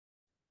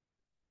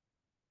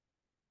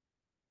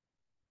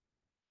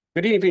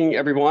Good evening,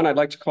 everyone. I'd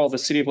like to call the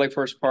City of Lake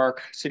Forest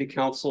Park City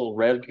Council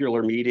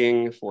regular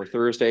meeting for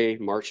Thursday,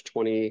 March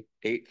 28th,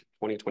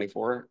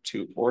 2024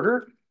 to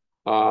order.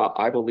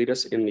 I will lead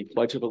us in the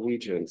Pledge of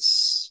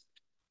Allegiance.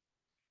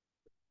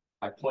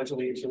 I pledge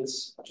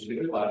allegiance to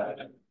the flag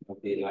of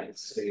the United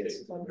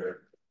States of America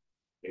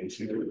and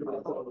to the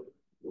republic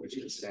which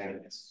it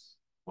stands,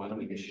 one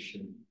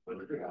nation,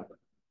 under God,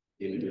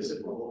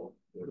 indivisible,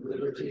 with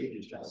liberty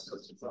and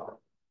justice for all.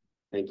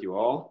 Thank you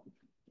all.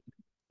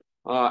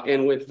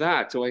 And with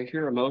that, do I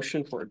hear a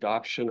motion for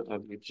adoption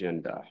of the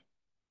agenda?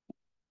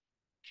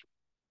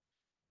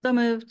 So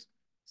moved.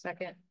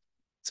 Second.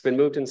 It's been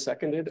moved and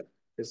seconded.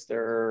 Is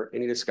there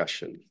any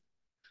discussion?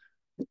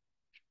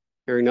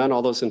 Hearing none,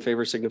 all those in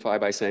favor signify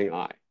by saying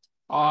aye.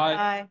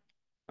 Aye.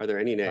 Are there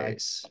any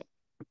nays? Aye.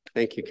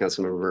 Thank you,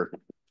 Councilmember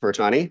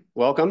Furtani.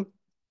 Welcome.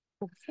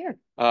 Here.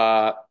 Do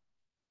I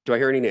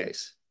hear any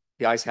nays?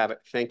 The ayes have it.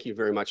 Thank you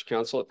very much,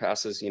 Council. It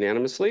passes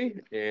unanimously.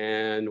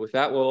 And with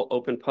that, we'll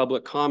open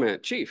public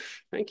comment.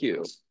 Chief, thank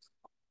you.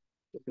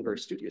 Looking very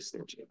studious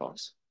there, Chief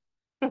Boss.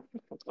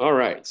 All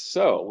right,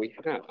 so we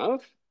have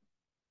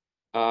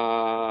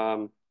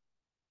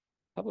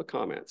public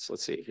comments.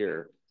 Let's see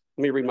here.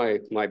 Let me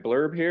read my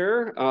blurb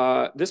here.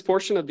 This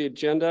portion of the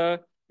agenda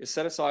is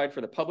set aside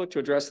for the public to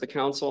address the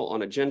council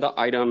on agenda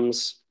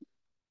items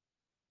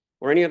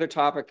or any other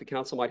topic the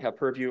council might have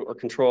purview or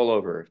control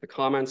over. If the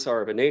comments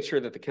are of a nature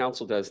that the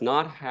council does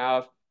not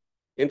have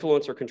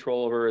influence or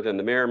control over, then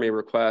the mayor may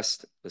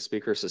request the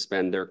speaker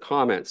suspend their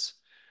comments.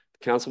 The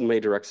council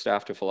may direct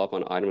staff to follow up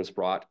on items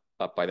brought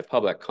up by the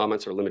public.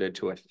 Comments are limited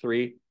to a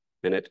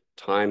 3-minute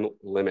time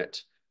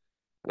limit.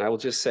 And I will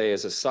just say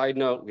as a side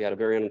note, we had a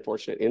very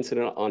unfortunate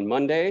incident on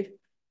Monday.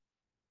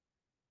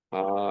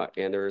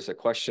 And there is a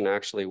question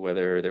actually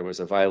whether there was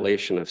a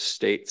violation of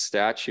state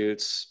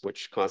statutes,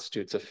 which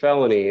constitutes a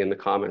felony in the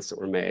comments that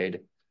were made.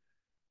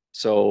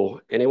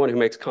 So anyone who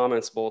makes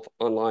comments both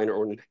online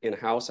or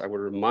in-house, I would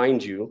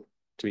remind you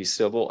to be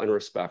civil and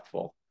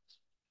respectful.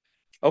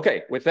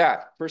 Okay, with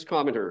that, first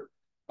commenter,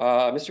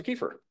 Mr.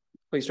 Kiefer,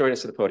 please join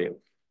us at the podium.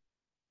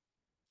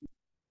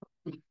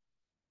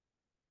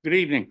 Good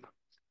evening.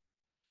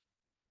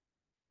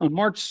 On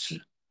March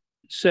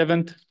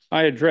 7th,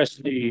 I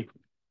addressed the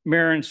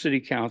Mayor and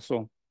City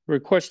Council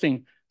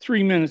requesting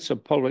 3 minutes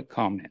of public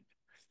comment.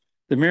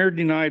 The mayor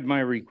denied my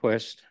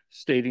request,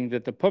 stating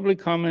that the public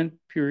comment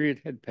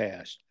period had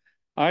passed.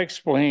 I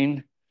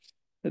explained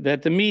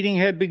that the meeting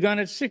had begun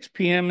at 6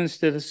 p.m.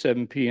 instead of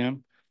 7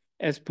 p.m.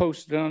 as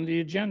posted on the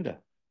agenda.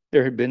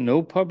 There had been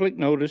no public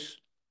notice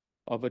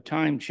of a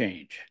time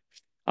change.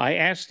 I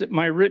asked that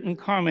my written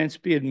comments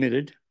be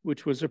admitted,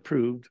 which was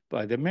approved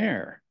by the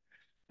mayor.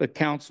 The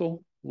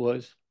council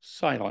was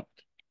silent.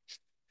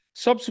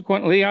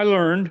 Subsequently, I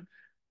learned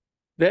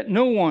that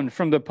no one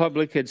from the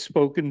public had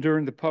spoken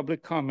during the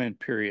public comment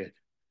period.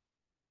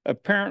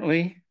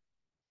 Apparently,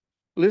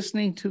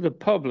 listening to the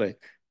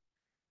public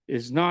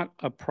is not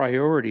a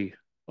priority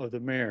of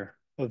the mayor,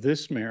 of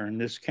this mayor and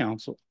this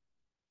council.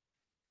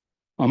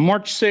 On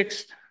March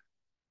 6th,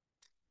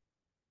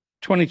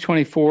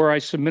 2024, I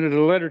submitted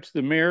a letter to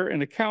the mayor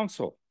and the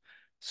council,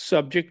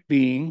 subject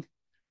being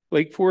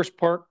Lake Forest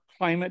Park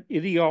climate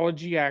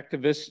ideology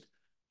activist,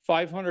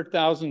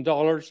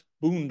 $500,000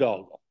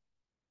 boondoggle.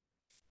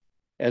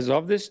 As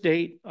of this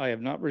date, I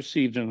have not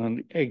received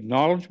an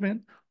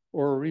acknowledgement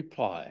or a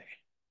reply.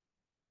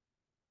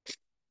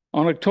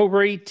 On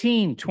October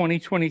 18,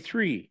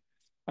 2023,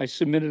 I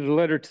submitted a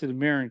letter to the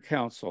mayor and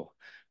council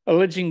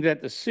alleging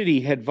that the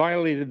city had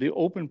violated the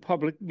Open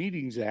Public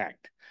Meetings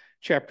Act,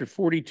 Chapter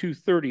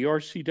 4230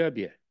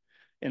 RCW,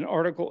 and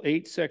Article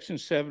 8, Section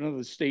 7 of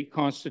the state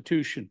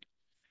constitution,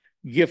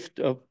 gift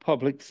of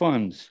public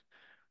funds,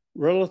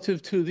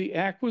 relative to the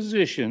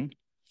acquisition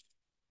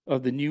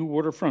of the new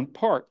waterfront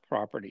park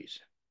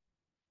properties.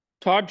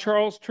 Todd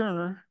Charles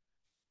Turner,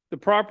 the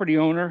property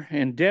owner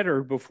and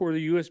debtor before the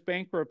U.S.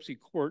 bankruptcy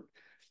court,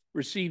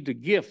 received a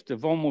gift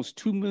of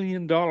almost $2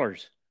 million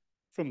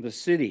from the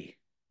city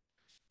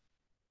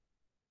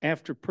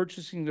after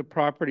purchasing the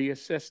property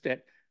assessed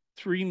at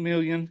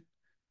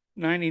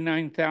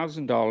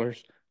 $3,099,000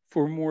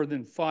 for more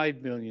than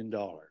 $5 million.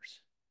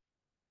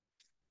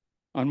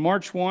 On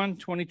March 1,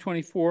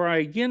 2024, I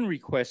again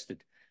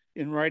requested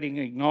in writing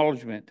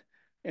acknowledgement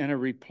and a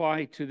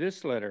reply to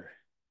this letter.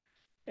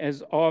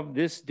 As of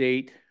this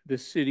date, the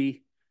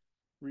city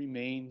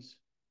remains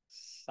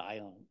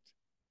silent.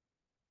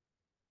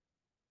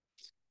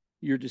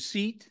 Your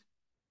deceit,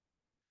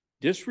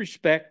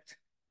 disrespect,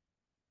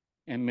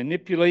 and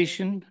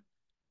manipulation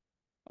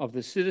of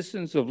the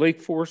citizens of Lake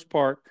Forest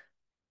Park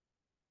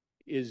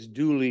is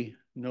duly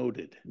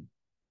noted.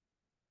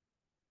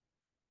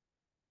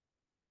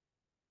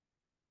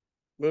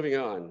 Moving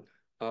on,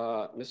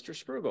 Mr.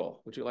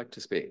 Sprugel, would you like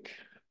to speak?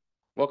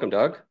 Welcome,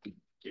 Doug.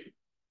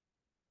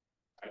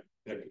 I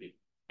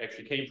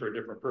actually came for a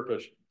different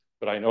purpose,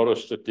 but I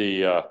noticed that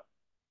the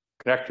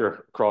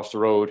connector across the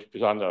road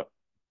is on the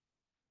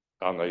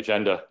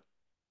agenda,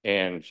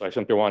 and so I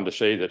simply wanted to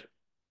say that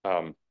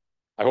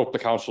I hope the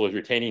council is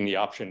retaining the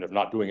option of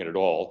not doing it at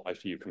all. I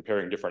see you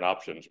comparing different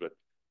options, but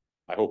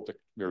I hope that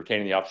you're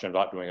retaining the option of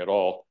not doing it at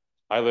all.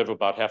 I live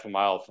about half a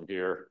mile from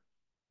here.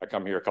 I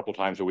come here a couple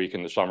times a week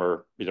in the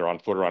summer, either on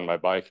foot or on my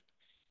bike,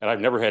 and I've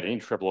never had any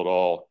trouble at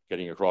all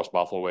getting across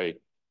Buffalo Way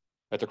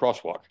at the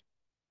crosswalk.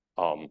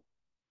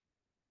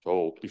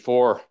 So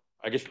before,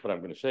 I guess what I'm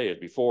going to say is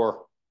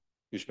before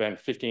you spend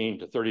 $15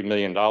 to $30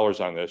 million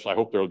on this, I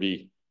hope there will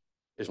be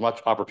as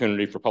much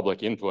opportunity for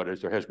public input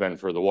as there has been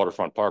for the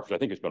waterfront park, which I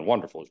think it's been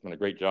wonderful. It's been a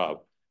great job,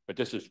 but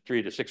this is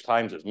 3 to 6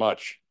 times as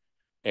much.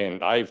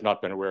 And I've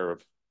not been aware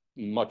of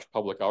much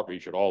public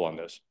outreach at all on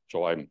this.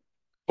 So I'm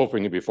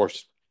hoping that before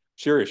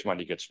serious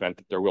money gets spent,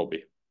 that there will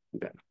be.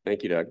 Okay.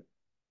 Thank you,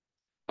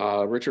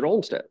 Doug. Richard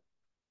Olmsted.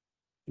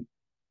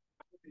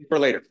 For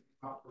later.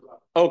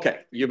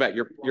 Okay, you bet.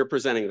 You're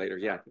presenting later.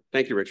 Yeah.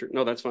 Thank you, Richard.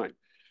 No, that's fine.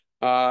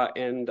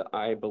 And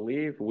I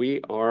believe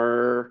we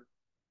are,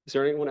 is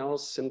there anyone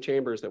else in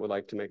chambers that would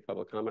like to make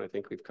public comment? I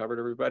think we've covered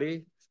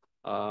everybody.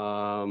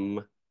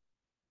 And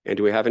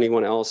do we have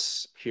anyone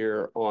else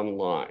here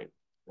online?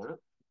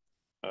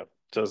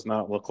 Does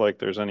not look like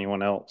there's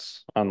anyone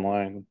else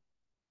online.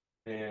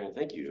 And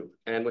thank you.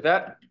 And with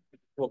that,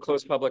 we'll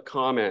close public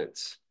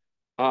comment.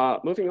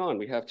 Moving on,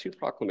 we have 2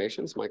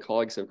 proclamations my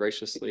colleagues have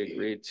graciously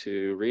agreed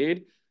to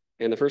read.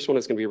 And the first one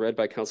is going to be read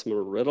by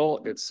Councilmember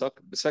Riddle. It's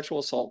Sexual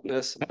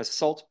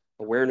Assault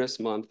Awareness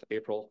Month,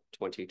 April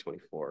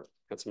 2024.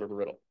 Councilmember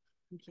Riddle.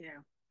 Thank you.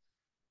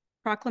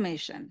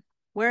 Proclamation.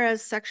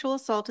 Whereas sexual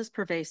assault is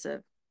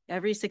pervasive,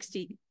 every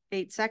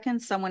 68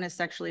 seconds, someone is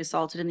sexually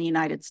assaulted in the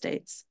United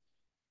States.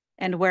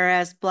 And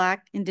whereas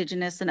Black,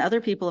 Indigenous, and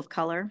other people of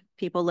color,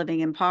 people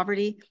living in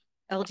poverty,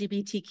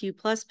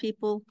 LGBTQ+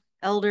 people,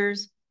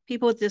 elders,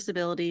 people with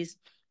disabilities,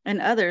 and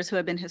others who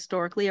have been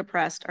historically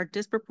oppressed are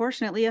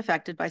disproportionately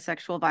affected by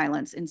sexual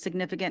violence in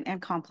significant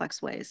and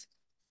complex ways.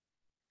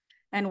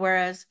 And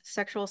whereas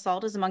sexual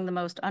assault is among the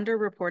most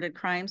underreported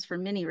crimes for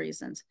many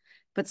reasons,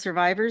 but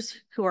survivors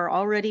who are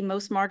already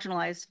most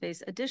marginalized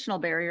face additional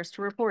barriers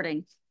to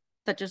reporting,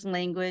 such as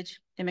language,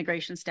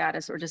 immigration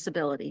status, or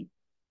disability.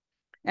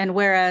 And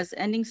whereas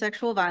ending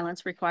sexual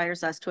violence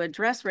requires us to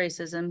address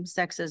racism,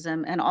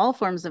 sexism, and all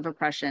forms of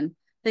oppression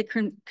that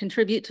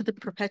contribute to the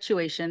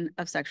perpetuation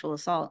of sexual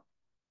assault.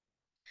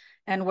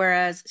 And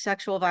whereas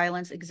sexual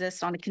violence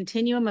exists on a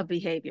continuum of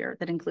behavior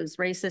that includes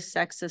racist,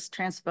 sexist,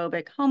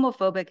 transphobic,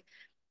 homophobic,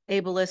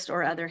 ableist,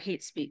 or other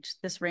hate speech.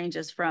 This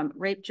ranges from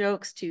rape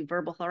jokes to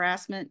verbal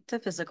harassment to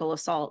physical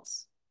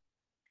assaults.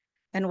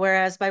 And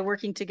whereas by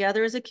working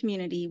together as a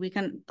community, we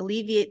can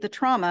alleviate the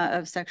trauma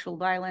of sexual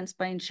violence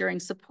by ensuring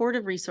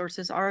supportive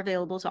resources are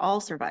available to all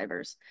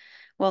survivors,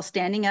 while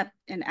standing up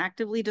and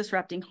actively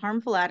disrupting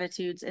harmful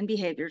attitudes and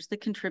behaviors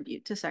that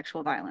contribute to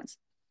sexual violence.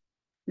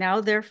 Now,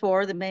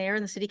 therefore, the mayor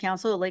and the city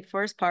council of Lake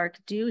Forest Park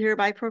do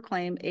hereby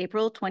proclaim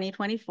April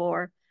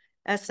 2024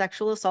 as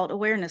Sexual Assault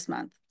Awareness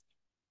Month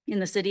in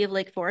the city of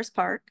Lake Forest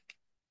Park,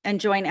 and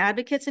join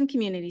advocates and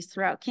communities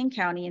throughout King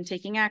County in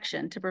taking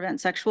action to prevent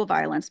sexual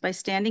violence by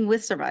standing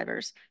with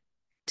survivors.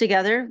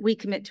 Together, we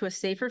commit to a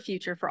safer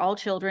future for all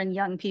children,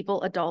 young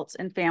people, adults,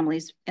 and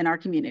families in our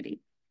community.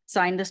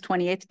 Signed this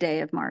 28th day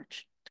of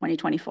March,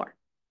 2024.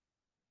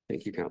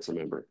 Thank you, Council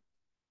Member.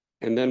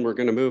 And then we're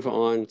going to move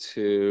on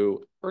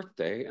to Earth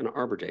Day and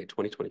Arbor Day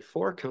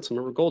 2024.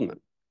 Councilmember Goldman.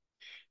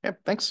 Yep,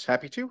 thanks.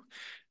 Happy to.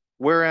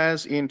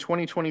 Whereas in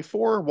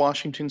 2024,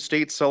 Washington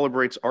State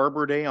celebrates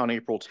Arbor Day on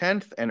April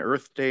 10th and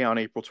Earth Day on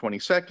April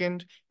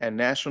 22nd, and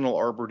National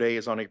Arbor Day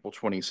is on April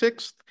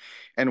 26th.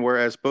 And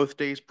whereas both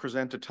days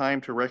present a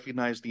time to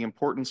recognize the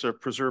importance of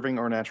preserving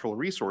our natural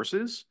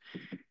resources,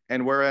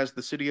 and whereas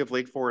the city of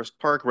Lake Forest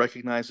Park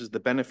recognizes the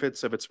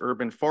benefits of its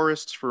urban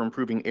forests for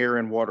improving air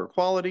and water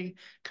quality,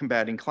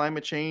 combating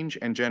climate change,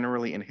 and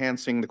generally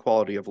enhancing the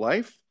quality of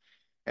life.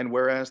 And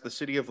whereas the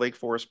city of Lake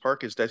Forest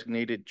Park is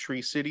designated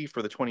Tree City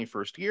for the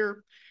 21st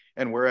year,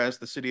 and whereas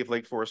the city of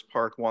Lake Forest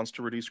Park wants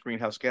to reduce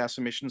greenhouse gas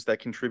emissions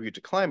that contribute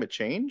to climate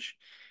change,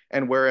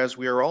 and whereas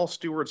we are all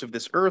stewards of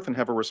this earth and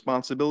have a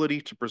responsibility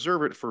to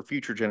preserve it for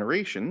future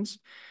generations,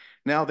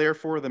 now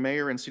therefore the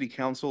mayor and city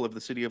council of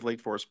the city of Lake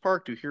Forest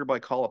Park do hereby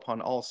call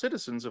upon all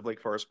citizens of Lake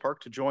Forest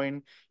Park to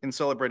join in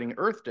celebrating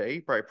Earth Day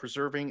by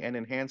preserving and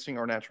enhancing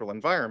our natural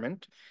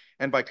environment,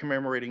 and by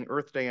commemorating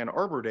Earth Day and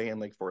Arbor Day in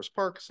Lake Forest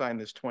Park, signed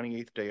this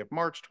 28th day of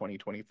March,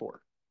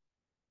 2024.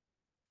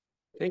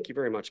 Thank you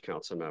very much,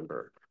 Council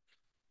Member.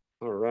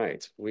 All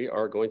right, we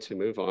are going to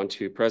move on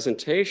to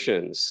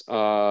presentations. We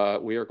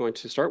are going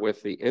to start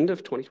with the end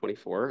of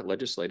 2024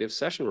 legislative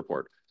session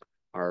report.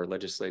 Our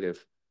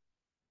legislative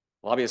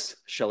lobbyist,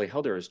 Shelley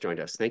Helder, has joined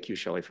us. Thank you,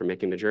 Shelley, for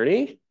making the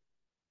journey.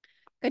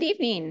 Good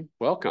evening.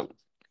 Welcome.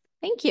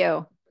 Thank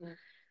you.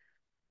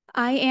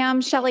 I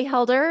am Shelley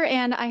Helder,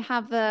 and I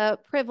have the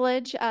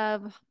privilege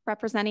of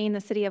representing the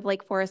city of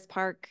Lake Forest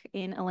Park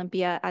in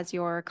Olympia as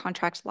your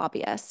contract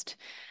lobbyist.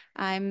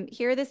 I'm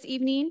here this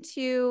evening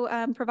to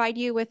provide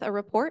you with a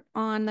report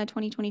on the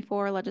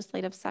 2024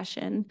 legislative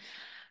session.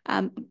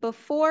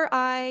 Before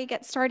I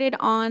get started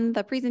on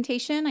the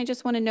presentation, I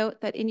just want to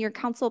note that in your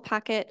council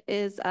packet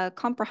is a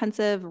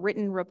comprehensive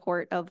written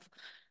report of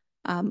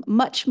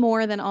much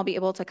more than I'll be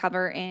able to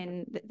cover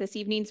in this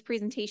evening's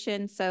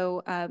presentation.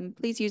 So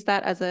please use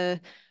that as a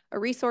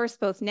resource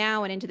both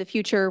now and into the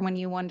future when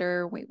you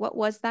wonder, wait, what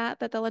was that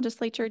the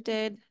legislature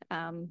did?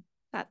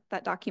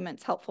 That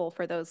document's helpful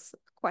for those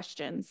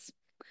questions.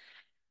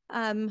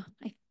 I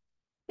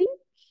think,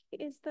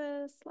 is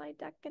the slide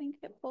deck getting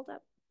pulled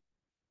up?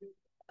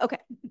 Okay,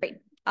 great.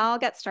 I'll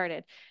get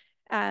started.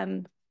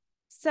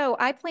 So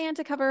I plan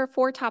to cover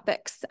 4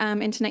 topics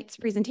in tonight's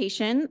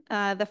presentation.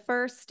 The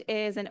first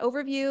is an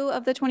overview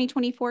of the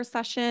 2024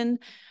 session.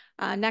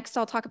 Next,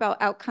 I'll talk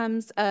about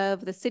outcomes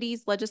of the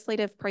city's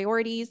legislative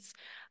priorities.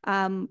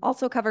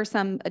 Also cover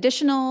some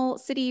additional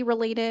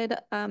city-related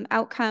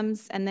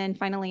outcomes. And then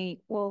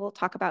finally, we'll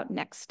talk about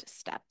next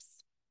steps.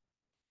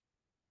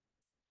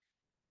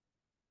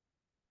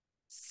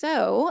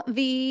 So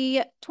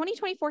the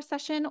 2024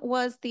 session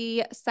was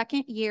the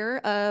second year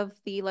of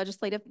the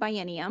legislative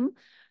biennium.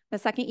 The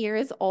second year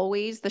is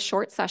always the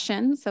short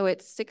session. So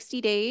it's 60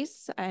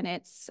 days and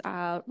it's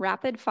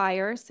rapid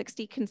fire,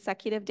 60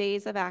 consecutive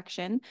days of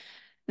action.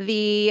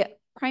 The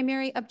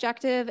primary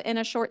objective in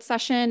a short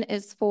session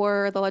is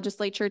for the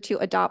legislature to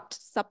adopt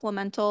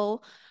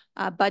supplemental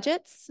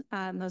budgets.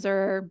 Those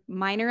are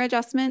minor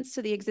adjustments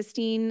to the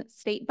existing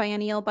state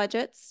biennial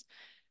budgets.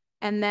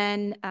 And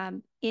then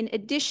in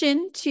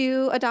addition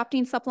to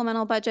adopting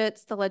supplemental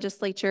budgets, the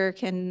legislature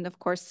can, of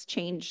course,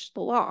 change the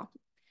law.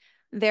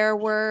 There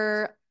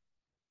were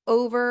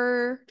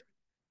over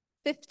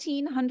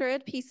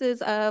 1,500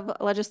 pieces of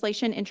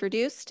legislation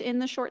introduced in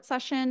the short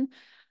session.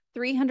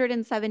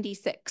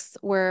 376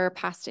 were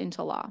passed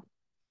into law.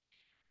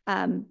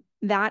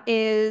 That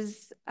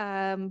is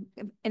a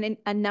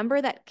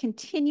number that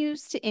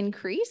continues to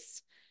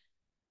increase.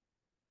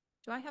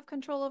 Do I have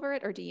control over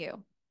it or do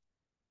you?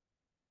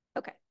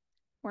 Okay,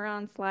 we're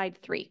on slide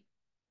 3.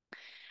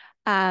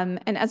 And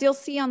as you'll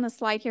see on the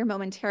slide here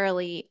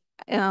momentarily,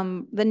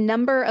 the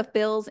number of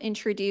bills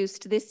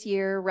introduced this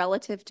year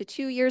relative to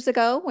 2 years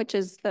ago, which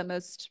is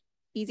the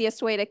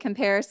easiest way to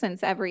compare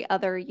since every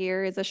other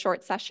year is a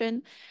short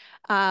session.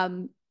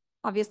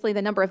 Obviously,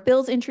 the number of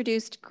bills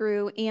introduced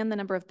grew and the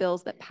number of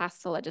bills that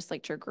passed the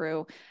legislature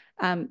grew.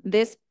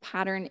 This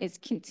pattern is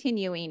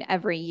continuing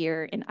every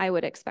year, and I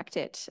would expect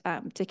it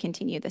to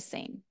continue the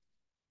same.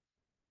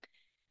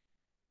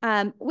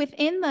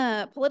 Within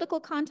the political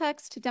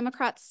context,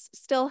 Democrats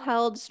still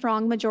held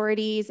strong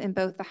majorities in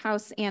both the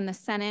House and the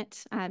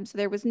Senate. So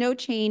there was no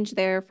change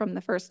there from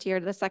the first year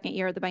to the second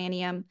year of the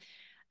biennium.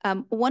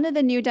 One of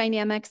the new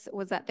dynamics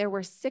was that there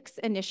were 6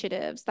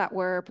 initiatives that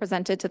were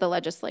presented to the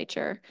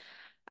legislature.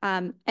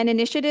 And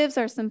initiatives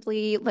are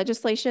simply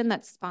legislation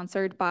that's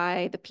sponsored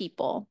by the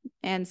people.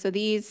 And so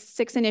these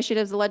 6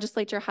 initiatives, the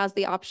legislature has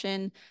the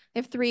option, they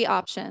have 3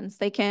 options.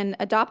 They can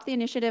adopt the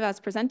initiative as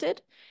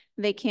presented.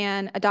 They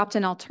can adopt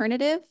an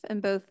alternative,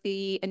 and both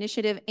the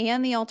initiative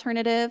and the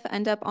alternative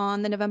end up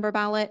on the November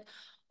ballot,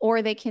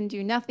 or they can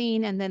do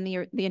nothing and then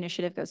the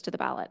initiative goes to the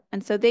ballot.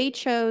 And so they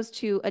chose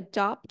to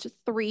adopt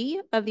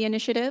 3 of the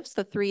initiatives,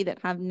 the 3 that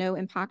have no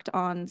impact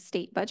on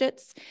state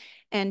budgets,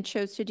 and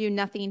chose to do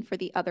nothing for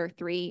the other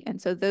 3. And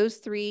so those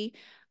 3,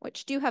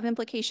 which do have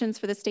implications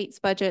for the state's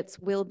budgets,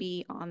 will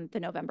be on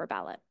the November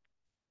ballot.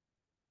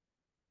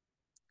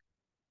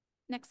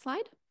 Next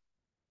slide.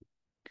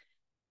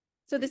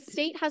 So the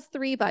state has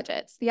 3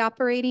 budgets: the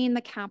operating,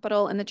 the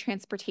capital, and the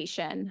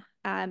transportation.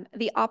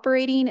 The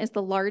operating is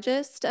the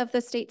largest of the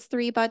state's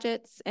 3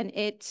 budgets, and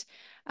it,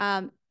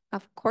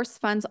 of course,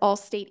 funds all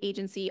state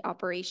agency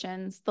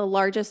operations, the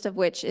largest of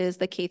which is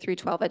the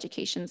K-12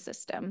 education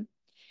system.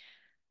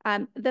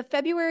 The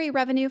February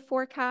revenue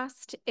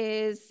forecast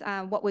is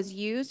what was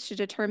used to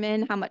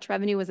determine how much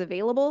revenue was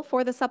available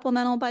for the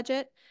supplemental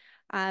budget.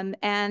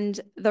 And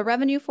the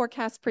revenue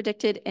forecast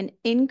predicted an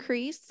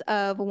increase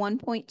of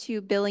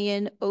 $1.2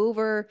 billion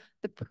over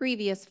the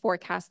previous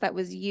forecast that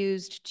was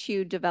used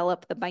to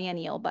develop the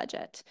biennial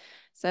budget.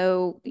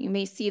 So you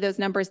may see those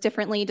numbers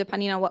differently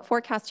depending on what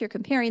forecast you're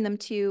comparing them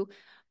to,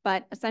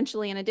 but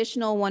essentially an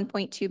additional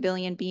 $1.2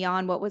 billion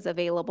beyond what was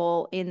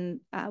available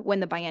in when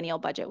the biennial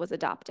budget was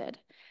adopted.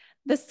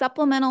 The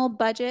supplemental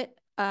budget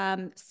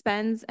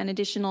spends an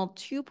additional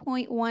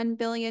 $2.1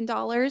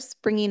 billion,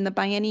 bringing the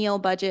biennial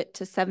budget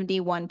to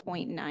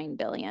 $71.9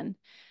 billion.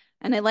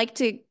 And I like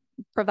to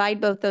provide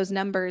both those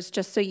numbers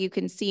just so you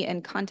can see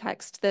in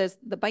context.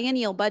 The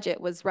biennial budget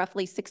was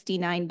roughly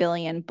 $69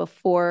 billion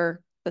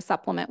before the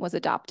supplement was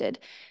adopted.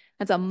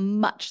 That's a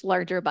much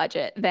larger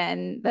budget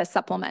than the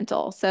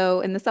supplemental. So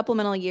in the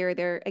supplemental year,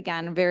 there are,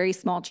 again, very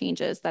small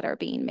changes that are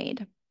being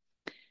made.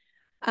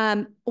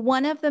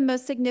 One of the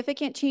most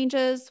significant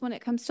changes when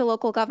it comes to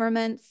local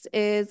governments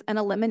is an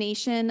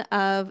elimination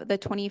of the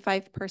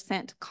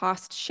 25%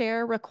 cost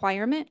share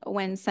requirement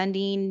when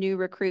sending new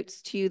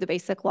recruits to the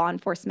Basic Law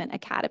Enforcement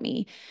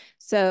Academy.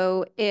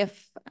 So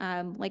if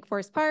Lake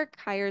Forest Park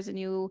hires a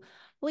new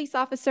police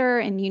officer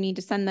and you need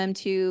to send them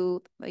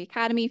to the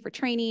academy for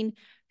training,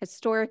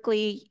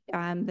 Historically,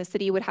 the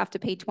city would have to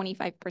pay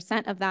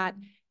 25% of that.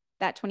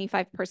 That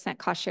 25%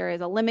 cost share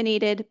is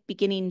eliminated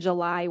beginning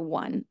July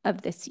 1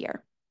 of this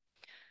year.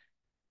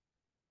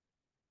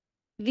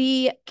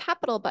 The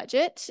capital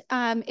budget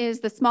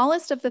is the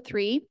smallest of the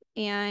three,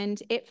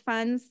 and it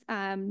funds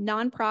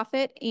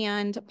nonprofit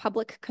and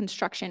public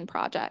construction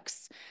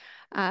projects.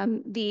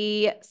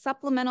 The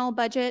supplemental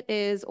budget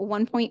is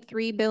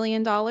 $1.3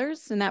 billion,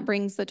 and that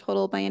brings the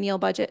total biennial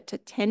budget to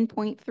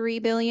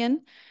 $10.3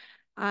 billion.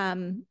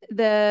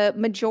 The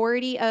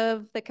majority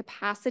of the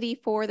capacity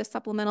for the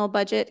supplemental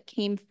budget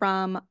came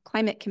from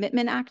Climate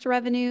Commitment Act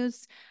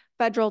revenues,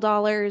 federal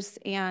dollars,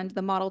 and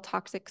the Model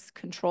Toxics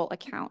Control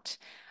Account.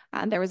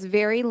 There was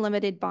very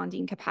limited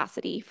bonding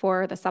capacity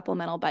for the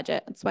supplemental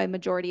budget. That's why the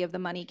majority of the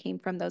money came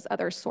from those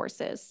other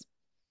sources.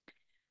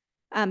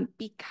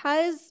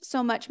 Because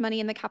so much money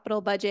in the capital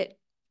budget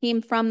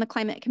came from the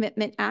Climate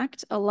Commitment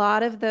Act, a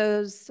lot of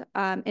those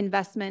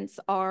investments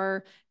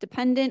are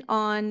dependent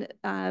on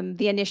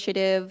the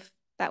initiative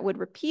that would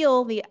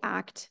repeal the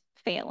act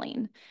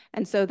failing.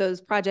 And so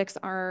those projects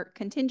are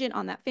contingent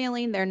on that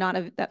failing.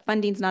 That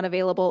funding's not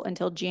available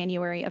until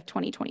January of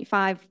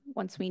 2025,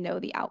 once we know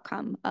the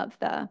outcome of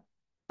the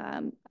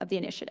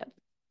initiative.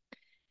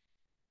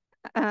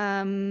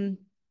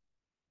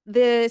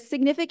 The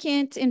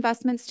significant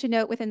investments to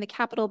note within the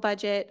capital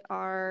budget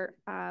are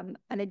an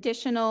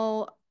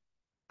additional,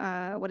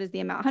 what is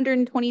the amount?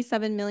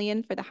 $127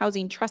 million for the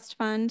Housing Trust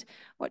Fund,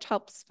 which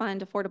helps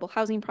fund affordable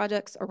housing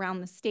projects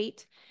around the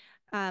state,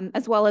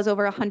 as well as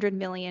over $100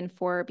 million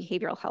for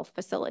behavioral health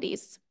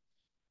facilities.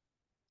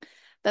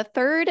 The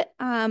third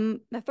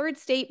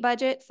state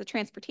budget is the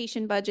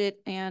transportation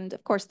budget, and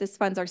of course, this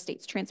funds our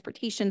state's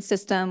transportation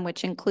system,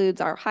 which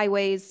includes our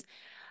highways,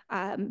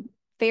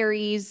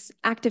 ferries,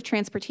 active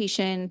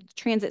transportation,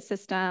 transit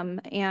system,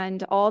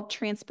 and all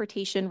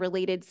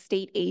transportation-related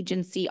state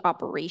agency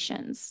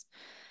operations.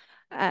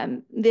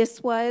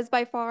 This was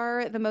by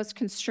far the most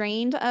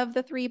constrained of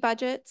the three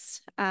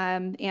budgets,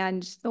 and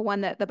the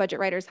one that the budget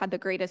writers had the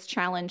greatest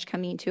challenge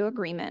coming to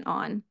agreement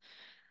on.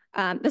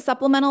 The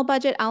supplemental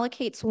budget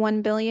allocates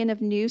 $1 billion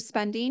of new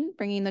spending,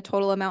 bringing the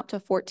total amount to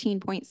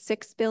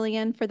 $14.6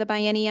 billion for the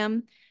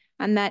biennium.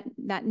 And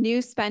that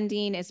new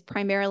spending is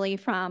primarily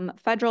from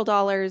federal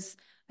dollars,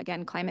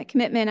 again, Climate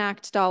Commitment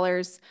Act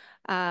dollars,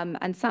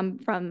 and some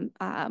from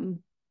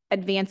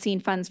advancing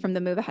funds from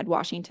the Move Ahead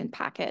Washington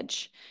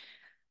package.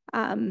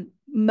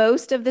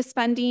 Most of the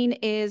spending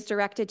is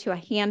directed to a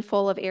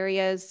handful of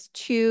areas,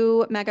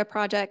 2 mega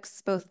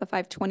projects, both the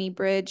 520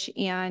 bridge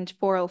and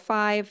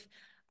 405,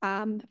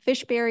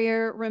 fish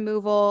barrier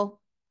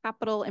removal,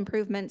 capital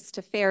improvements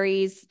to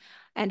ferries,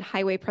 and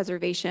highway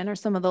preservation are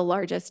some of the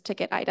largest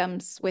ticket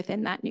items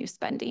within that new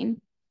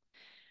spending.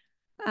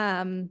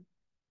 And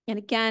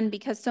again,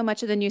 because so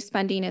much of the new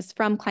spending is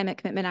from Climate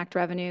Commitment Act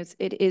revenues,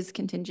 it is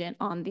contingent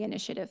on the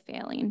initiative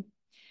failing.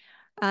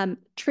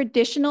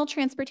 Traditional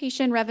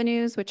transportation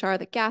revenues, which are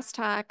the gas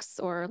tax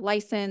or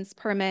license,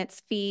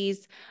 permits,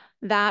 fees,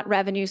 that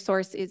revenue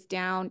source is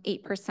down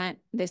 8%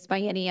 this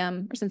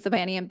biennium, or since the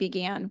biennium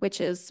began, which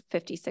is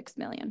 $56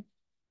 million.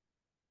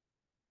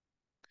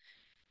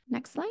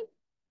 Next slide.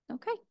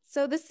 Okay,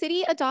 so the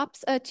city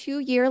adopts a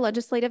 2-year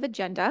legislative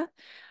agenda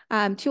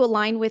to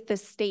align with the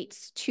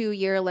state's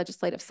 2-year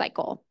legislative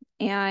cycle.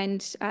 And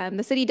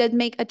the city did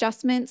make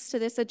adjustments to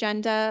this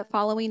agenda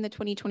following the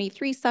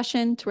 2023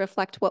 session to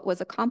reflect what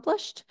was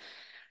accomplished.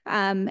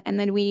 And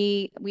then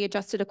we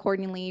adjusted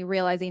accordingly,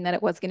 realizing that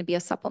it was going to be a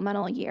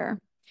supplemental year.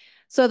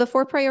 So the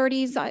 4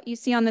 priorities you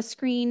see on the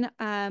screen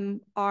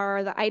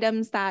are the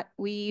items that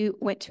we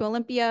went to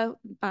Olympia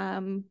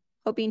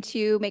hoping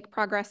to make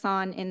progress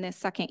on in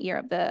this 2nd year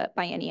of the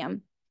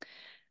biennium.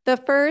 The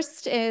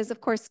first is,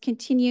 of course,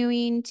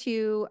 continuing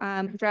to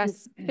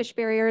address fish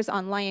barriers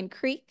on Lion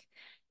Creek.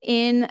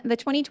 In the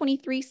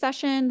 2023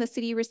 session, the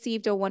city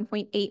received a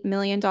 $1.8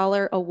 million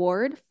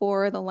award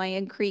for the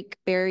Lion Creek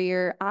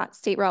barrier at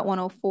State Route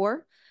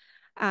 104.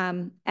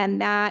 And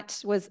that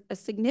was a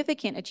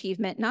significant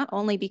achievement, not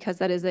only because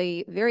that is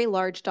a very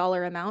large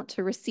dollar amount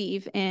to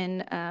receive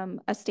in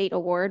a state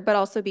award, but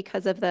also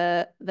because of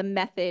the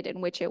method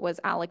in which it was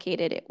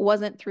allocated. It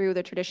wasn't through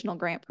the traditional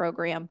grant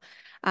program.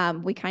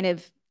 We kind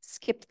of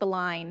skipped the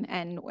line,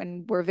 and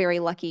we're very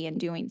lucky in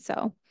doing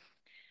so.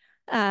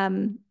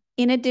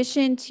 In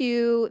addition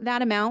to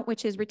that amount,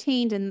 which is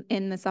retained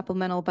in the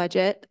supplemental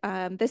budget,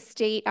 the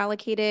state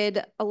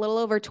allocated a little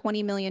over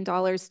 $20 million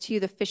to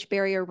the Fish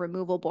Barrier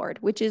Removal Board,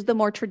 which is the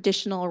more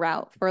traditional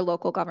route for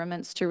local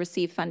governments to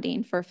receive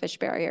funding for fish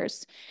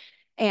barriers.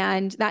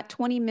 And that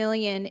 $20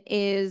 million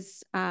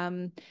is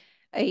the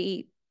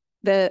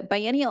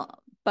biennial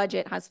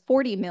budget has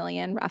 $40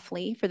 million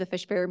roughly for the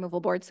Fish Barrier Removal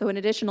Board. So an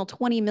additional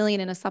 $20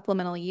 million in a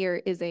supplemental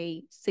year is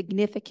a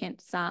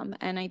significant sum,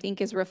 and I think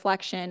is a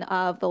reflection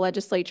of the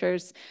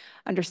legislature's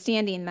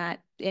understanding that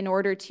in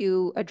order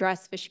to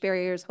address fish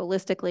barriers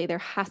holistically, there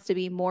has to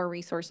be more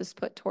resources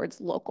put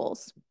towards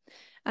locals.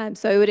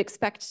 So I would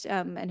expect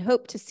and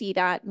hope to see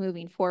that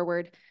moving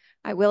forward.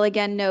 I will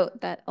again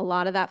note that a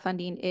lot of that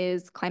funding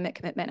is Climate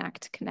Commitment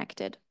Act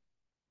connected.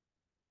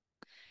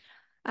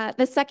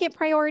 The second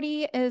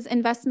priority is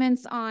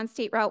investments on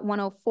State Route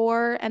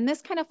 104, and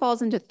this kind of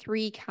falls into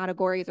three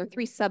categories or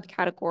three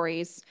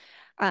subcategories.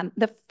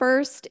 The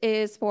first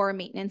is for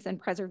maintenance and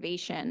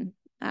preservation.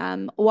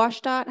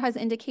 WashDOT has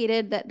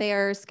indicated that they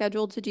are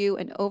scheduled to do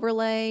an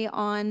overlay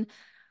on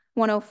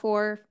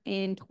 104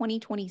 in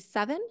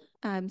 2027.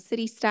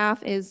 City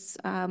staff is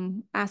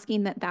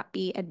asking that that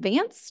be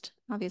advanced.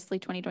 Obviously,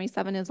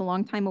 2027 is a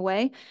long time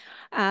away.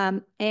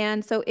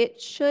 And so it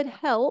should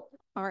help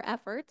our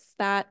efforts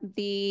that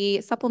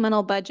the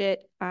supplemental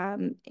budget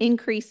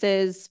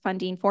increases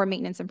funding for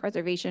maintenance and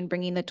preservation,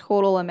 bringing the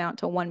total amount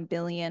to $1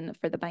 billion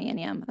for the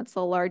biennium. That's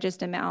the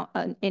largest amount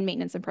in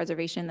maintenance and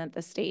preservation that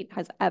the state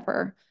has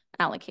ever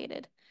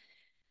allocated.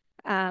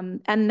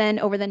 And then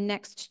over the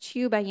next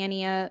two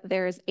biennia,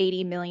 there's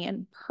 80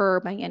 million per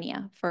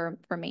biennia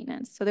for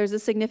maintenance. So there's a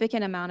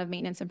significant amount of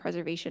maintenance and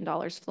preservation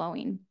dollars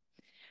flowing.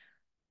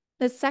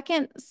 The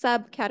second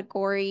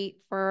subcategory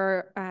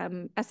for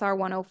SR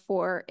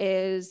 104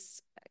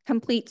 is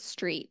complete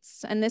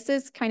streets. And this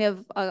is kind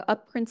of a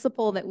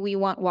principle that we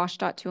want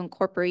WashDOT to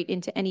incorporate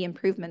into any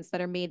improvements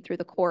that are made through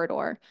the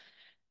corridor.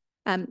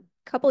 A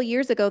couple of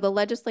years ago, the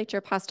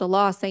legislature passed a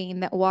law saying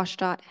that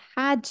WashDOT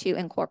had to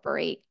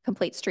incorporate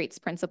complete streets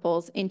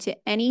principles into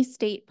any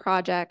state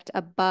project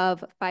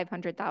above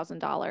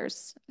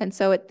 $500,000. And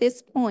so at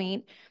this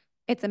point,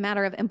 it's a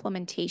matter of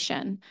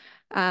implementation.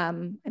 I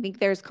think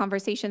there's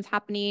conversations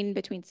happening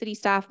between city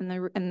staff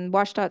and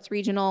WashDOT's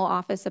regional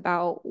office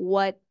about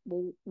what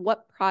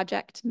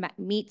project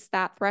meets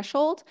that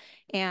threshold,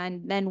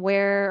 and then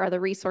where are the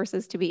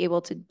resources to be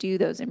able to do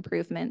those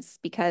improvements,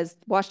 because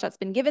WashDOT's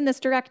been given this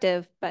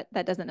directive, but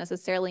that doesn't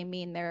necessarily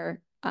mean there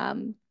are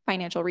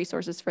financial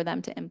resources for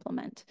them to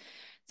implement.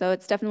 So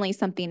it's definitely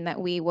something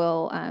that we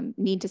will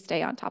need to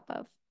stay on top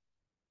of.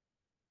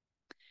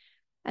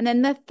 And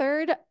then the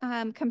third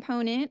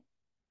component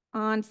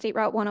on State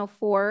Route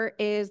 104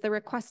 is the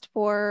request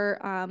for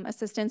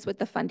assistance with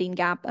the funding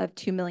gap of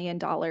 $2 million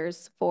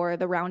for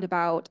the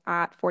roundabout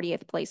at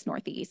 40th Place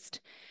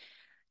Northeast.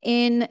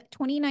 In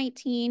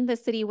 2019, the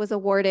city was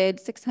awarded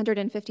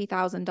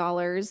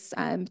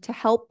 $650,000 to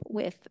help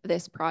with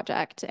this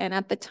project. And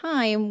at the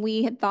time,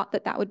 we had thought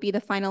that that would be the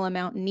final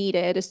amount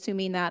needed,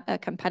 assuming that a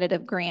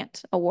competitive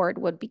grant award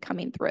would be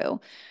coming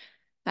through.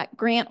 That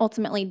grant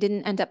ultimately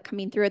didn't end up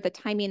coming through at the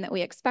timing that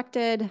we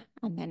expected,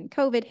 and then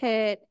COVID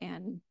hit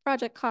and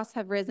project costs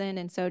have risen.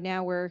 And so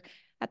now we're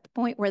at the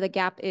point where the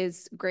gap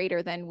is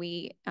greater than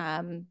we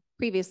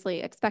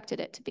previously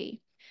expected it to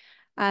be.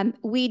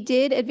 We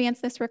did advance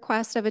this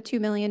request of $2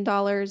 million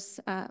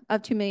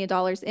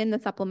in the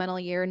supplemental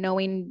year,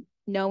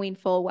 knowing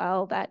full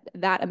well that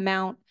that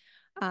amount,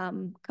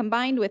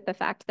 combined with the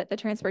fact that the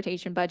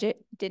transportation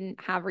budget didn't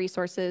have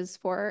resources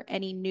for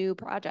any new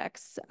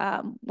projects,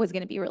 was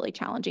going to be really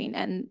challenging.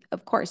 And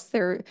of course,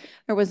 there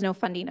was no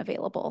funding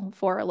available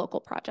for local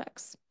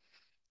projects.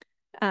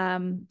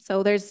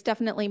 So there's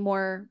definitely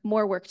more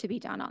work to be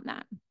done on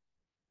that.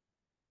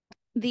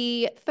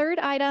 The third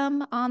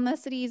item on the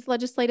city's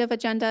legislative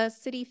agenda,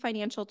 city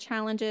financial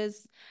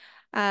challenges.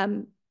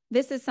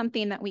 This is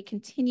something that we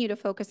continue to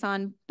focus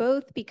on,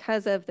 both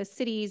because of the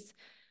city's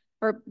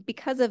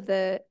because of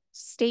the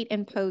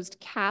state-imposed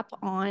cap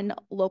on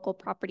local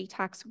property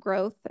tax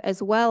growth,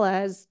 as well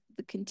as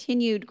the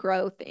continued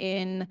growth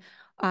in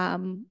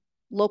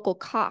local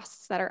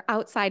costs that are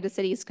outside the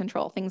city's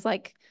control. Things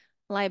like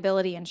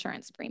liability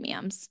insurance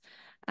premiums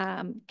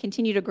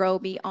continue to grow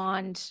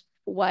beyond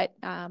what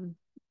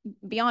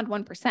beyond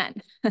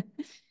 1%.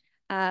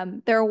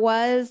 There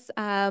was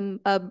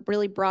a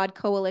really broad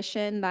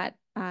coalition that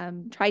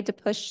tried to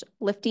push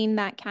lifting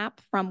that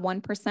cap from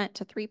 1%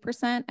 to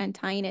 3% and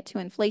tying it to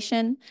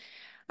inflation.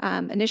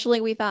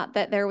 Initially, we thought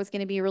that there was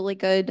going to be really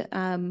good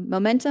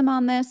momentum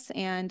on this,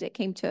 and it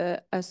came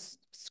to a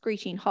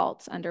screeching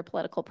halt under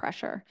political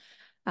pressure.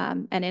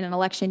 And in an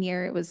election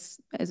year, it was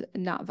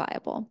not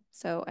viable.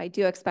 So I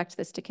do expect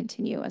this to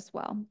continue as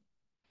well.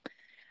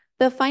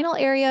 The final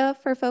area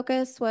for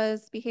focus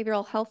was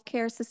behavioral health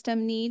care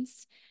system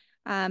needs.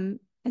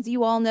 As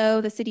you all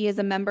know, the city is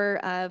a member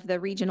of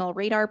the regional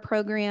radar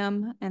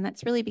program, and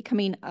that's really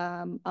becoming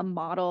a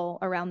model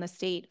around the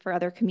state for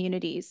other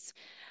communities.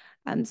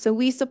 So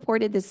we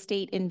supported the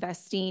state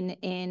investing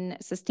in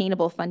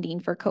sustainable funding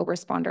for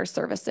co-responder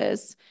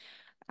services,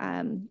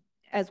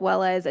 as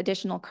well as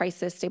additional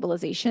crisis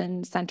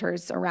stabilization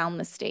centers around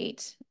the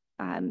state.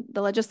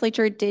 The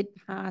legislature did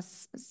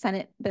pass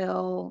Senate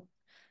Bill,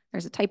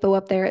 there's a typo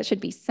up there, it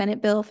should be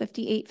Senate Bill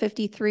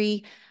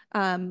 5853,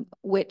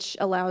 which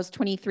allows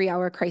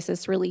 23-hour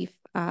crisis relief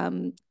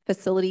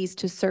facilities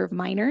to serve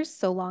minors,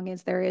 so long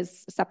as there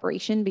is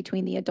separation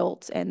between the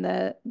adult and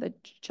the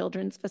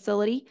children's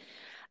facility,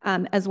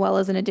 as well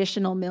as an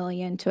additional $1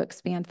 million to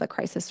expand the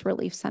crisis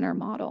relief center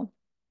model.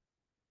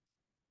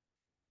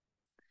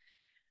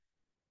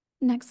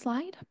 Next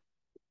slide.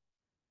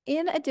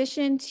 In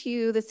addition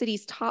to the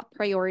city's top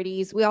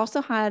priorities, we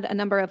also had a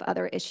number of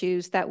other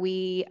issues that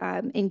we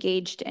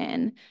engaged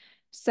in.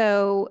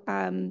 So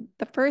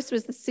the first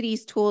was the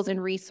city's tools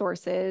and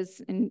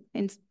resources, and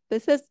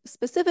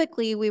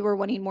specifically, we were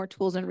wanting more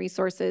tools and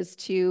resources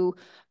to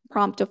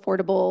prompt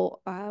affordable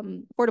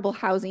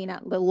housing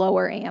at the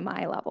lower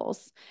AMI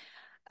levels.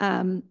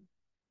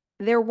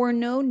 There were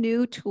no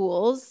new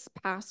tools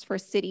passed for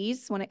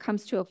cities when it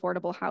comes to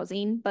affordable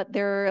housing, but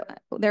there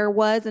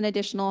was an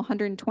additional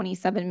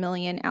 127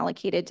 million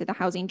allocated to the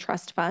Housing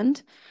Trust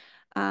Fund,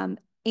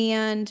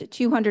 and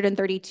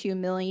 232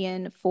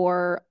 million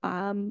for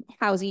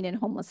housing and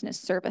homelessness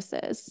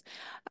services.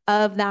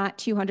 Of that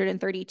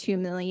 232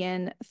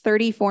 million,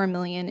 34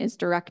 million is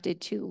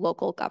directed to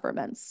local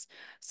governments.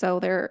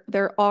 So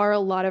there are a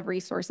lot of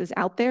resources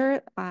out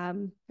there.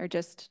 They're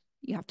just,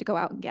 you have to go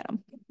out and get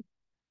them.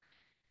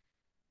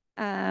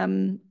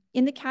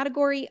 In the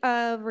category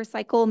of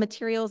recycle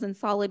materials and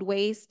solid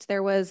waste,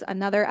 there was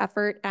another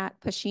effort at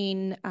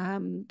pushing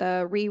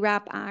the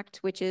REWRAP Act,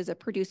 which is a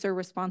producer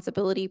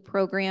responsibility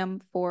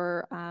program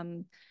for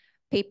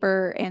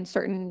paper and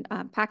certain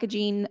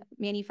packaging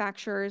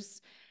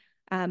manufacturers.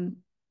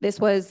 This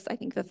was, I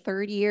think, the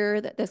third year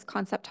that this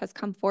concept has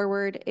come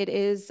forward. It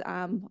is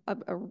a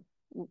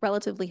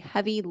relatively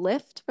heavy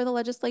lift for the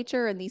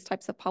legislature, and these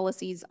types of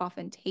policies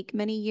often take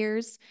many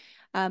years.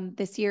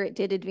 This year it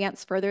did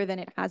advance further than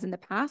it has in the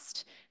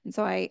past. And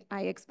so I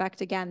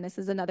expect, again, this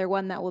is another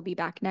one that will be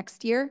back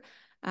next year,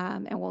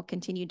 and we'll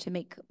continue to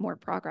make more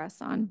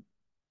progress on.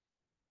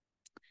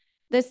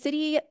 The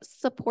city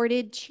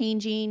supported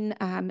changing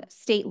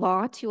state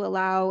law to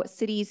allow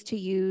cities to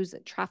use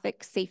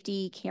traffic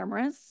safety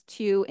cameras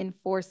to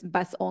enforce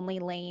bus-only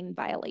lane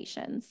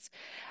violations.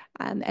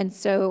 And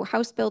so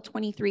House Bill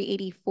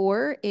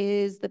 2384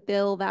 is the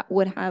bill that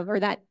would have, or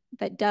that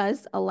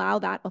does allow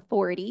that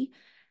authority.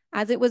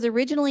 As it was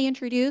originally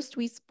introduced,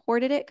 we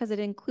supported it because it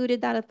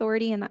included that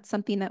authority, and that's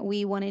something that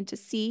we wanted to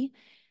see.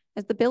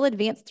 As the bill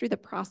advanced through the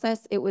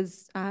process, it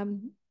was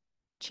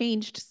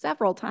changed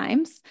several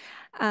times.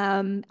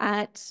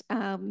 At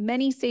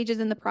many stages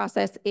in the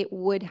process, it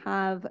would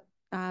have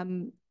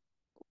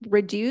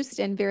reduced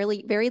and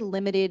very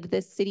limited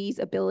the city's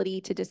ability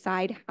to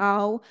decide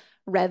how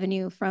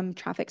revenue from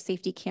traffic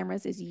safety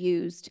cameras is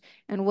used,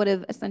 and would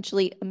have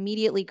essentially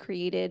immediately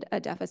created a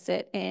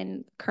deficit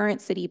in current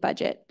city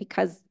budget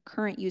because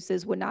current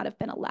uses would not have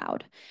been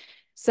allowed.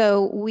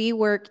 So we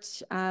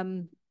worked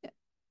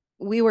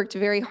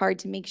very hard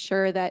to make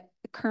sure that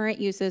current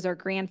uses are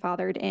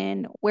grandfathered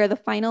in. Where the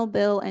final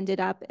bill ended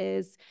up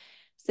is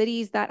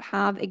cities that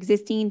have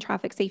existing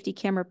traffic safety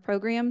camera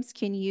programs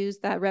can use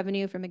that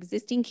revenue from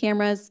existing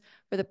cameras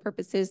for the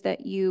purposes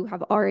that you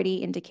have already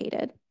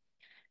indicated.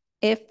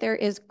 If there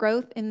is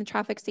growth in the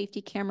traffic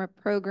safety camera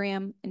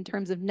program in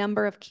terms of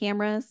number of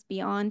cameras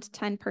beyond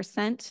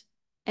 10%,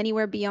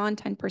 anywhere beyond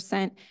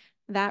 10%,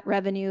 that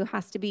revenue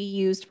has to be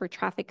used for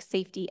traffic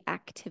safety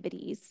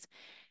activities.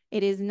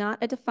 It is not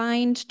a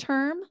defined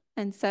term,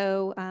 and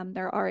so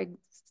there are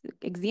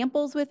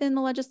examples within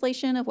the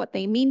legislation of what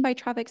they mean by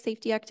traffic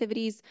safety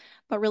activities,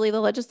 but really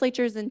the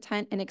legislature's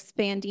intent in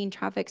expanding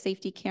traffic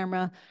safety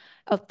camera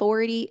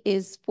authority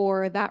is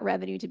for that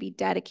revenue to be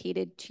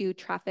dedicated to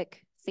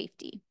traffic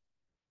safety.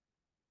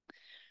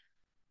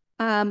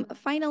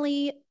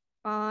 Finally,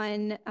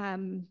 on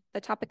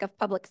the topic of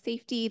public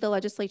safety, the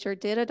legislature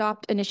did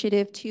adopt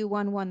Initiative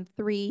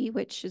 2113,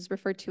 which is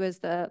referred to as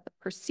the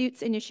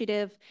Pursuits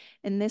Initiative.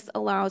 And this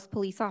allows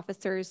police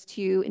officers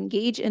to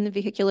engage in the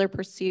vehicular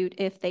pursuit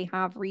if they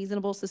have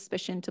reasonable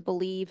suspicion to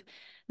believe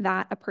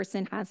that a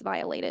person has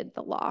violated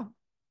the law.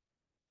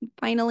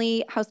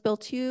 Finally, House Bill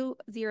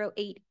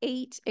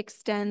 2088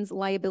 extends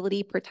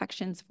liability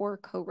protections for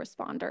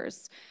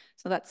co-responders.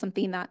 So that's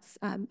something that's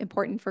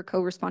important for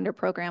co-responder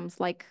programs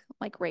like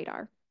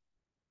radar.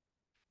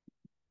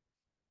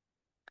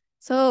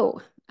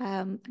 So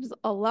there's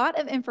a lot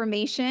of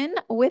information.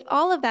 With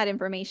all of that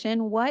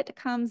information, what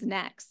comes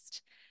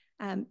next?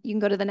 You can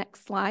go to the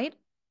next slide.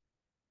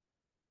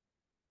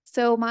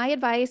 So my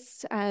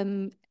advice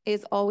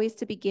is always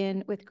to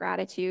begin with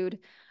gratitude.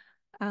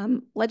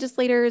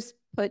 Legislators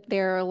put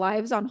their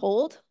lives on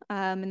hold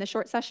in the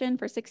short session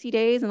for 60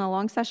 days and the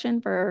long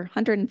session for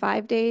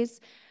 105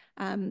 days.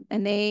 And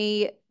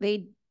they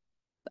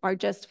are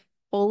just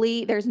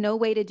fully, there's no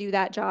way to do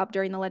that job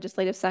during the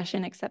legislative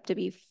session except to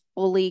be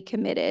fully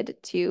committed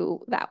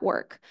to that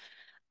work.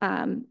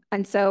 And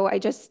so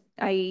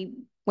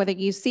whether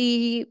you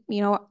see,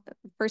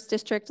 first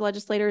district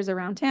legislators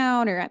around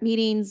town or at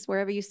meetings,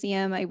 wherever you see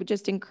them, I would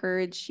just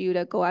encourage you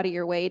to go out of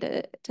your way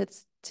to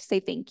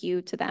say thank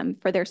you to them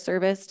for their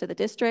service to the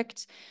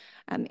district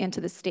and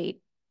to the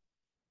state.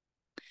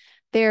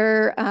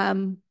 There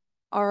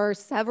are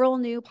several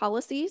new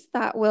policies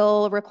that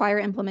will require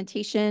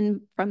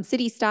implementation from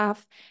city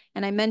staff.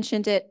 And I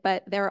mentioned it,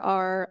 but there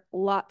are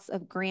lots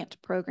of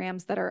grant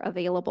programs that are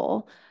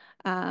available.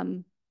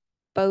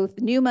 Both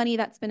new money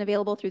that's been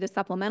available through the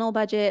supplemental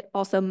budget,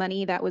 also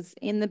money that was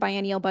in the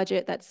biennial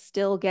budget that's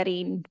still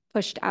getting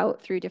pushed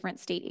out through different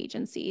state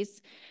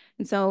agencies.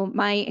 And so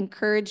my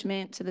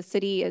encouragement to the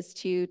city is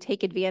to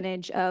take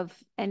advantage of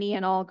any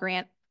and all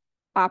grant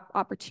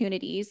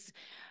opportunities.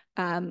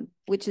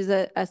 which is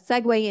a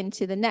segue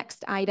into the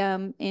next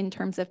item in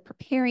terms of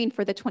preparing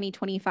for the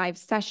 2025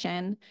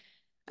 session.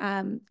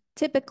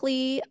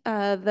 Typically,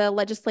 the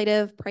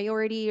legislative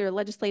priority or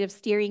legislative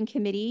steering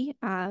committee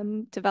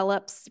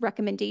develops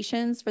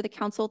recommendations for the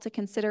council to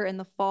consider in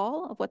the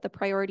fall of what the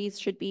priorities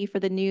should be for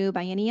the new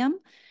biennium.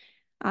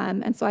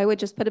 And so I would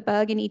just put a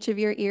bug in each of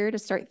your ear to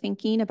start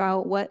thinking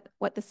about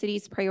what the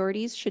city's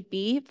priorities should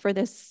be for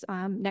this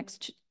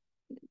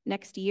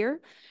next year.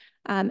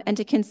 And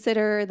to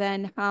consider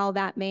then how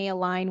that may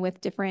align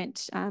with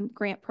different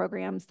grant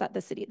programs that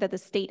the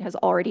state has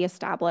already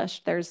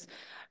established. There's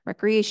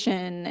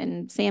recreation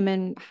and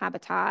salmon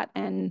habitat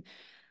and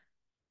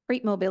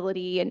freight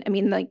mobility. And I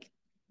mean, like,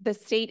 the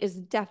state is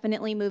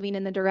definitely moving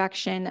in the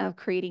direction of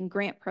creating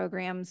grant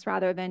programs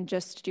rather than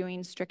just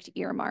doing strict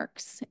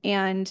earmarks.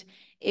 And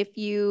if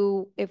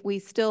we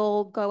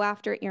still go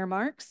after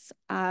earmarks,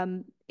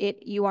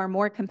 you are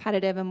more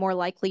competitive and more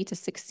likely to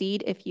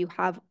succeed if you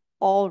have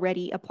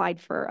already applied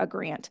for a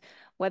grant.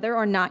 Whether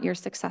or not you're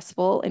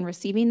successful in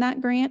receiving that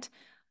grant,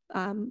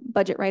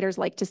 budget writers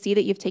like to see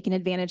that you've taken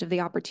advantage of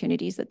the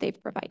opportunities that they've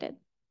provided.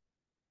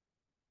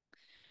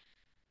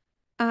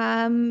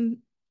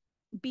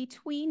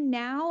 Between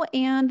now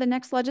and the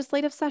next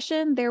legislative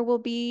session, there will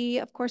be,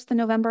 of course, the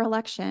November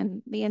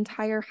election. The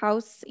entire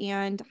House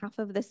and half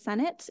of the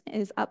Senate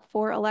is up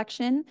for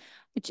election,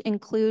 which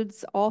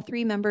includes all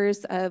 3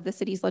 members of the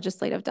city's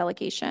legislative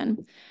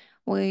delegation.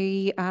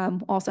 We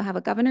also have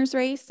a governor's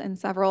race and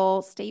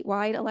several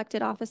statewide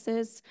elected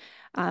offices.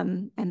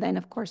 And then,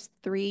 of course,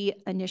 3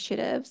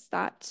 initiatives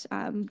that,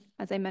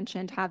 as I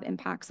mentioned, have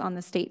impacts on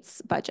the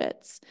state's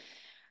budgets.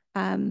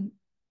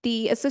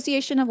 The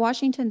Association of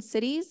Washington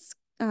Cities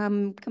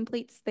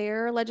completes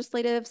their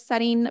legislative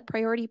setting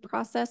priority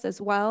process as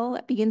well.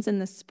 It begins in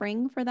the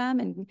spring for them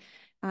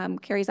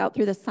and carries out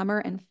through the summer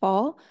and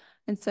fall.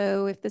 And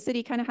so if the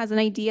city kind of has an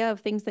idea of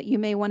things that you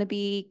may want to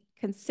be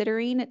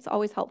considering, it's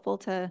always helpful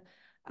to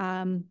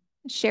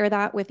share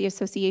that with the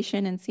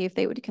association and see if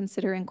they would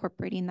consider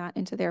incorporating that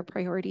into their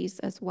priorities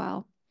as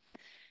well.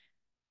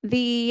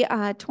 The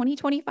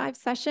 2025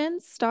 session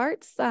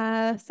starts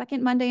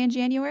second Monday in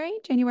January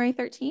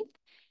 13th.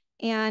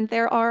 And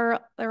there are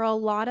a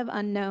lot of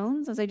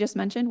unknowns. As I just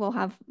mentioned, we'll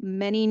have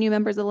many new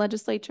members of the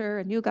legislature,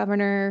 a new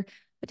governor,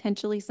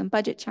 potentially some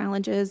budget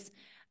challenges.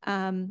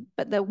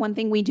 But the one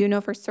thing we do know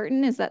for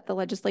certain is that the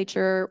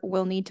legislature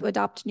will need to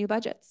adopt new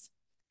budgets.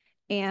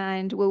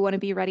 And we want to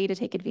be ready to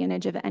take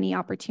advantage of any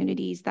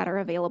opportunities that are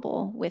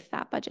available with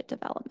that budget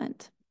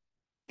development.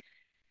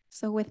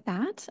 So with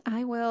that,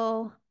 I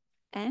will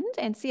end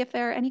and see if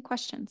there are any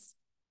questions.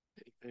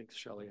 Thanks,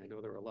 Shelley. I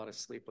know there were a lot of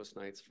sleepless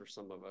nights for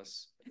some of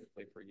us,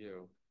 particularly for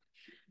you.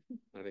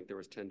 I think there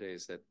was 10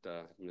 days that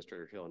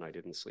Mr. Hill and I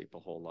didn't sleep a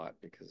whole lot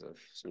because of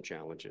some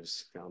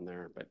challenges down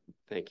there, but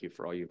thank you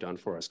for all you've done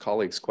for us.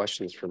 Colleagues,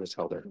 questions for Ms.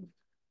 Helder?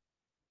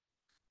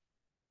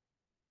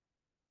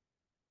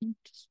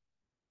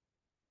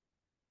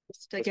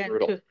 Just again,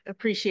 to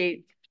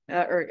appreciate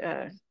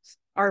our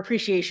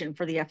appreciation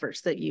for the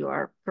efforts that you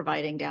are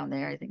providing down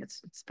there. I think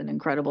it's been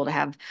incredible to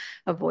have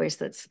a voice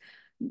that's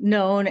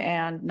known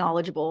and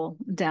knowledgeable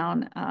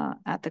down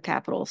at the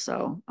Capitol.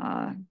 So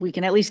we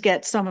can at least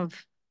get some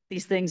of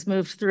these things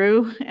moved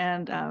through,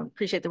 and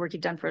appreciate the work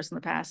you've done for us in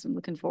the past, and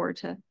looking forward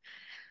to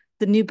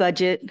the new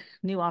budget,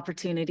 new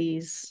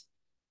opportunities.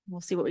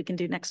 We'll see what we can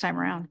do next time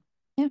around.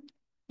 Yeah,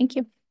 thank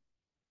you.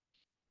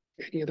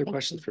 Any other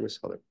questions for Ms.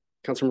 Helder?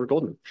 Councilmember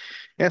Goldman.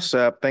 Yes,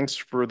 thanks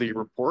for the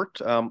report.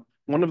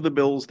 One of the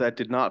bills that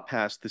did not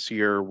pass this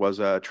year was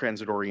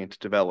transit-oriented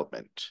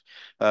development.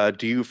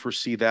 Do you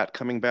foresee that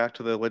coming back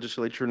to the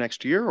legislature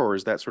next year, or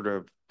is that sort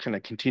of kind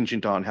of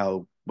contingent on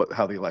how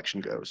the election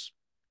goes?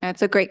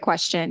 That's a great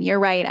question. You're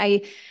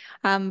right.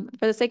 For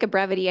the sake of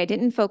brevity, I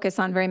didn't focus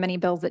on very many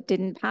bills that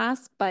didn't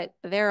pass, but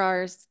there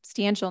are a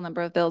substantial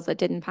number of bills that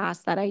didn't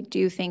pass that I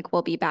do think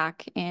will be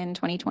back in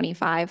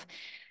 2025.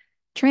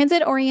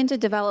 Transit-oriented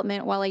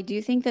development, while I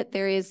do think that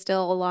there is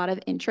still a lot of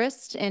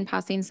interest in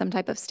passing some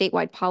type of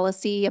statewide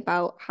policy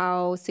about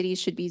how cities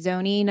should be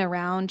zoning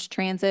around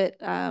transit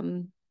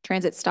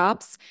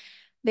stops,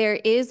 there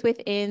is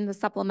within the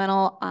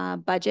supplemental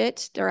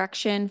budget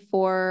direction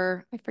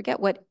for, I forget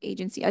what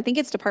agency, I think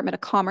it's Department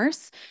of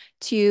Commerce,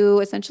 to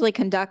essentially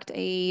conduct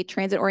a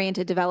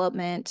transit-oriented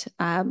development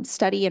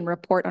study and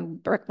report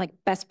on like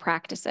best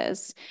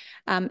practices.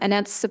 And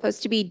that's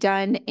supposed to be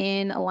done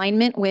in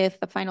alignment with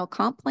the final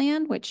comp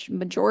plan, which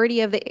majority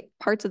of the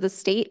parts of the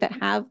state that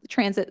have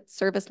transit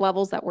service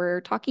levels that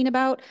we're talking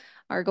about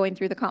are going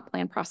through the comp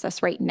plan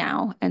process right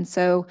now. And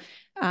so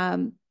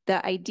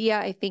the idea,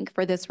 I think,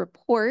 for this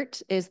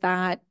report is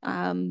that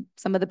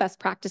some of the best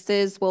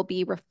practices will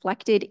be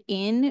reflected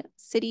in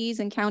cities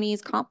and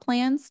counties' comp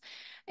plans,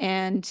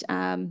 and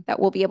that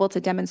we'll be able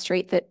to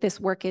demonstrate that this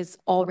work is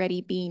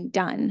already being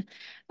done.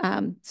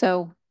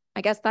 So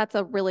I guess that's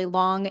a really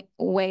long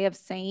way of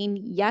saying,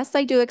 yes,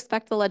 I do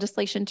expect the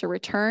legislation to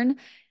return.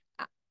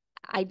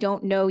 I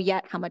don't know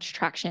yet how much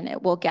traction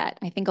it will get.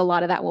 I think a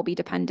lot of that will be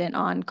dependent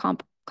on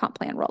comp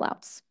plan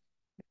rollouts.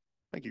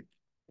 Thank you.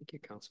 Thank you,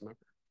 Councilmember.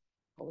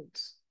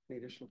 Colleagues, any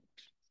additional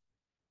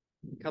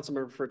questions?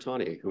 Councilmember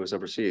Furtani, who is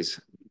overseas.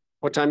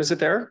 What time is it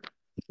there?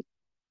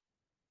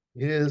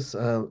 It is,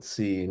 let's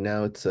see,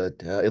 now it's at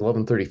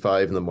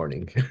 11:35 in the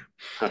morning.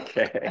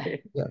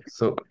 Okay. Yeah,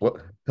 so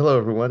hello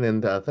everyone,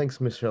 and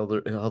thanks, Ms.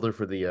 Helder,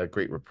 for the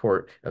great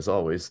report as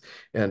always.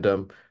 And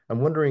I'm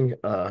wondering,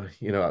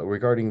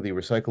 regarding the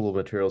recyclable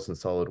materials and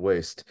solid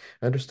waste,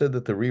 I understood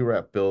that the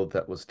rewrap bill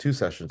that was 2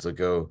 sessions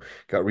ago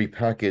got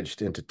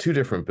repackaged into 2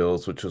 different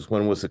bills, which was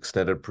one was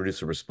extended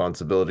producer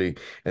responsibility,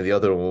 and the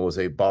other one was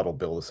a bottle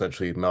bill,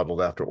 essentially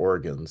modeled after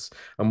Oregon's.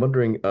 I'm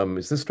wondering,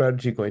 is this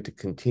strategy going to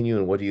continue,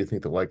 and what do you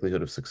think the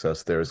likelihood of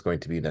success there is going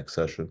to be next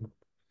session?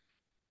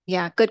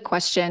 Yeah, good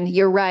question.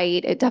 You're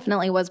right. It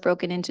definitely was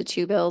broken into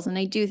 2 bills. And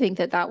I do think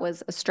that that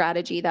was a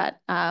strategy that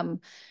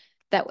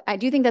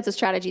that's a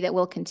strategy that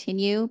will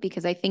continue,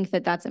 because I think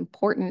that that's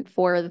important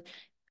for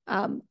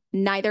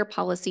neither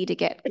policy to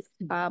get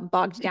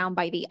bogged down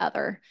by the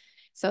other.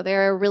 So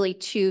there are really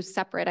 2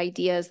 separate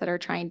ideas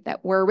that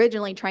were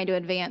originally trying to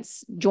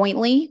advance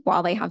jointly,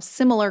 while they have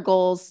similar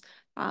goals,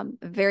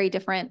 very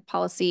different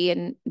policy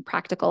and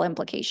practical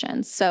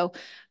implications. So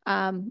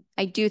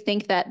I do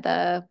think that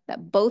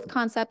that both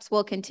concepts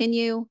will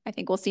continue. I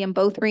think we'll see them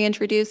both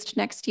reintroduced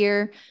next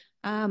year.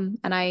 And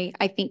I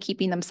think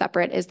keeping them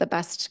separate is the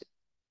best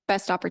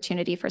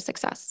opportunity for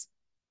success.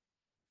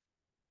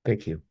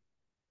 Thank you.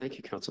 Thank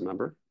you, council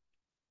member.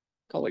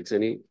 Colleagues,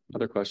 any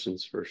other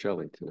questions for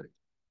Shelley tonight?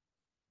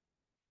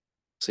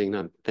 Seeing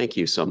none. Thank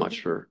you so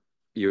much for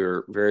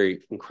you're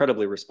very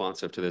incredibly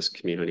responsive to this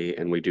community,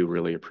 and we do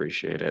really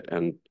appreciate it.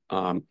 And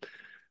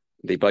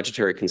the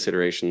budgetary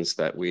considerations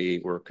that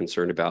we were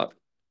concerned about,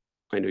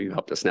 I know you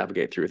helped us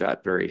navigate through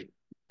that very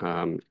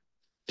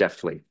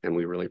deftly, and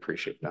we really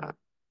appreciate that.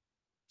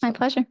 My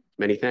pleasure.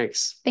 Many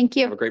thanks. Thank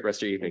you. Have a great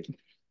rest of your evening.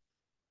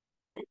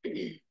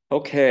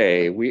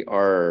 Okay, we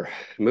are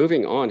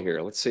moving on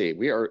here. Let's see.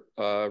 We are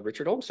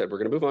Richard Olmsted. We're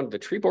going to move on to the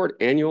Tree Board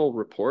Annual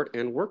Report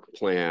and Work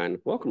Plan.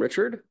 Welcome,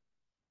 Richard.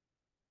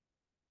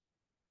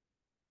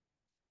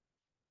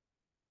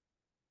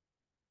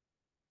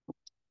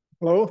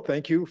 Hello,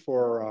 thank you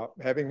for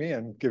having me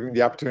and giving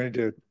the opportunity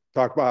to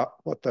talk about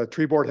what the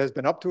tree board has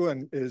been up to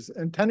and is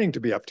intending to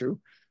be up to.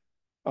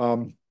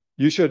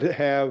 You should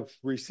have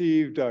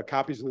received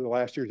copies of the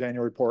last year's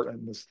annual report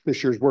and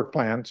this year's work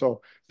plan.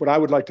 So what I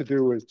would like to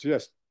do is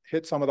just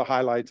hit some of the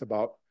highlights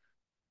about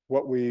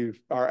what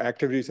our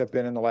activities have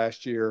been in the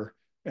last year,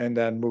 and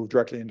then move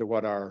directly into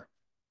what our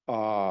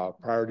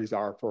priorities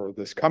are for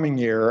this coming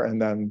year, and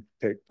then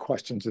take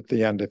questions at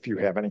the end if you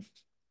have any.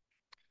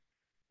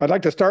 I'd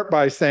like to start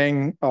by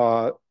saying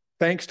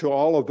thanks to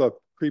all of the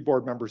tree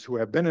board members who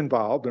have been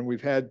involved, and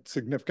we've had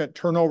significant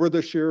turnover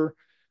this year.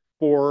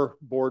 4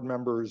 board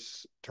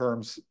members'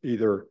 terms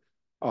either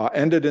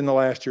ended in the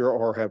last year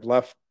or have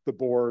left the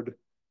board,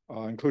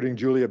 including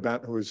Julia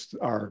Bent, who is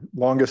our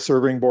longest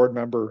serving board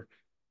member,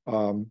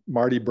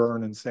 Marty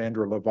Byrne and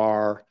Sandra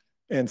LeVar,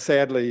 and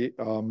sadly,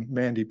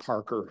 Mandy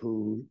Parker,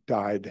 who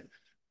died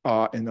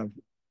in the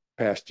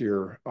past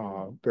year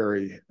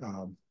very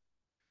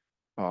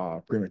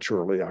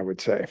prematurely, I would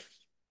say.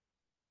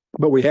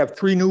 But we have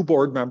 3 new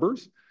board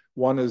members.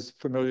 One is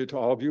familiar to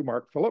all of you,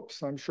 Mark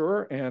Phillips, I'm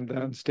sure, and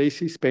then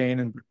Stacy Spain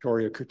and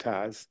Victoria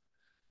Kutaz.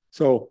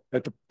 So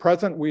at the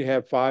present, we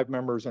have 5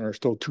 members and are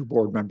still 2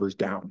 board members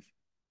down.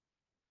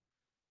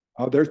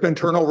 There's been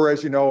turnover,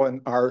 as you know,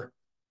 in our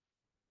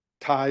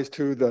ties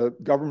to the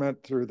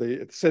government, through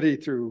the city,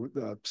 through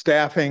the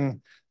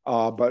staffing,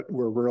 but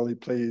we're really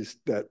pleased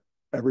that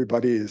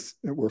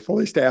we're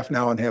fully staffed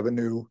now and have a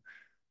new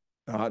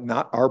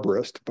not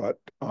arborist, but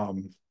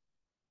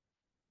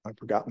I've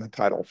forgotten the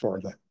title for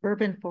that.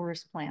 Urban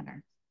Forest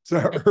Planner. So,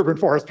 urban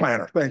forest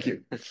planner, thank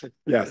you.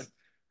 Yes.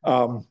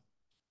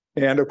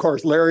 And of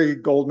course, Larry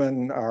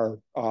Goldman, our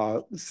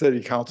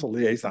city council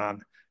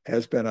liaison,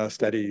 has been a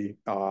steady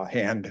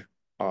hand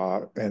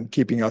in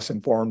keeping us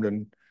informed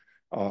in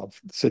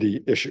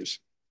city issues.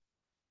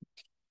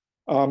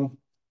 In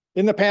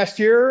the past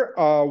year,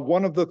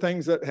 one of the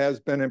things that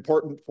has been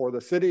important for the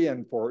city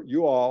and for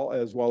you all,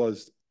 as well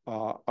as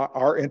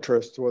our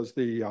interest, was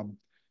the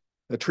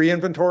tree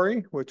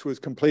inventory, which was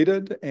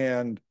completed,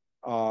 and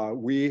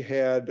we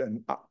had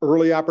an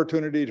early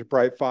opportunity to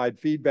provide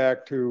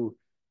feedback to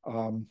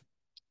the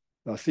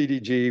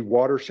CDG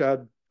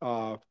watershed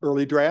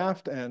early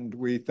draft, and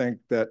we think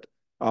that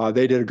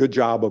they did a good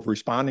job of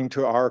responding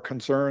to our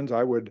concerns.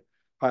 I would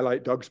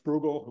highlight Doug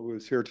Sprugel, who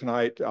is here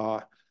tonight,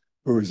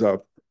 who is a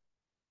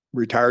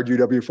retired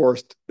UW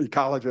Forest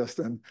ecologist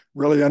and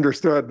really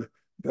understood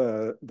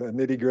the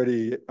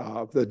nitty-gritty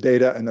of the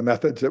data and the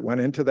methods that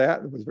went into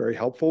that. It was very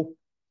helpful.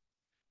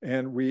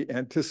 And we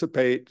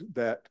anticipate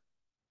that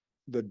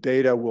the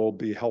data will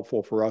be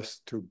helpful for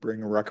us to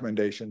bring a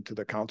recommendation to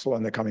the council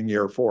in the coming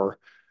year for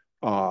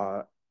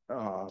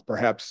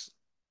perhaps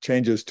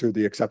changes to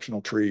the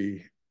exceptional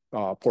tree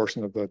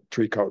portion of the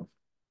tree code.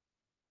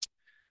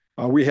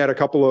 We had a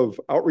couple of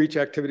outreach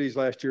activities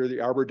last year,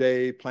 the Arbor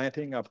Day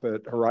planting up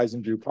at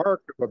Horizon View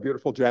Park, a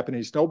beautiful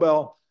Japanese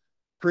snowbell.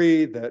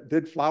 tree that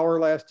did flower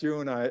last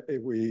June.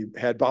 We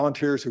had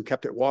volunteers who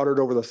kept it watered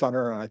over the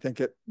summer, and I think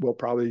it will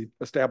probably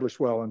establish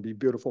well and be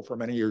beautiful for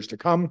many years to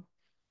come.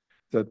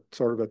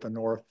 Sort of at the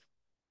north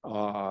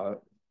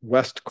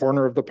west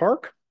corner of the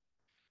park.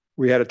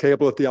 We had a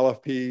table at the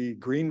LFP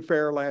Green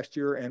Fair last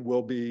year and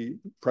will be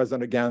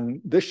present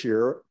again this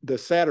year,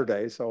 this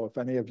Saturday. So if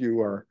any of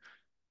you are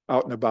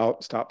out and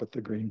about, stop at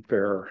the Green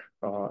Fair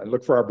and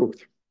look for our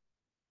booth.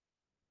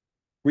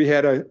 We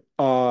had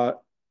a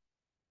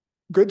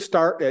good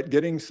start at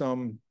getting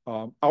some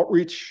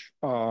outreach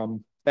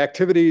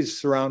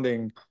activities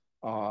surrounding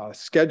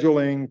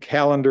scheduling,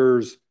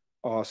 calendars,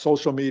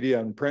 social media,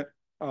 and print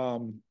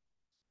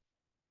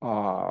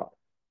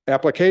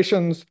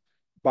applications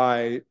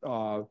by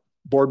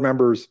board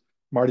members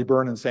Marty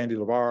Byrne and Sandy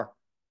LeVar,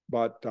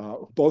 but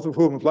both of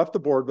whom have left the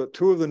board, but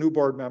two of the new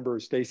board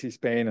members, Stacy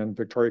Spain and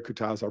Victoria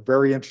Kutaz, are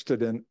very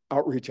interested in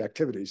outreach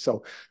activities.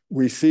 So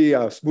we see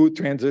a smooth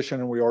transition,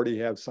 and we already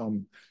have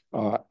some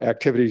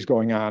activities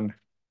going on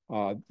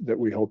that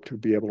we hope to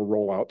be able to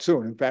roll out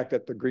soon. In fact,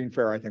 at the Green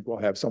Fair, I think we'll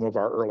have some of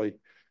our early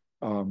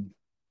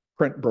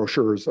print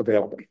brochures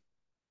available.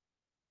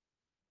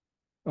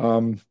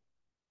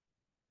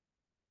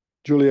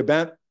 Julia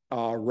Bent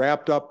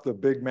wrapped up the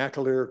big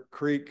McAleer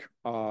Creek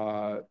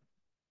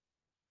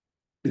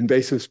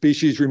invasive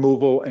species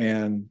removal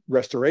and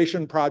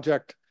restoration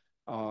project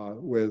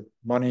with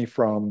money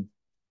from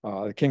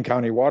the King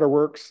County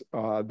Waterworks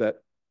that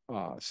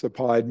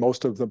supplied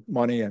most of the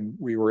money, and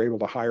we were able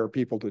to hire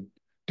people to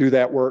do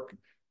that work.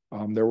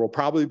 There will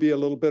probably be a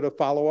little bit of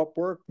follow-up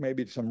work,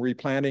 maybe some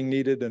replanting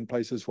needed in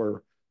places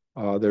where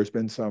there's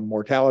been some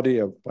mortality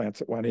of plants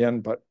that went in,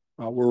 but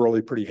we're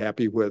really pretty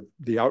happy with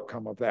the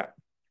outcome of that.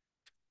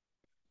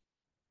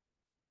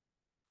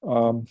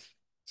 So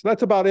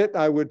that's about it,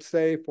 I would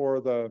say,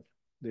 for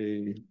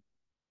the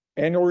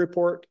annual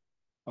report.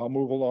 I'll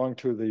move along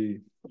to the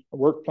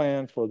work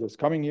plan for this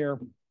coming year.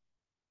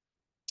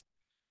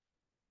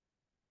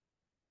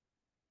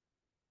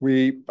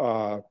 We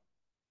will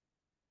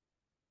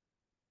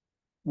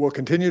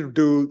continue to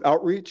do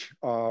outreach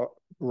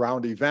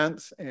around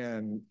events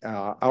and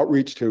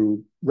outreach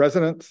to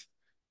residents.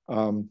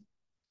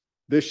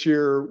 This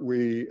year,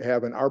 we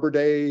have an Arbor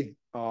Day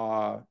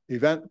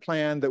event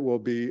plan that will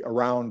be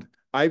around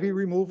ivy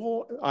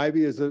removal.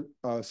 Ivy is a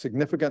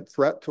significant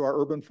threat to our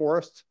urban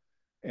forests,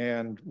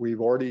 and we've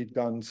already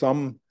done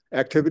some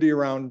activity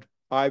around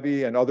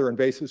ivy and other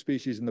invasive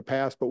species in the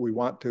past, but we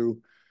want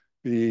to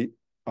be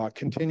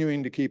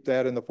continuing to keep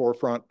that in the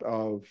forefront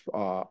of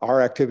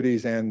our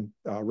activities and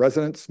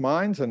residents'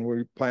 minds, and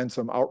we plan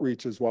some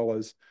outreach as well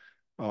as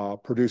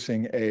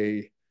producing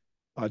a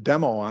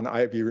demo on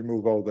ivy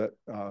removal, that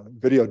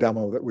video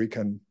demo that we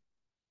can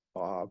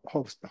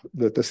host,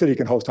 that the city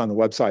can host on the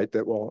website,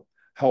 that will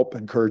help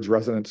encourage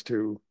residents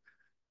to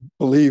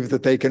believe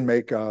that they can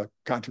make a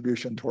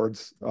contribution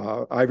towards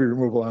ivy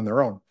removal on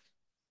their own.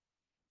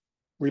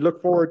 We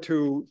look forward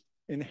to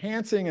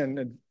enhancing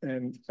and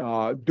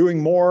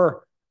doing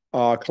more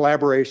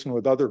collaboration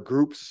with other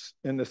groups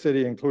in the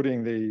city,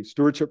 including the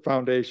Stewardship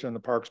Foundation, the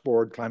Parks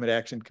Board, Climate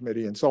Action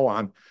Committee, and so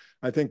on.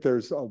 I think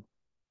there's a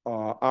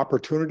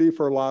opportunity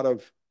for a lot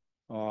of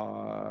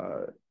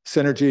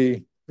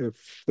synergy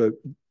if the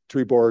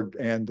tree board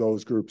and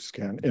those groups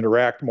can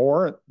interact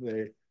more.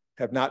 They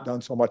have not done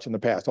so much in the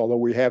past, although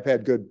we have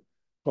had good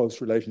close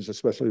relations,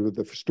 especially with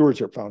the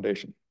Stewardship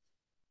Foundation.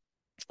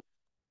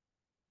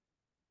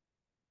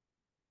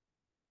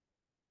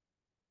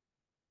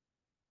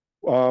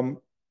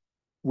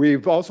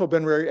 We've also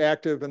been very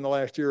active in the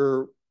last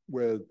year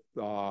with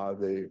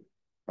the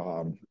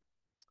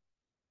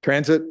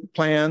transit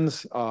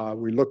plans.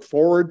 We look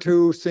forward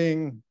to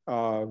seeing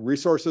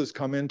resources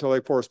come into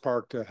Lake Forest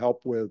Park to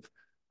help with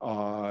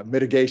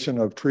mitigation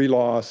of tree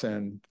loss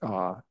and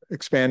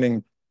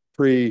expanding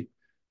tree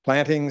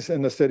plantings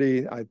in the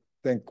city. I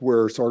think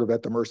we're sort of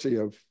at the mercy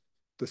of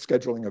the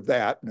scheduling of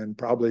that, and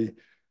probably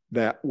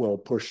that will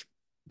push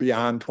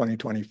beyond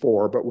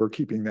 2024, but we're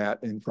keeping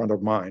that in front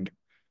of mind.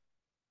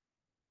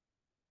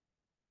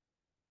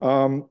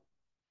 One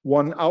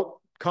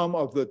outcome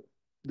of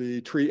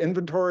the tree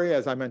inventory,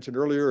 as I mentioned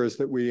earlier, is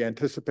that we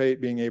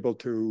anticipate being able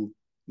to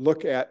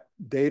look at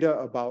data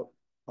about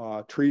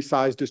tree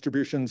size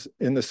distributions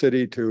in the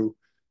city to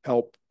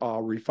help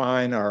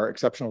refine our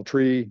exceptional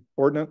tree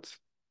ordinance.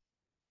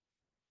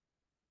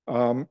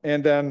 And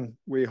then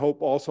we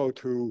hope also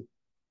to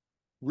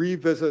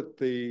revisit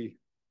the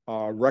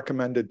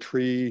recommended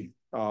tree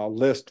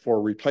list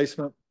for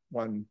replacement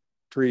when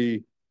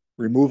tree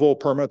removal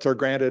permits are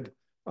granted,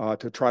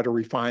 to try to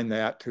refine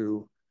that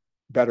to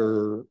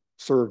better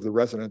serve the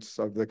residents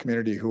of the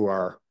community who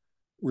are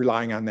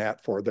relying on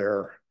that for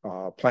their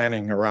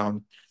planning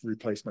around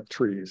replacement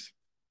trees.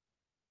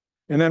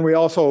 And then we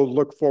also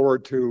look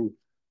forward to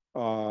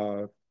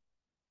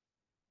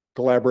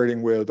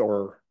collaborating with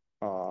or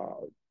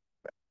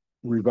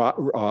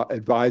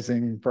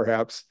advising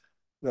perhaps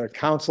the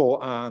council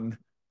on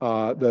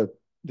the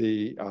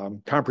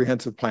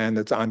comprehensive plan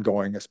that's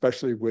ongoing,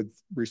 especially with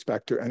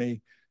respect to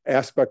any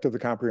aspect of the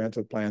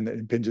comprehensive plan that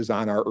impinges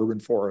on our urban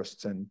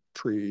forests and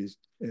trees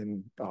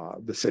in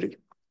the city.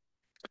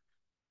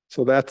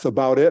 So that's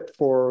about it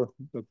for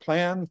the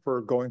plan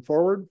for going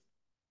forward.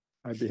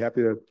 I'd be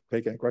happy to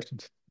take any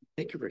questions.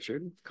 Thank you,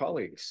 Richard.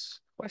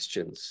 Colleagues,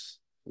 questions,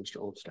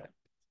 Mr. Olmsted.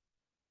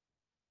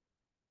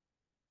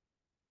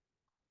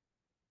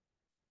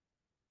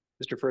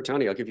 Mr.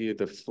 Furtoni, I'll give you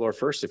the floor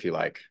first if you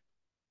like.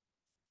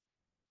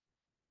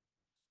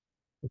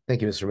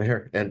 Thank you, Mr.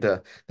 Mayor, and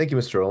thank you,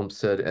 Mr.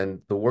 Olmsted.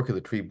 And the work of the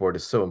tree board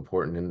is so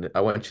important, and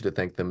I want you to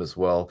thank them as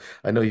well.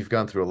 I know you've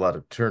gone through a lot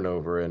of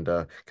turnover, and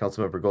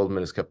Councilmember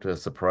Goldman has kept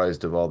us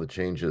apprised of all the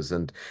changes,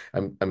 and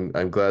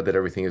I'm glad that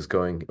everything is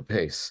going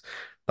apace.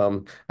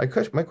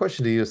 My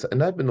question to you is,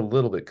 and I've been a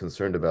little bit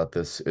concerned about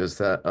this, is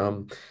that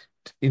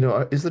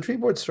is the tree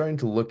board starting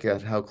to look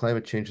at how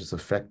climate change is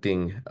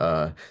affecting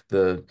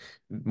the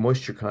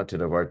moisture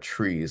content of our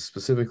trees,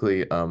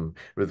 specifically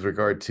with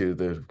regard to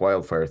the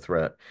wildfire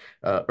threat?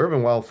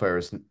 Urban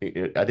wildfires,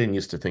 I didn't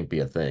used to think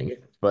be a thing,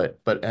 but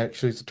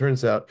actually it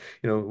turns out,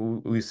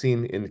 we've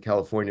seen in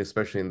California,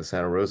 especially in the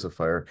Santa Rosa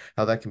fire,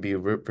 how that can be a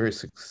very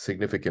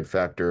significant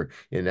factor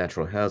in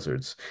natural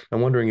hazards.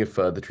 I'm wondering if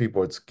the tree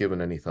board's given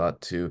any thought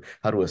to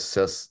how to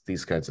assess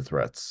these kinds of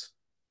threats.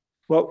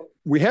 Well,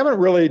 we haven't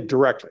really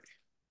directly,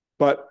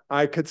 but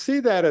I could see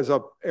that as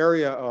an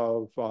area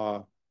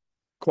of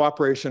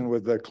cooperation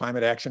with the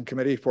Climate Action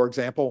Committee, for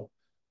example.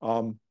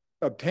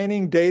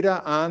 Obtaining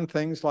data on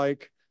things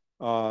like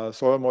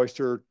soil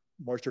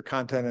moisture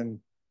content and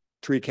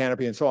tree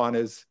canopy and so on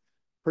is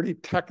pretty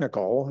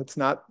technical. It's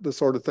not the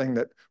sort of thing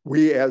that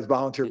we as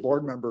volunteer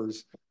board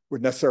members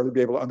would necessarily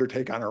be able to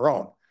undertake on our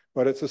own.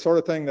 But it's the sort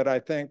of thing that I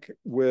think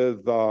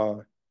with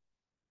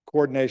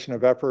coordination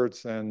of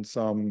efforts and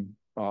some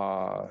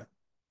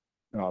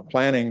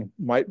planning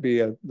might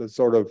be the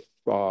sort of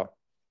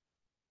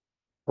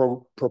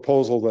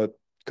proposal that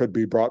could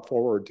be brought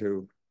forward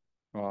to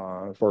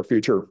for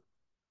future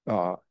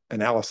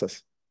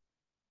analysis.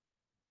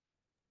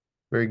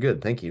 Very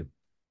good. Thank you.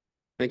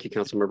 Thank you,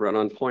 Councilmember. And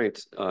on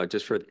point,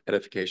 just for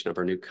edification of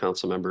our new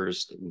council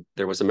members,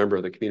 there was a member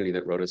of the community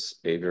that wrote us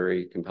a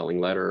very compelling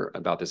letter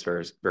about this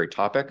very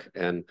topic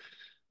and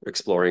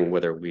exploring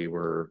whether we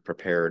were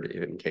prepared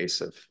in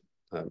case of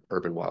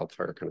urban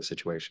wildfire kind of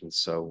situations.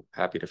 So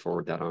happy to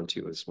forward that on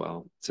to you as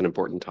well. It's an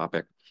important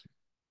topic.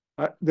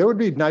 That would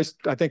be nice,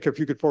 I think, if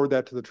you could forward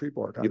that to the tree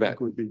board. You bet.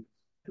 We'd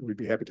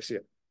be happy to see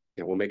it.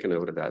 Yeah, we'll make a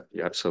note of that.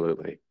 Yeah,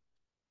 absolutely.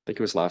 I think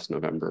it was last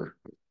November.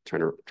 I'm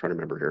trying to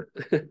remember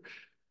here.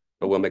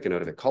 But we'll make a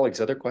note of it. Colleagues,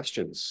 other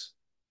questions?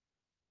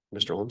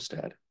 Mr.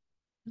 Olmsted.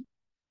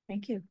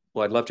 Thank you.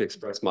 Well, I'd love to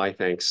express my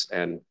thanks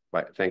and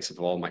thanks of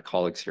all my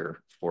colleagues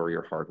here for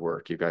your hard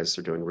work. You guys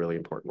are doing really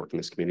important work in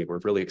this community. We're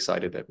really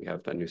excited that we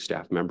have a new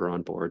staff member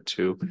on board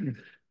too.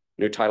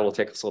 New title will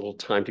take us a little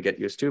time to get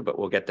used to, but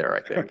we'll get there,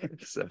 I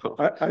think. So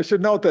I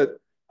should note that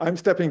I'm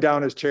stepping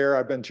down as chair.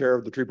 I've been chair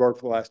of the tree board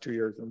for the last 2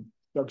 years, and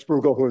Doug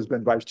Sprugel, who has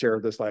been vice chair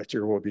this last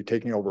year, will be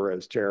taking over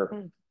as chair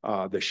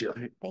this year.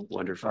 Thank you.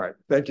 Wonderful. All right.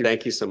 Thank you.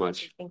 Thank you so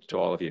much to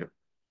all of you.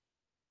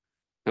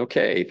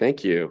 Okay,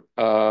 thank you.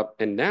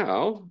 And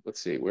now,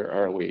 let's see, where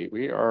are we?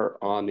 We are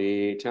on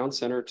the Town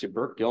Center to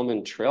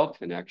Burke-Gilman Trail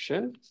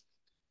Connection.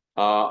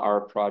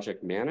 Our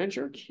project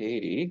manager,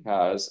 Katie,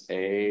 has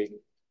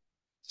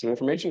some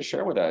information to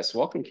share with us.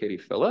 Welcome, Katie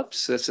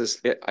Phillips. This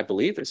is it, I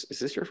believe. Is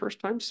this your first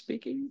time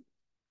speaking?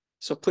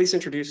 So please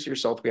introduce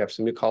yourself. We have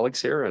some new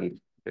colleagues here and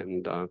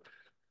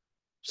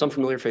some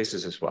familiar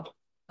faces as well.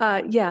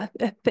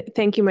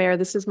 Thank you, Mayor.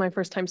 This is my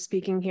first time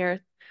speaking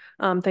here.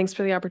 Thanks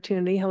for the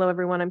opportunity. Hello,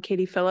 everyone. I'm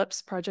Katie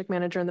Phillips, project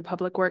manager in the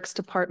Public Works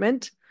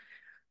Department.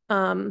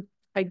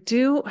 I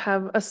do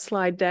have a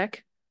slide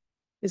deck.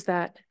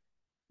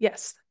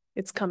 Yes,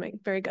 it's coming.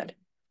 Very good.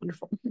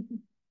 Wonderful.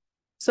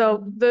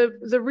 So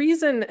the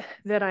reason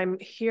that I'm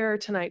here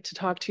tonight to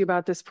talk to you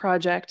about this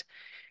project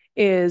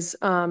is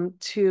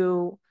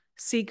to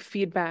seek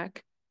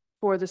feedback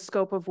for the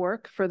scope of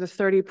work for the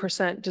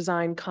 30%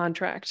 design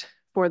contract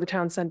for the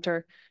town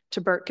center to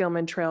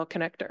Burke-Gilman Trail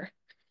Connector.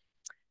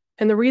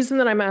 And the reason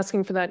that I'm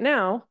asking for that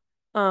now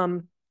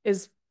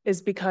is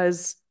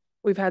because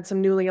we've had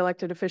some newly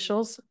elected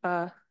officials.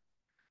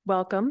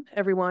 Welcome,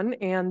 everyone.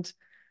 And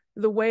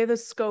the way the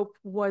scope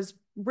was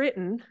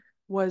written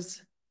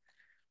was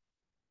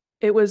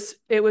it was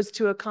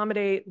to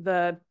accommodate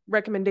the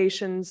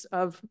recommendations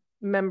of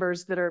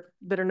members that are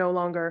no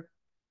longer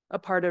a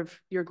part of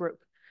your group.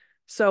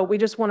 So we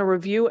just want to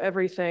review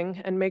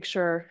everything and make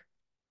sure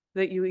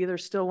that you either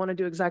still want to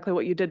do exactly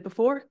what you did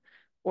before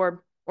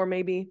or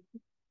maybe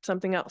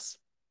something else.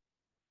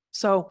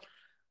 So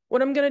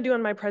what I'm going to do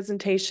in my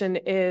presentation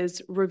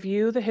is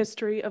review the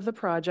history of the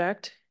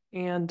project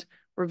and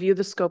review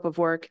the scope of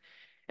work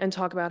and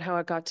talk about how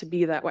it got to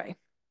be that way.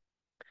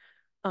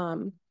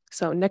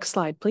 So next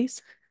slide,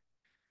 please.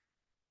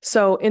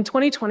 So in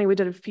 2020, we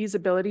did a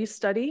feasibility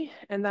study,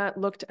 and that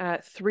looked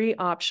at 3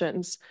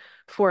 options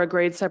for a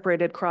grade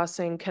separated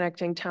crossing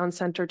connecting town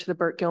center to the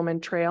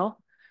Burke-Gilman Trail.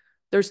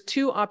 There's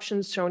 2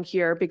 options shown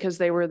here because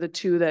they were the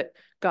 2 that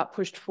got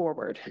pushed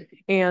forward.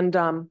 And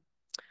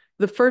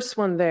The first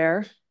one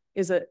there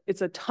is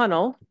it's a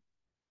tunnel.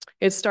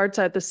 It starts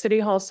at the City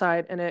Hall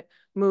side and it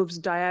moves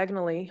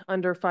diagonally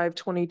under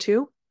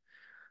 522.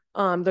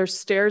 There's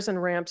stairs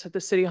and ramps at the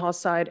City Hall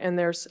side, and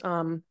there's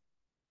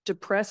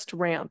depressed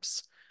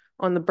ramps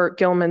on the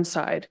Burke-Gilman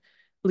side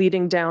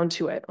leading down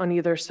to it on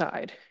either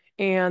side.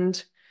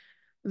 And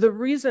the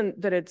reason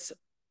that it's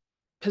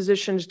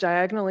positioned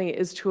diagonally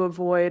is to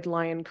avoid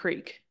Lion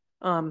Creek.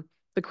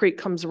 The creek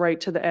comes right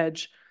to the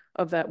edge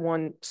of that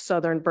one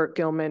southern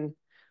Burke-Gilman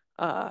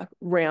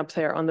ramp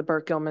there on the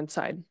Burke-Gilman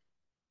side.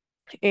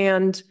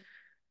 And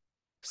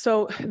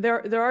so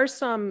there are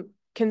some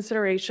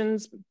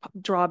considerations,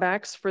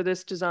 drawbacks for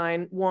this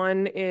design.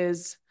 One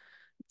is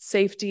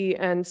safety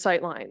and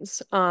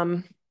sightlines.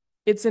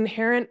 It's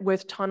inherent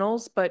with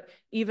tunnels, but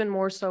even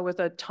more so with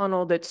a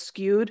tunnel that's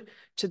skewed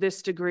to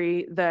this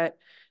degree that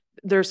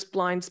there's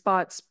blind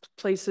spots,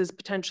 places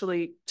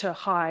potentially to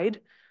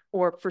hide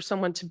or for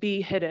someone to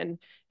be hidden.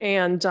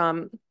 And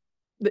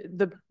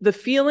the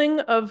feeling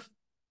of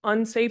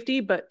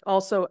unsafety, but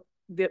also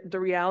the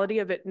reality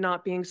of it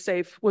not being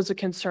safe was a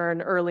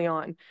concern early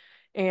on.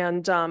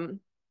 And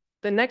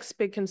the next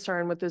big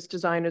concern with this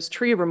design is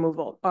tree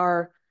removal.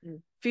 Our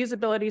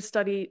feasibility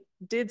study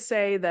did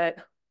say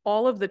that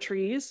all of the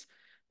trees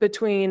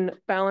between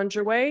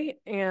Ballinger Way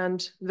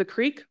and the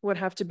creek would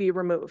have to be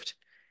removed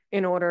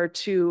in order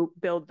to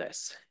build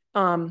this.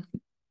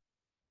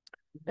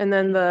 And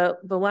then the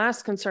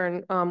last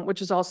concern,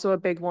 which is also a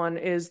big one,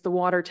 is the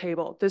water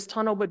table. This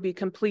tunnel would be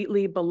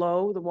completely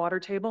below the water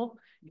table.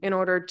 In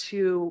order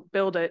to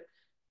build it,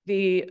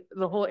 the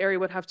whole area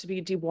would have to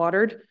be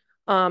dewatered,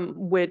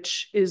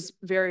 which is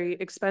very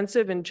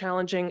expensive and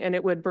challenging, and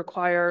it would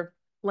require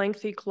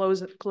lengthy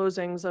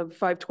closings of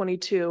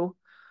 522.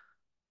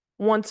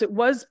 Once it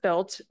was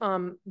built,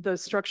 the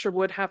structure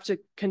would have to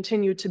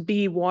continue to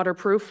be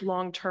waterproof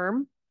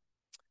long-term,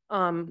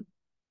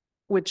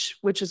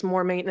 which is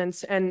more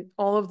maintenance, and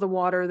all of the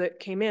water that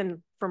came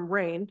in from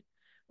rain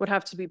would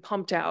have to be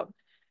pumped out.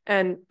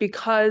 And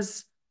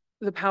because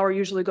the power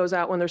usually goes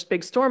out when there's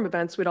big storm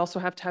events, we'd also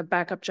have to have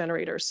backup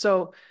generators.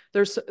 So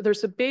there's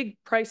a big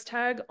price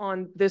tag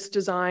on this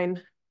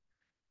design,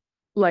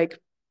 like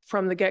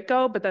from the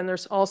get-go, but then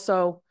there's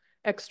also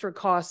extra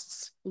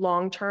costs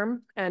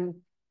long-term, and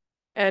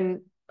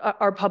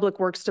our public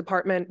works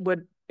department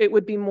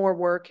would be more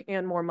work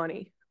and more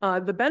money.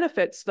 The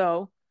benefits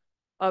though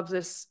of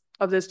this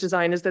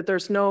design is that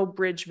there's no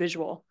bridge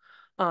visual,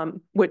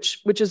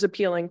 which is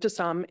appealing to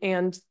some,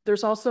 and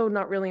there's also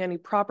not really any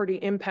property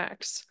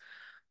impacts,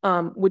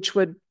 which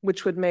would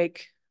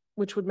make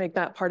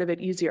that part of it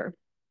easier.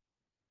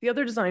 The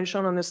other design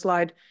shown on this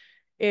slide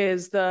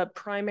is the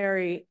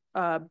primary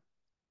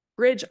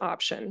bridge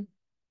option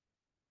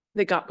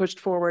that got pushed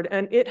forward,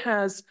 and it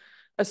has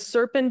a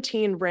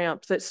serpentine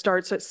ramp that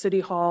starts at City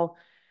Hall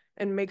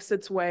and makes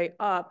its way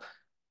up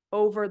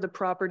over the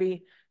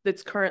property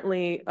that's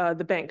currently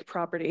the bank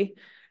property.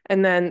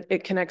 And then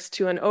it connects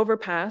to an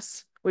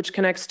overpass, which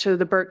connects to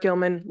the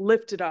Burke-Gilman,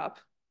 lifted up,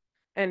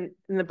 and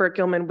the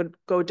Burke-Gilman would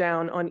go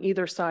down on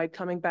either side,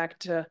 coming back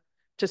to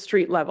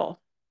street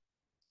level.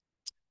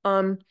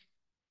 The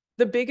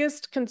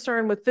biggest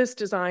concern with this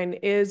design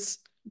is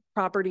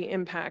property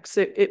impacts.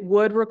 It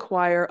would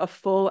require a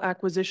full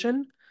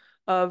acquisition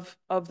of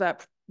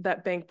that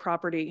bank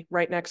property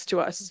right next to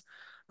us.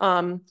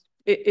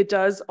 It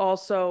does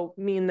also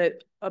mean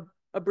that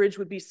a bridge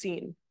would be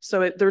seen.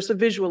 So there's a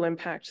visual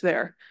impact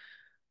there.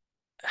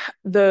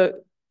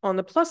 On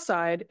the plus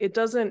side,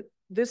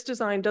 this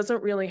design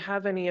doesn't really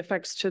have any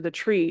effects to the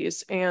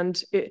trees,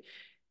 and it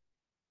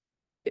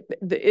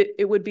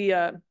would be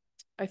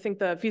I think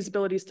the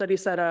feasibility study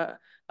said a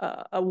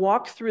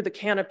walk through the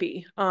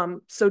canopy.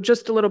 So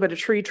just a little bit of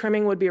tree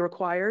trimming would be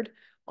required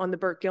on the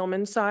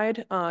Burke-Gilman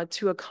side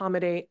to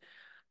accommodate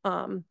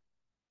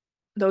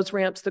those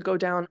ramps that go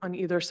down on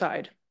either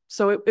side.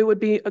 So it would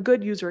be a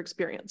good user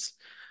experience.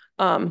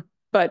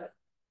 But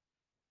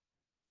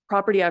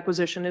property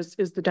acquisition is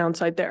the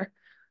downside there.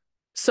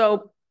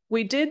 So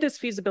we did this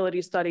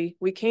feasibility study.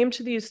 We came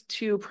to these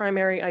two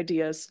primary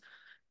ideas.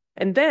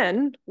 And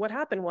then what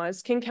happened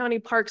was King County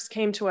Parks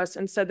came to us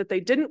and said that they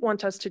didn't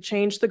want us to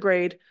change the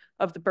grade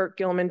of the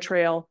Burke-Gilman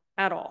Trail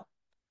at all.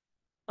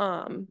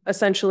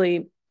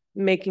 Essentially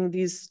making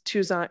these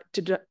two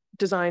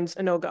designs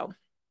a no-go.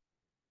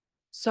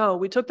 So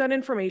we took that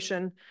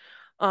information,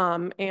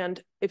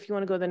 and if you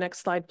want to go to the next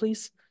slide,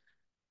 please.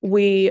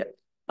 We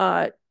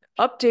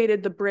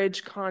updated the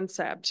bridge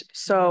concept.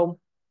 So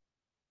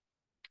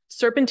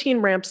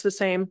serpentine ramp's the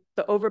same,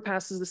 the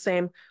overpass is the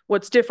same.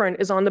 What's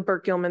different is on the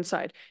Burke-Gilman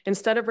side.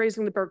 Instead of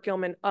raising the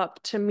Burke-Gilman up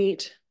to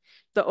meet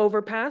the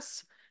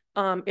overpass,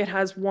 it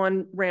has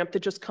one ramp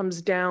that just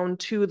comes down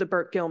to the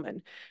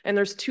Burke-Gilman. And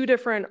there's two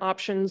different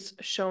options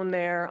shown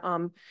there.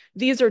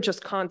 These are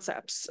just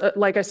concepts.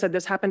 Like I said,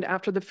 this happened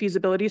after the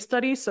feasibility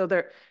study, so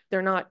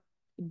they're not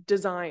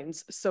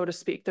designs, so to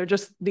speak. They're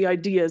just the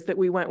ideas that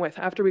we went with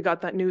after we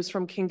got that news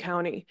from King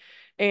County.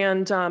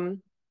 And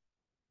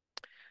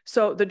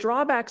so the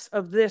drawbacks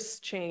of this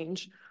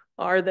change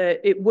are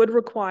that it would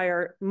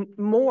require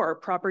more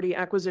property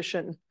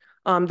acquisition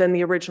than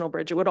the original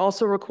bridge. It would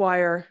also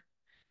require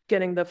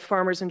getting the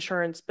farmers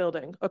insurance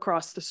building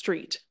across the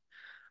street.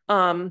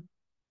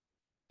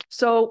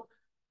 So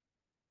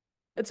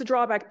it's a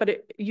drawback,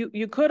 but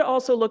you could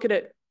also look at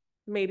it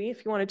maybe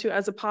if you wanted to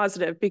as a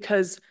positive,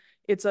 because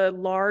it's a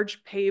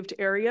large paved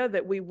area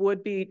that we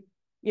would be,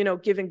 you know,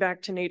 giving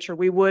back to nature.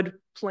 We would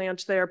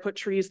plant there, put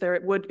trees there.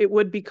 It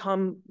would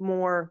become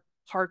more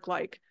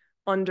park-like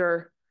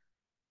under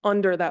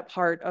that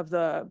part of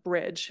the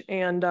bridge.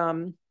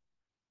 And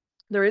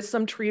there is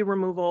some tree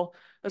removal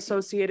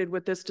associated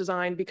with this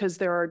design because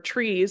there are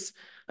trees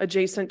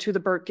adjacent to the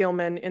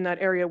Burke-Gilman in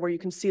that area where you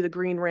can see the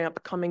green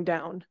ramp coming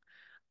down.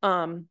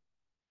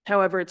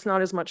 However, it's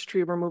not as much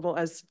tree removal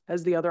as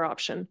the other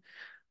option.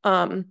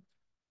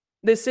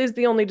 This is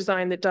the only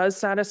design that does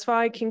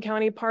satisfy King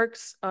County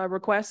Parks'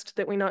 request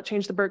that we not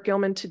change the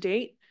Burke-Gilman to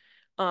date.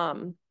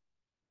 And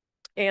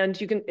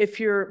you can, if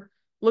you're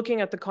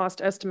looking at the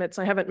cost estimates,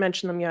 I haven't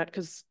mentioned them yet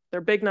because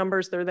they're big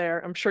numbers. They're there.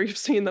 I'm sure you've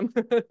seen them.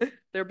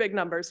 They're big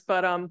numbers,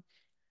 but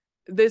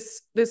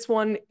this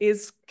one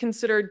is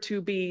considered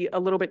to be a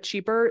little bit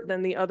cheaper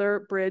than the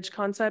other bridge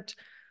concept,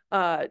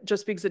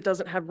 just because it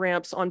doesn't have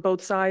ramps on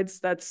both sides.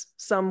 That's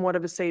somewhat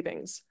of a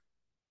savings.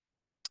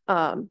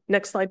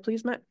 Next slide,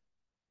 please, Matt.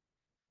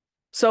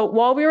 So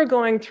while we were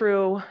going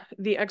through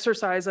the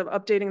exercise of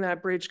updating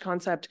that bridge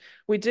concept,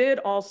 we did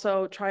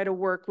also try to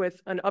work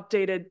with an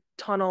updated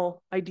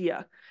tunnel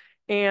idea.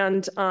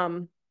 And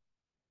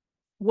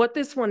what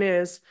this one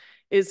is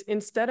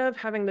instead of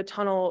having the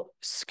tunnel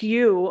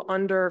skew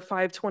under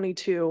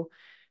 522,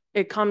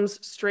 it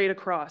comes straight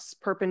across,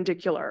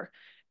 perpendicular.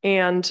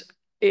 And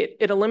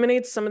it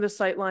eliminates some of the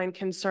sightline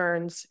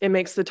concerns. It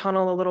makes the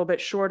tunnel a little bit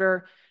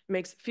shorter, it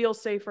makes it feel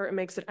safer, it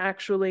makes it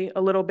actually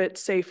a little bit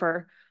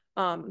safer.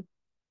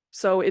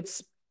 So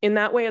it's, in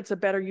that way, it's a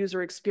better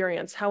user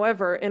experience.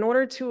 However, in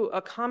order to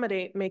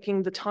accommodate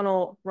making the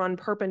tunnel run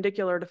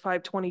perpendicular to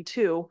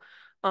 522,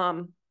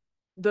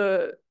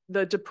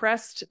 the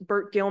depressed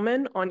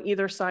Burke-Gilman on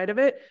either side of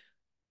it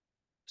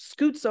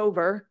scoots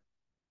over,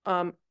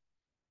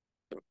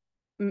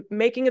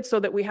 making it so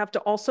that we have to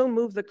also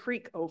move the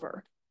creek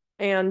over.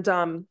 And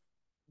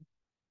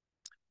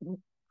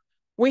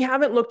we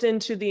haven't looked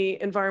into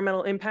the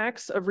environmental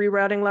impacts of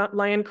rerouting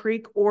Lion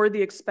Creek or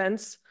the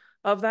expense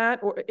of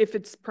that, or if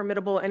it's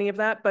permittable, any of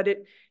that, but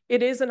it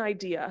is an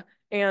idea.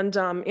 And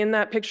in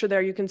that picture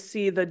there, you can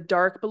see the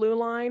dark blue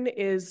line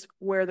is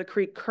where the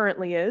creek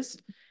currently is,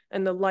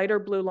 and the lighter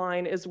blue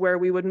line is where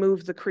we would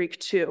move the creek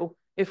to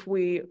if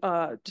we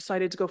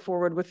decided to go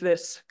forward with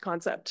this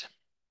concept.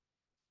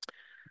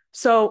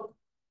 So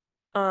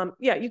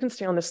yeah, you can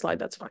stay on this slide,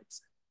 that's fine.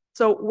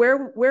 So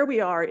where we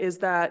are is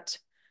that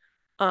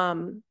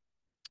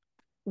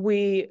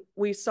we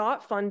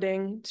sought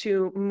funding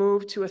to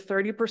move to a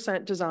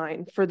 30%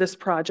 design for this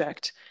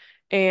project.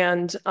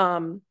 And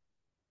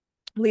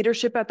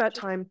leadership at that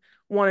time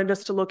wanted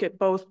us to look at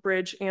both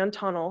bridge and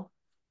tunnel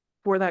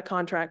for that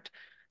contract.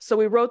 So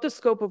we wrote the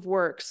scope of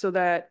work so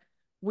that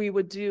we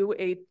would do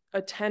a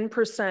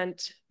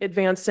 10%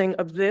 advancing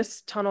of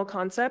this tunnel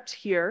concept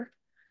here.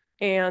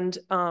 And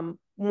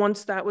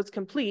once that was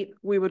complete,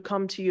 we would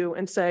come to you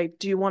and say,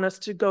 do you want us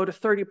to go to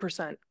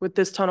 30% with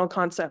this tunnel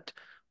concept?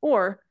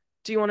 Or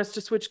do you want us to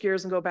switch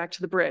gears and go back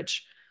to the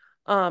bridge?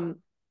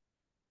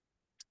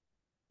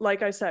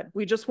 Like I said,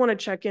 we just want to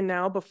check in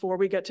now before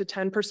we get to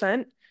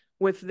 10%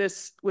 with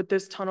this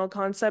tunnel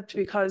concept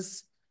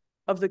because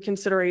of the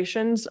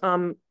considerations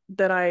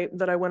that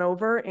I went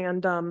over.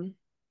 And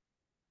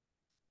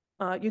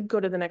you can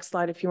go to the next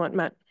slide if you want,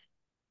 Matt.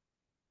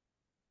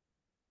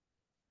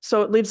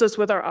 So it leaves us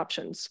with our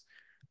options.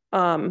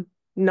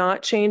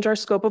 Not change our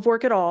scope of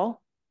work at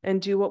all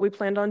and do what we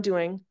planned on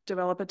doing,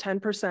 develop a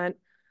 10%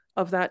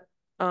 of that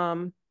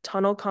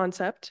tunnel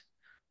concept,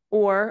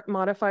 or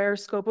modify our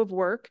scope of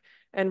work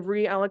and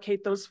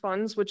reallocate those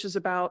funds, which is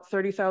about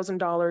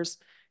 $30,000,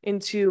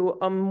 into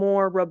a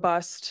more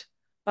robust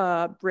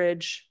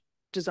bridge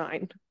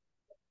design.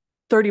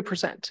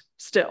 30%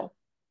 still.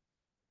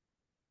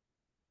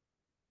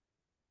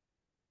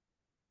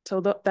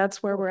 So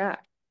that's where we're at.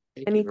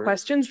 Any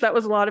questions? That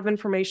was a lot of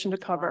information to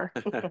cover.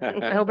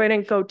 I hope I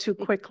didn't go too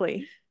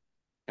quickly.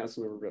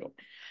 Councilmember Riddle.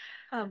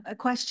 A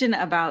question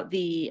about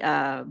the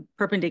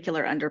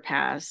perpendicular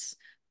underpass.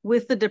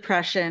 With the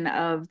depression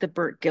of the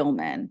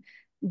Burke-Gilman,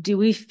 do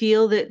we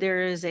feel that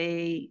there is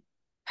a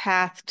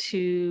path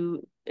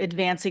to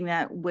advancing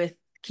that with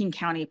King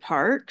County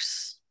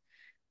Parks,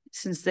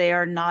 since they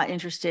are not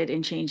interested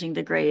in changing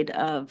the grade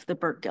of the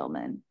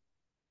Burke-Gilman?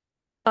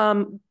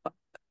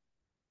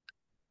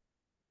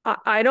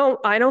 I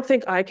don't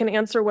think I can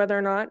answer whether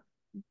or not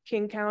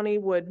King County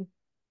would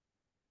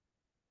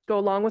go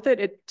along with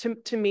it.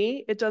 To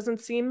me, it doesn't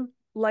seem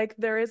like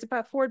there is a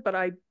path forward,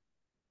 but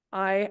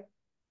I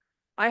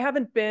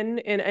haven't been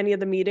in any of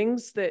the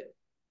meetings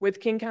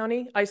with King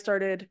County. I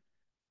started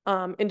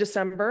in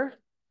December,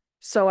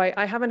 so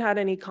I haven't had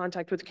any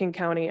contact with King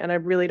County, and I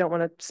really don't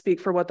want to speak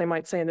for what they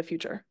might say in the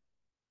future.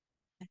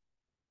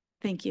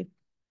 Thank you.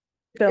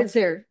 Bill? Is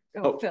there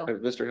Oh, Phil.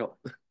 Mr. Hill.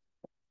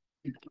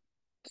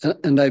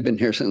 And I've been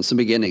here since the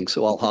beginning,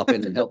 so I'll hop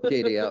in and help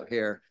Katie out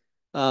here.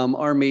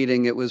 Our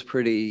meeting, it was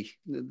pretty,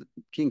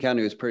 King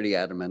County was pretty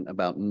adamant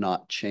about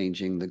not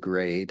changing the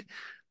grade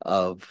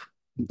of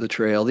the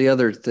trail. The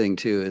other thing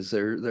too is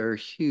there are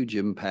huge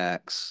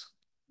impacts,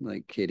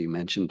 like Katie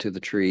mentioned, to the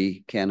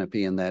tree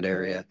canopy in that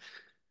area,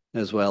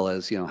 as well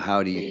as, you know,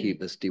 how do you keep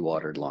this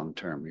dewatered long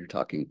term? You're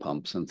talking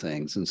pumps and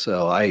things. And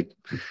so I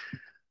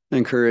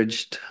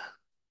encouraged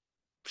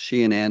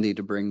she and Andy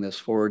to bring this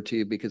forward to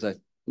you because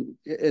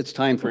it's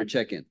time for a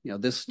check-in. You know,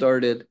 this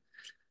started,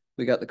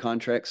 we got the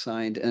contract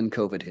signed and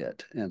COVID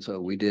hit. And so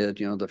we did,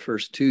 you know, the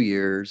first 2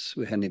 years,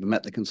 we hadn't even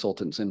met the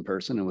consultants in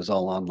person. It was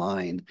all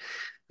online.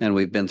 And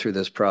we've been through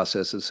this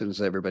process as soon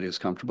as everybody was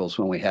comfortable.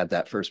 So when we had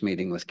that first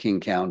meeting with King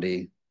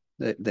County,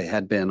 they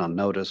had been on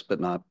notice,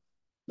 but not,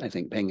 I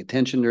think, paying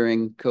attention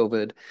during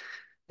COVID.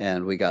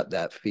 And we got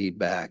that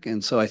feedback.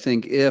 And so I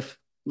think if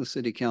the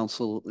city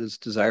council is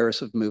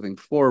desirous of moving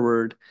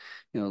forward,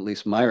 you know, at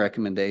least my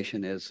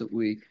recommendation is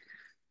that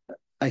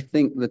I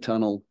think the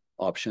tunnel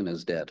option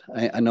is dead.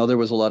 I know there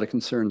was a lot of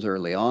concerns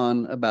early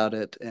on about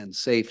it and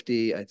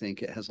safety. I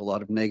think it has a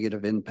lot of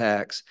negative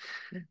impacts.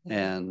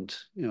 And,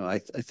 you know, I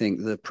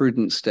think the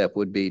prudent step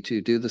would be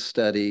to do the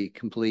study,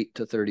 complete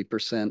to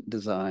 30%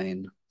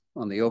 design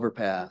on the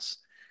overpass.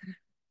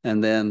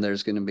 And then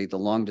there's going to be the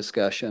long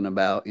discussion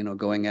about, you know,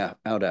 going out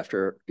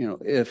after, you know,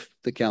 if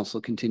the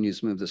council continues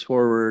to move this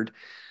forward,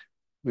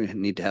 we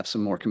need to have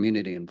some more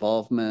community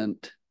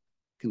involvement,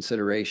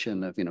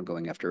 consideration of, you know,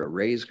 going after a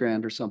raise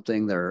grant or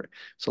something.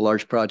 It's a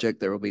large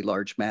project. There will be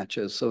large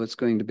matches. So it's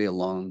going to be a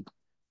long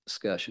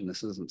discussion.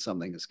 This isn't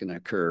something that's going to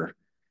occur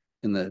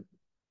in the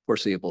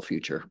foreseeable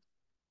future.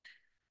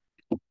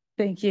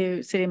 Thank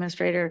you, City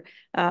Administrator.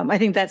 I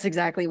think that's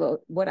exactly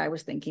what I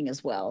was thinking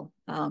as well.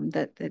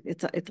 That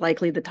it's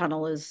likely the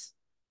tunnel is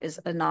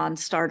a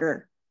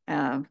non-starter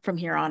from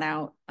here on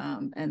out,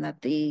 and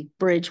that the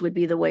bridge would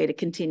be the way to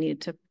continue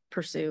to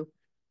pursue.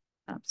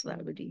 So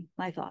that would be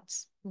my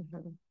thoughts.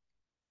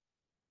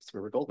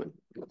 Mr. Goldman,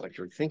 like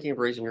you're thinking of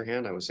raising your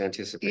hand. I was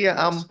anticipating.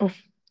 Yeah, this.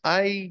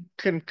 I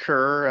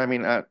concur. I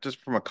mean, just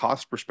from a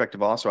cost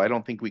perspective, also, I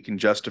don't think we can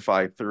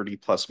justify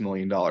 $30+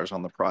 million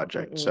on the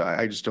project. So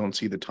I just don't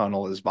see the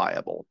tunnel as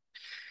viable.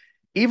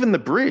 Even the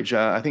bridge,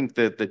 I think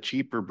that the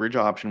cheaper bridge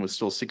option was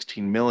still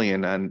 16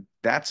 million, and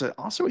that's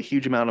also a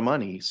huge amount of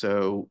money.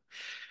 So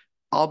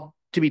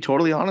to be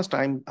totally honest,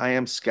 I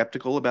am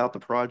skeptical about the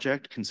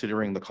project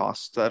considering the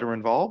costs that are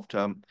involved.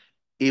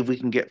 If we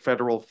can get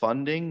federal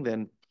funding,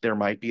 then there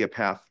might be a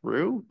path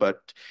through, but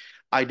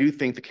I do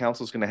think the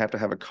council is going to have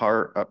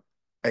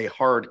a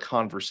hard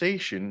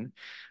conversation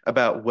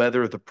about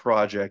whether the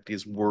project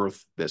is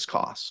worth this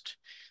cost.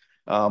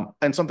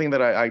 And something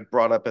that I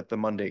brought up at the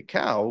Monday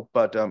Cow,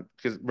 but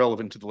because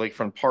relevant to the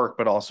Lakefront Park,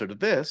 but also to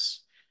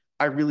this,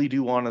 I really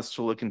do want us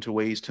to look into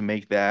ways to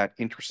make that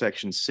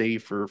intersection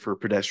safer for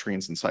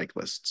pedestrians and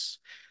cyclists.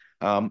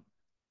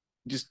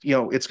 Just, you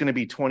know, it's going to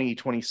be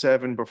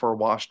 2027 before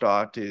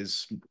WashDOT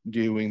is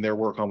doing their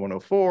work on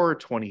 104,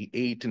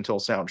 28 until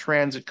Sound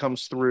Transit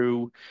comes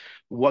through.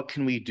 What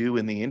can we do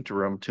in the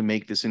interim to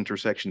make this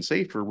intersection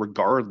safer,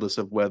 regardless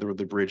of whether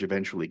the bridge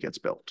eventually gets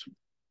built?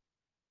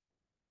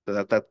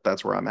 So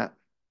that's where I'm at.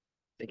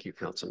 Thank you,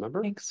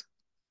 Councilmember. Thanks.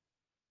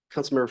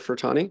 Councilmember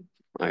Furtani,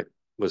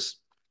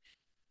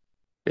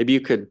 maybe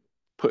you could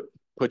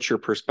put your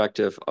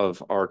perspective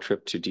of our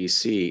trip to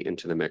DC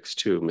into the mix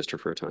too, Mr.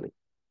 Furtani.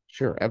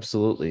 Sure,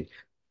 absolutely.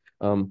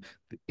 And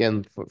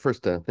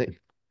first,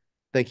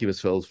 thank you, Ms.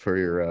 Fells, for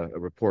your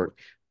report.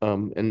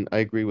 And I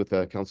agree with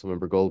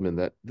Councilmember Goldman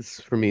that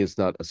this, for me, is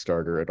not a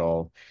starter at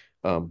all.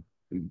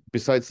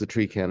 Besides the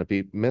tree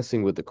canopy,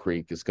 messing with the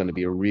creek is going to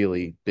be a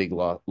really big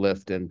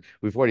lift, and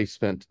we've already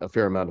spent a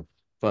fair amount of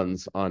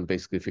funds on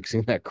basically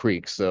fixing that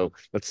creek. So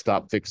let's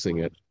stop fixing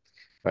it.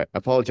 I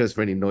apologize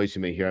for any noise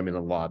you may hear. I'm in a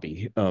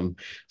lobby.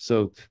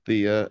 So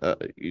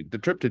the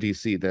trip to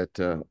DC that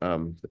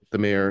the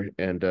mayor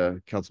and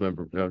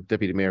Councilmember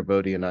Deputy Mayor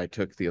Bodie and I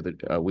took the other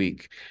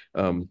week,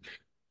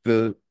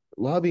 the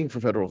lobbying for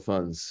federal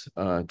funds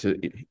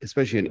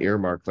especially an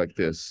earmark like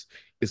this,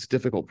 is a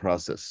difficult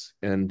process.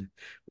 And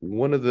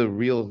one of the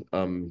real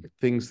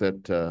things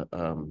that the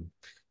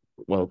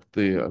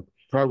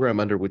program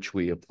under which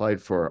we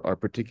applied for our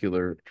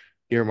particular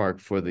earmark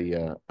for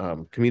the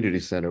community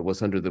center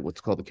was under what's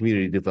called the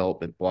Community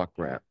Development Block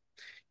Grant.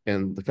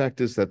 And the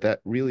fact is that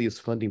really is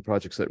funding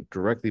projects that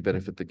directly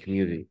benefit the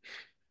community.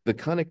 The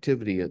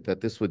connectivity that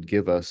this would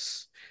give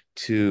us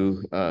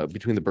to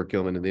between the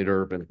Burke-Gilman and the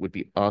interurban would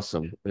be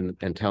awesome,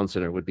 and town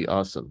center would be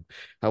awesome.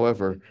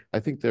 However, I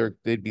think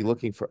they'd be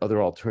looking for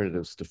other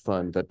alternatives to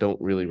fund that don't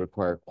really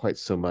require quite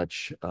so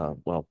much,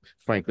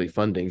 frankly,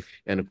 funding,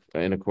 and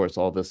of course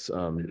all this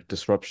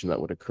disruption that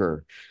would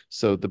occur.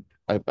 So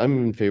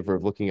I'm in favor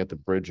of looking at the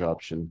bridge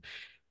option.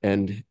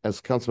 And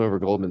as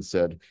Councilmember Goldman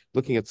said,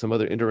 looking at some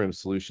other interim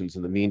solutions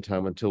in the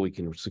meantime until we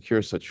can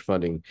secure such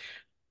funding.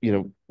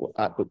 You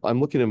know, I'm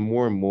looking at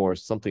more and more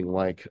something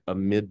like a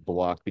mid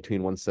block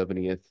between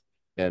 170th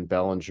and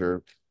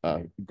Ballinger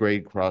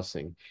grade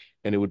crossing,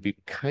 and it would be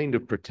kind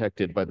of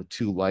protected by the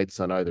two lights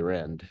on either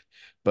end.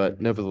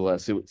 But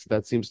nevertheless,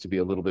 that seems to be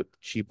a little bit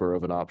cheaper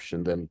of an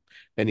option than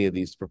any of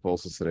these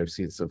proposals that I've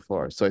seen so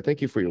far. So I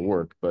thank you for your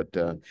work, but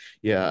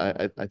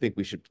yeah, I think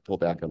we should pull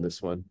back on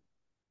this one.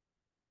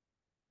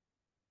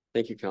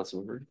 Thank you,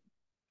 Councilmember.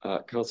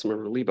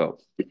 Councilmember Lebo.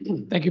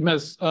 Thank you,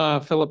 Ms.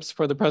 Phillips,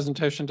 for the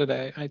presentation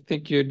today. I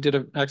think you did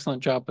an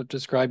excellent job of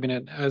describing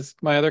it. As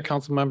my other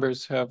council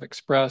members have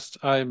expressed,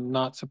 I'm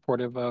not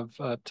supportive of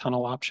a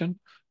tunnel option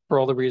for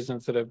all the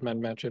reasons that have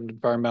been mentioned,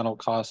 environmental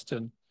cost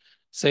and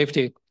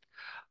safety.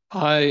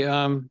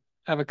 I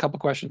have a couple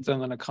questions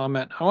and then a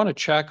comment. I want to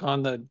check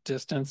on the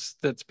distance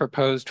that's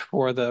proposed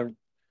for the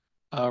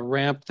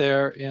ramp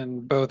there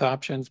in both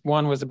options.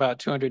 One was about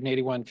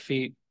 281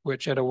 feet,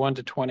 which at a 1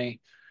 to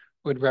 20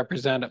 would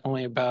represent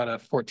only about a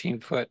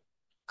 14-foot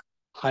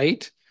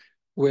height,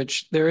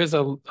 which there is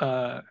on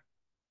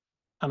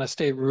a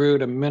state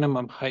route, a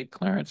minimum height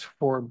clearance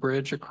for a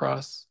bridge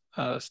across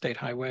a state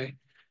highway.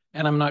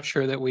 And I'm not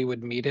sure that we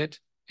would meet it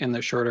in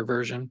the shorter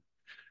version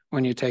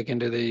when you take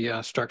into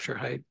the structure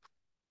height.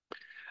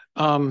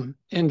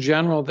 In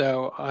general,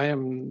 though, I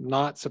am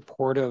not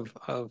supportive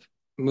of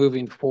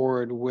moving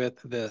forward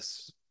with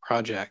this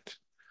project.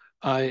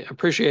 I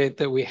appreciate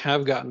that we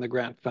have gotten the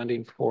grant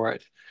funding for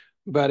it,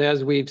 but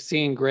as we've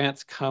seen,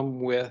 grants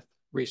come with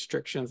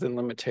restrictions and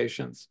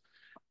limitations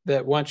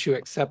that once you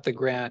accept the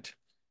grant,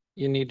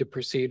 you need to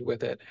proceed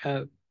with it.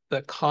 And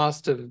the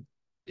cost of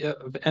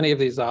any of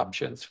these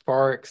options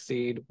far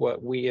exceed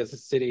what we as a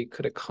city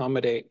could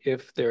accommodate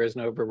if there is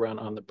an overrun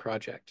on the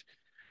project.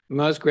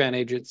 Most grant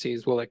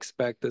agencies will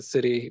expect the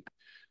city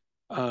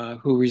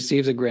who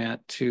receives a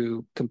grant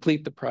to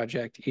complete the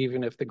project,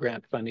 even if the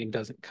grant funding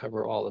doesn't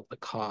cover all of the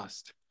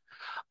cost.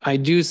 I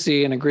do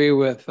see and agree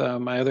with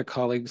my other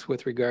colleagues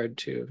with regard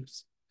to,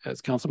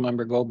 as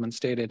Councilmember Goldman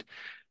stated,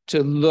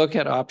 to look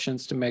at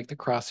options to make the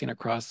crossing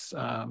across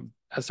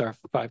SR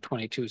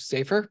 522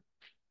 safer.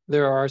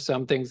 There are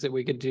some things that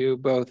we could do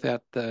both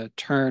at the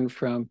turn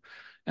from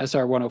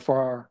SR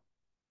 104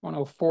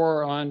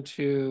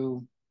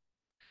 onto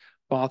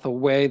Bothell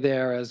Way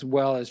there, as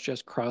well as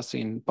just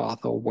crossing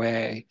Bothell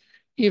Way.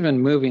 Even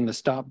moving the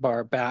stop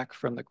bar back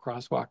from the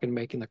crosswalk and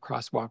making the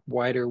crosswalk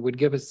wider would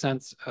give a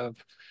sense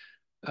of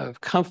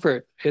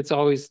comfort. It's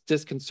always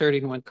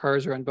disconcerting when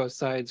cars are on both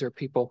sides or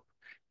people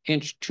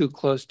inch too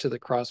close to the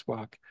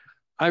crosswalk.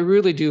 I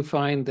really do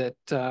find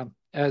that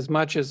as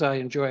much as I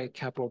enjoy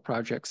capital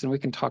projects, and we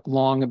can talk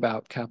long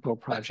about capital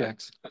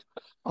projects,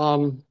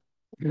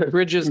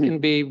 bridges can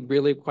be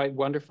really quite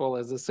wonderful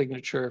as a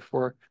signature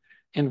for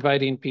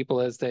inviting people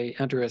as they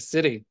enter a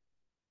city.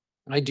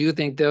 I do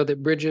think, though,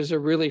 that bridges are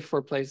really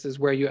for places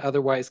where you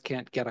otherwise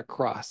can't get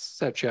across,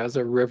 such as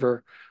a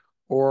river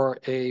or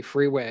a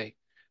freeway.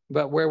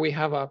 But where we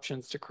have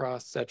options to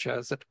cross, such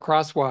as a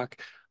crosswalk,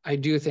 I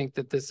do think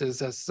that this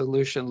is a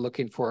solution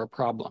looking for a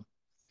problem.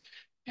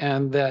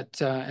 And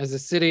that as a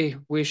city,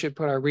 we should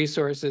put our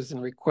resources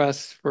and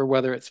requests for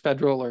whether it's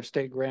federal or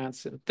state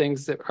grants and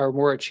things that are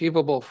more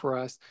achievable for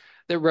us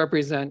that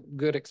represent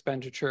good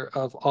expenditure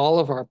of all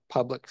of our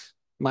public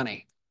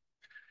money.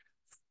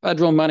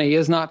 Federal money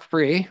is not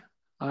free.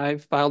 I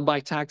filed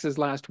my taxes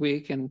last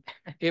week and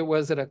it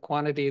was at a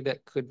quantity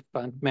that could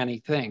fund many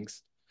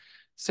things.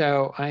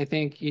 So I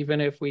think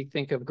even if we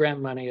think of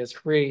grant money as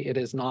free, it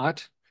is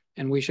not.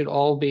 And we should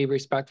all be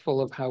respectful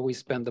of how we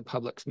spend the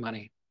public's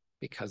money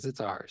because it's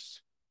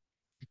ours.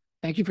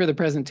 Thank you for the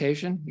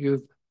presentation.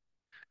 You've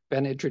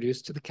been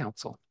introduced to the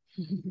council.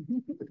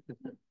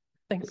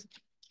 Thanks.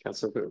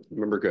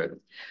 Councilmember Good.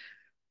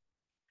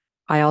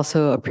 I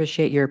also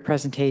appreciate your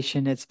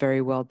presentation. It's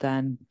very well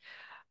done.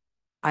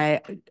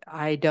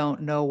 I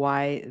don't know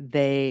why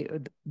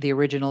the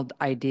original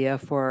idea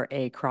for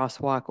a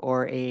crosswalk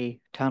or a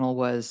tunnel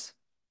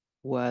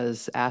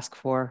was asked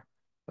for.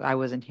 I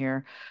wasn't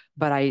here,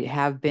 but I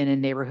have been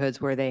in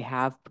neighborhoods where they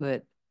have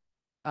put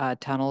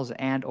tunnels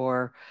and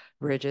or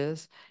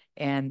bridges,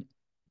 and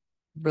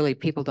really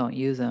people don't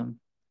use them.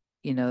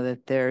 You know, that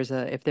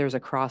if there's a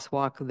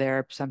crosswalk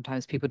there,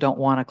 sometimes people don't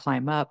want to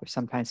climb up, or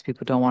sometimes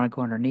people don't want to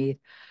go underneath.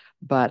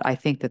 But I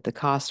think that the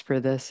cost for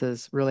this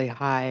is really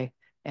high.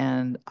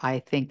 And I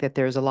think that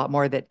there's a lot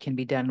more that can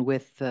be done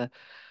with the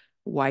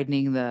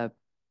widening the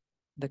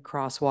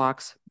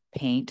crosswalks,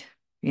 paint,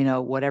 you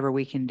know, whatever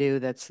we can do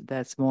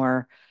that's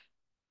more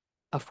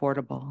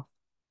affordable.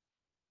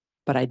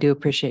 But I do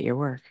appreciate your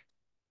work.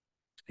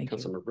 Thank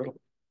you.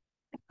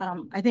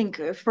 I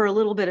think for a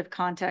little bit of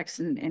context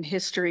and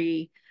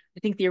history, I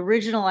think the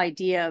original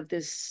idea of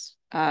this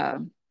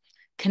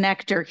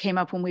connector came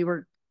up when we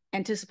were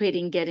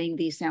anticipating getting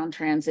the Sound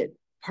Transit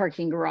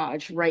parking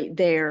garage right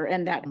there,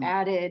 and that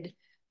added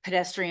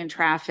pedestrian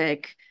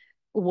traffic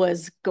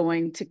was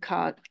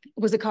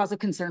a cause of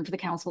concern for the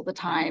council at the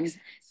time.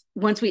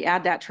 Once we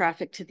add that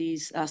traffic to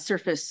these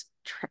surface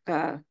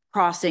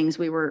crossings,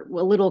 we were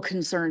a little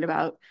concerned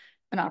about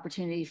an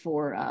opportunity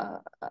for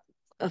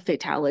a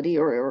fatality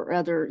or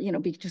other, you know,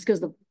 just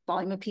because the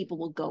volume of people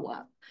will go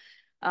up.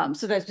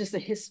 So that's just a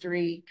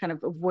history kind of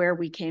where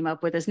we came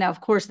up with this. Now, of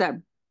course, that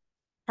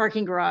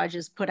parking garage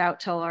is put out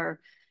till our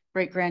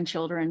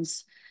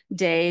great-grandchildren's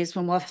days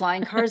when we'll have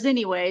flying cars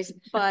anyways.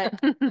 But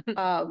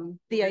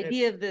the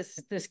idea of this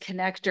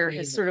connector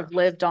has sort of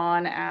lived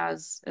on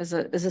as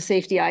a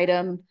safety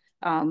item,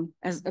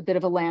 as a bit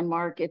of a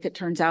landmark if it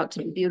turns out to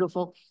be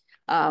beautiful.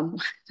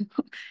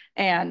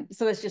 And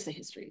so that's just a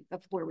history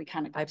of where we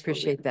kind of. I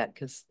appreciate that,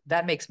 because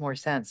that makes more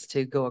sense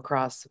to go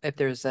across. If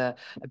there's a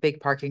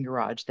big parking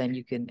garage, then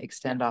you can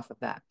extend off of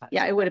that.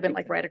 Yeah, it would have been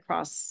like right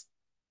across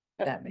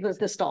That makes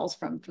the stalls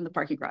from the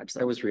parking garage.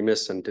 I was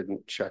remiss and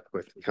didn't check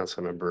with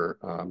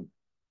Councilmember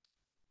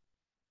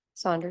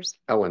Saunders.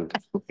 Ellen.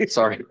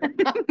 Sorry.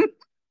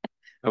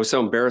 I was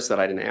so embarrassed that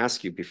I didn't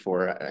ask you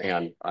before,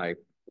 and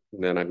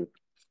then I'm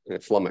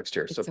flummoxed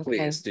here. So It's okay.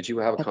 please, did you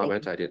have a Okay.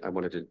 comment? I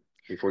wanted to,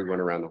 before we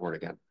went around the horn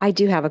again. I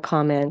do have a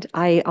comment.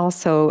 I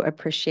also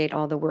appreciate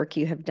all the work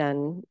you have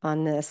done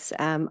on this.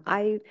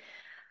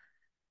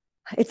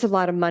 It's a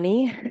lot of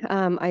money.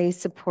 I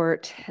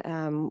support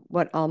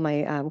what all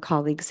my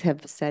colleagues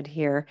have said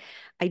here.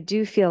 I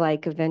do feel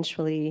like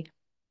eventually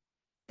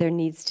there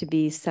needs to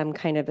be some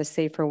kind of a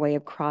safer way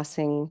of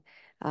crossing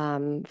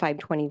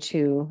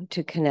 522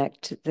 to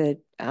connect the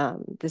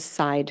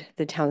side,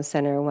 the town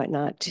center and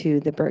whatnot, to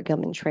the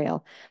Burke-Gilman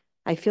Trail.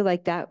 I feel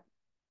like that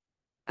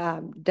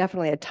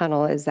definitely a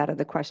tunnel is out of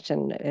the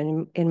question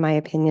in my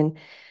opinion,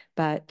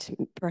 but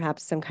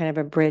perhaps some kind of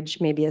a bridge,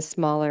 maybe a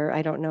smaller,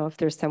 I don't know if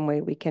there's some way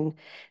we can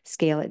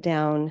scale it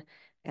down,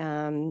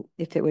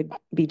 if it would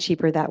be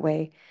cheaper that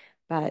way.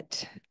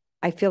 But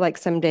I feel like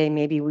someday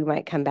maybe we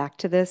might come back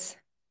to this.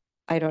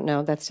 I don't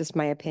know. That's just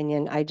my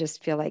opinion. I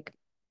just feel like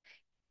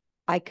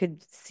I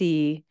could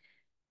see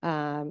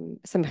some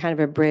kind of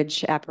a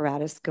bridge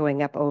apparatus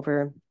going up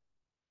over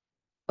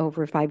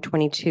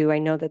 522. I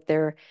know that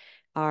there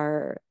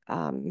are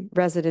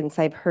residents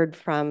I've heard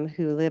from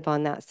who live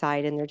on that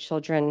side, and their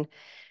children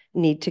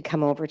need to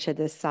come over to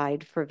this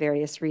side for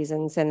various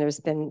reasons. And there's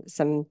been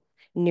some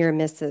near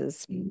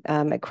misses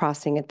at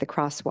crossing at the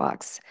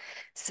crosswalks.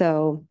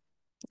 So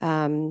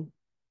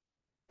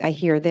I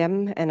hear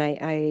them, and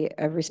I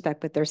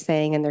respect what they're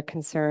saying and their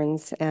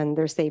concerns, and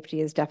their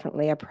safety is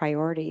definitely a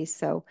priority.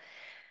 So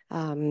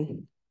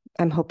I'm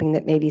hoping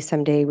that maybe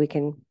someday we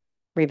can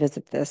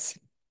revisit this.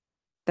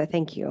 But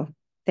thank you.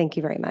 Thank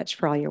you very much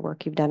for all your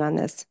work you've done on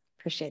this.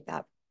 Appreciate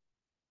that.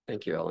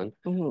 Thank you, Ellen.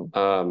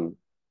 Mm-hmm.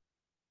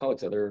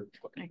 Alex, Mr.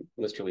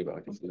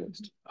 Leibach is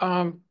next.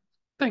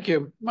 Thank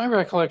you. My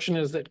recollection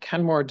is that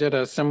Kenmore did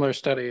a similar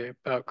study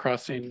about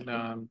crossing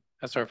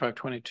SR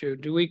 522.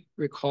 Do we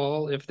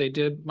recall if they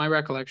did? My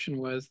recollection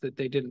was that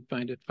they didn't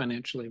find it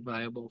financially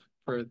viable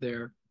for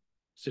their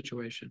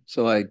situation.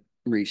 So I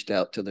reached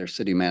out to their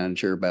city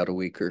manager about a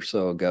week or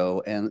so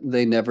ago, and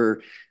they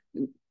never,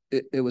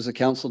 it was a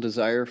council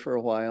desire for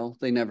a while.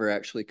 They never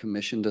actually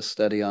commissioned a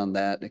study on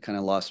that. It kind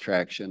of lost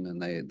traction,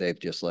 and they've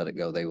just let it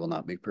go. They will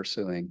not be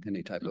pursuing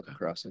any type of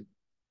crossing.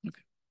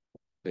 Okay.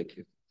 Thank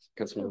you.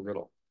 Councilmember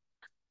Riddle.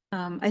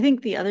 I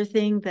think the other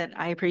thing that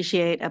I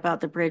appreciate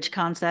about the bridge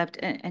concept,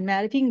 and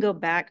Matt, if you can go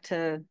back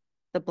to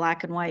the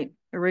black and white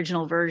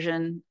original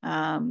version,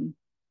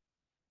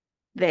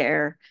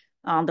 there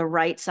on the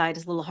right side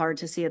is a little hard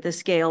to see at this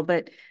scale,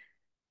 but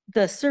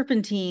the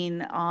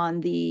serpentine on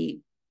the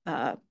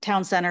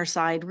town center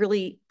side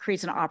really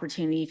creates an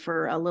opportunity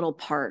for a little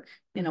park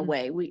in a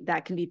way.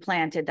 That can be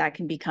planted, that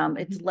can become,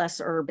 it's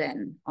less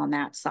urban on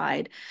that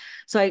side.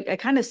 So I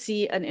kind of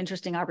see an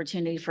interesting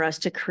opportunity for us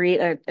to create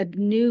a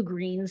new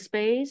green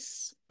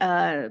space,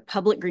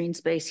 public green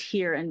space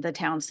here in the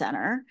town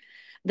center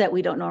that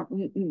we don't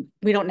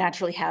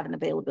naturally have an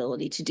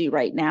availability to do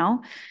right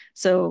now.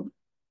 So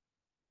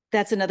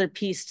that's another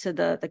piece to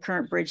the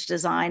current bridge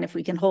design. If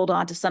we can hold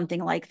on to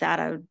something like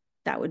that,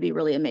 that would be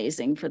really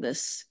amazing for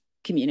this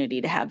community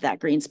to have that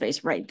green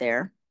space right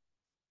there.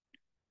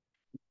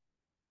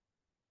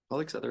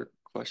 Alex, other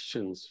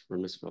questions for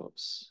Ms.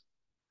 Phillips?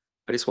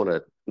 I just want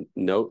to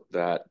note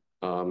that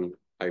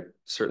I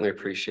certainly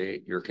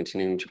appreciate your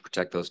continuing to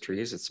protect those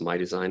trees. It's my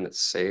design that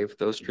saved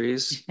those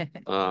trees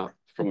from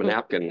a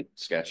napkin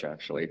sketch,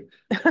 actually.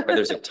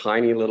 There's a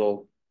tiny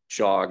little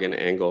jog and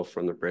angle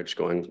from the bridge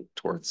going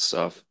towards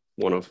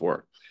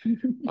 104.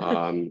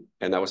 And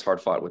that was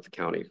hard fought with the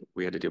county.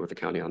 We had to deal with the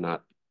county on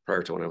that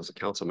prior to when I was a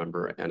council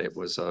member. And it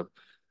was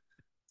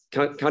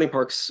county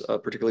parks,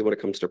 particularly when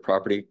it comes to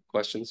property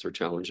questions, are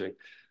challenging.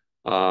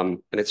 And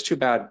it's too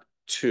bad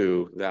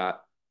too that,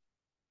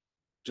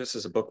 just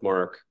as a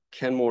bookmark,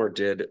 Kenmore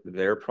did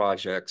their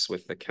projects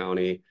with the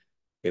county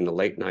in the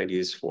late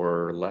 90s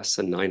for less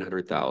than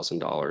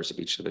 $900,000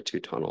 each of the two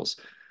tunnels.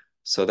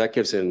 So that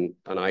gives an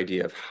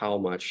idea of how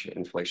much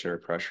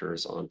inflationary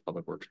pressures on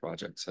public works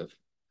projects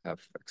have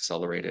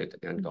accelerated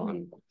and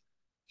gone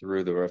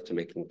through the roof to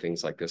making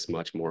things like this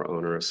much more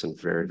onerous and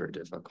very, very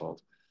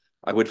difficult.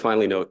 I would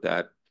finally note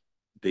that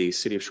the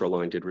city of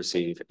Shoreline did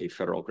receive a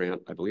federal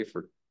grant, I believe,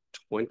 for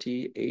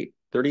 38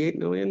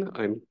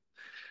 million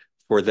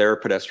for their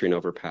pedestrian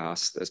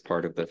overpass as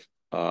part of the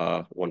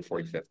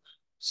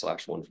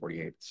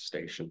 145th/148th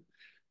station.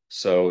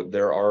 So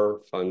there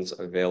are funds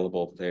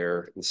available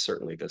there, and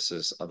certainly this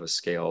is of a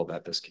scale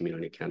that this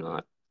community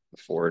cannot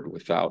afford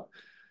without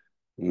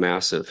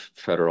massive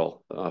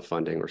federal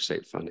funding or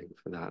state funding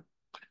for that.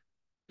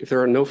 If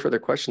there are no further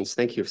questions,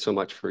 thank you so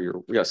much for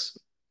your, yes.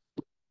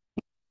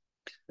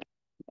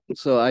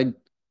 So I'd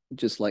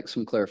just like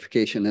some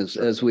clarification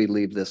as we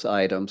leave this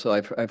item. So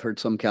I've heard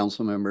some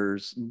council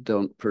members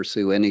don't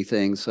pursue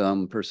anything,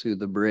 some pursue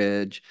the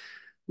bridge,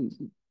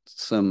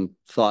 some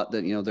thought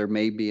that, you know, there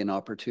may be an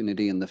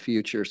opportunity in the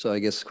future. So I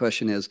guess the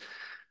question is,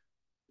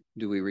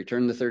 do we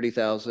return the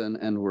 30,000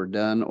 and we're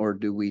done, or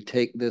do we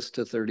take this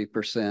to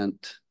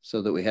 30%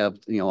 so that we have,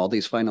 you know, all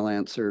these final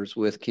answers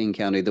with King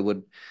County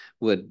that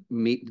would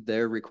meet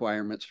their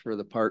requirements for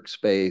the park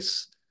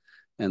space?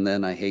 And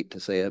then I hate to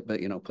say it,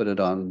 but, you know, put it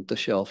on the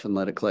shelf and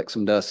let it collect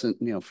some dust, and,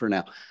 you know, for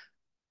now.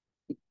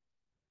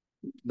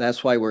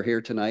 That's why we're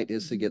here tonight,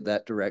 is to get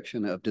that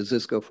direction of, does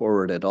this go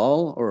forward at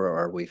all, or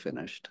are we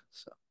finished?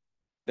 So.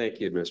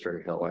 Thank you, Administrator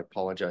Hill. I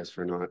apologize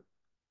for not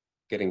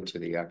getting to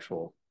the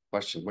actual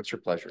question. What's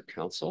your pleasure,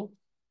 Council?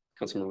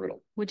 Councilman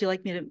Riddle. Would you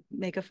like me to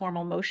make a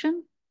formal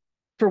motion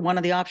for one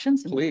of the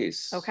options?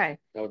 Please. Okay.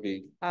 That would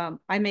be.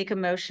 I make a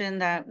motion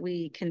that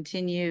we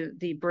continue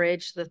the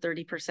bridge, the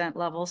 30%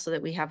 level, so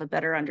that we have a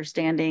better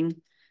understanding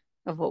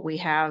of what we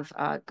have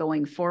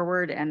going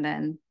forward, and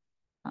then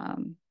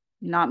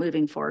not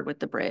moving forward with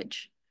the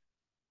bridge.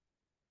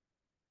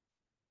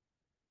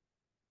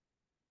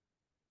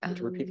 Could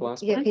you repeat the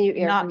last Yeah, part? can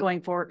you Not going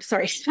forward.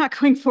 Sorry, not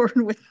going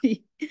forward with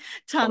the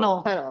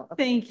tunnel. Tunnel.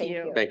 Okay, Thank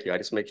you. Thank you. I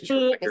just making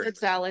sure. Is it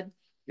salad?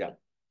 Yeah.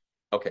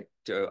 Okay.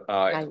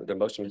 The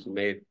motion was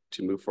made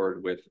to move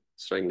forward with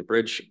studying the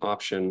bridge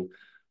option,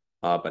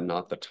 but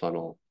not the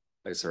tunnel.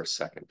 Is there a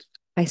second?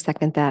 I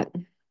second that.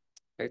 Okay,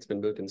 it's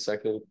been moved and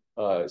seconded.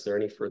 Is there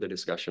any further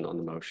discussion on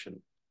the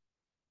motion?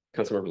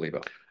 Councilmember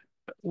Lebo.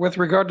 With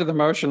regard to the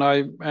motion,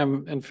 I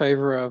am in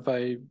favor of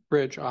a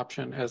bridge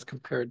option as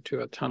compared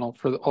to a tunnel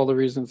for all the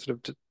reasons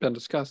that have been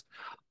discussed.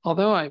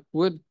 Although I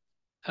would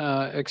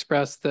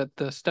express that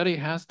the study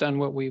has done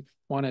what we've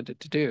wanted it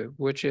to do,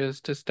 which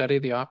is to study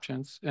the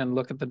options and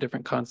look at the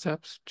different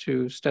concepts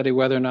to study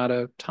whether or not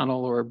a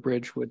tunnel or a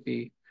bridge would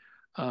be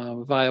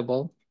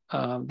viable.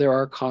 There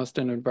are cost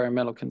and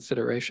environmental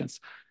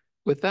considerations.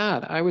 With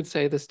that, I would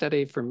say the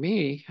study for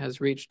me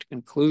has reached a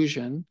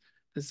conclusion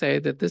to say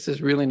that this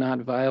is really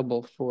not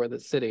viable for the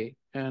city.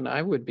 And I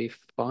would be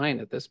fine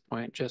at this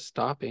point just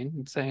stopping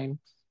and saying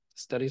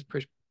the study's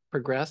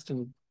progressed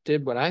and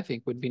did what I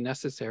think would be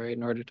necessary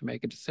in order to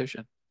make a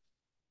decision.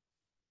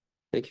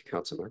 Thank you,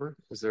 Councilmember.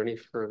 Is there any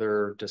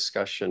further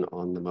discussion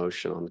on the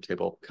motion on the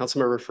table?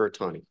 Councilmember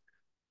Furtani.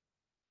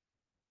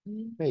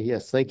 Hey,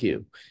 yes, thank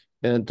you.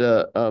 And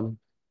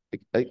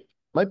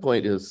my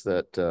point is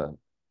that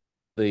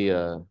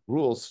the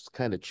rules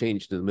kind of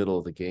changed in the middle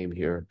of the game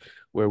here,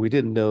 where we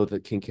didn't know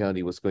that King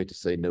County was going to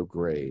say no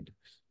grade.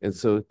 And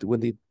so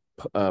when the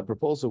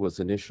proposal was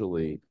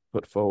initially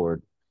put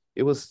forward,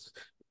 it was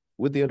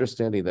with the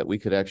understanding that we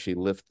could actually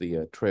lift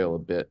the trail a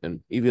bit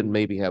and even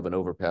maybe have an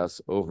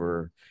overpass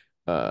over,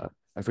 I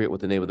forget what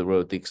the name of the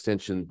road, the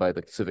extension by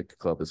the Civic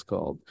Club is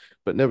called.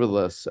 But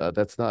nevertheless,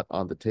 that's not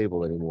on the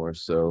table anymore.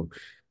 So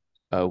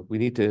we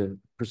need to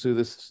pursue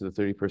this to the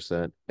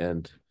 30%,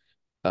 and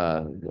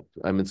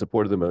I'm in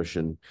support of the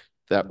motion.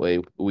 That way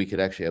we could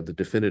actually have the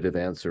definitive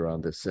answer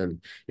on this.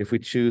 And if we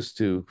choose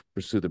to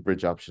pursue the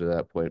bridge option at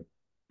that point,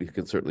 we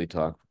can certainly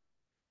talk.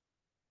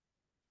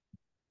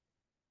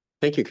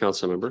 Thank you,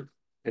 Councilmember.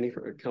 Any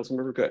further?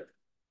 Councilmember Good.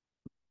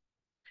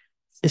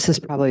 This is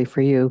probably for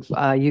you,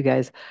 you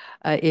guys.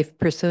 If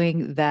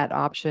pursuing that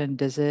option,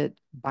 does it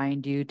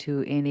bind you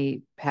to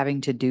any having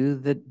to do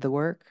the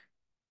work?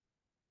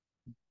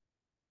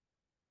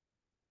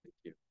 Thank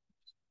you.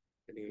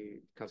 Any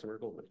Councilmember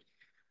Goldman?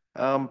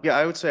 Yeah,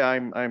 I would say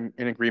I'm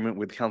in agreement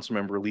with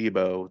Councilmember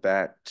Lebo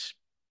that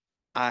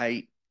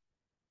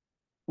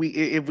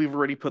if we've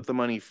already put the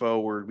money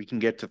forward, we can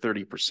get to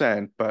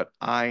 30%, but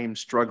I'm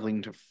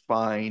struggling to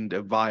find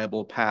a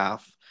viable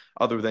path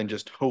other than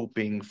just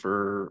hoping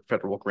for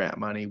federal grant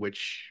money,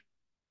 which,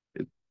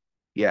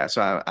 yeah,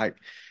 so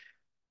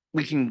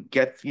we can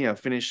get,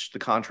 finish the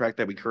contract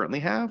that we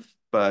currently have,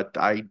 but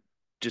I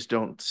just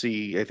don't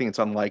see, I think it's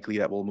unlikely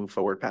that we'll move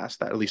forward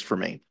past that, at least for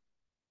me.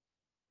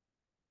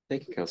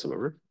 Thank you,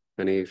 Councilmember.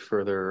 Any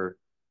further?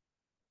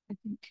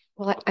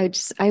 Well, I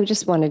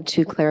just wanted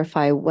to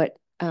clarify what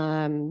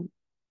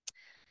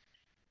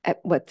at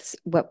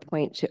what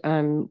point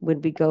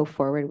would we go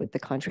forward with the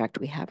contract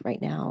we have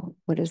right now?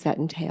 What does that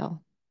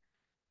entail?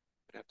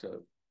 I have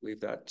to leave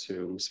that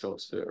to Ms.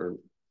 Phillips or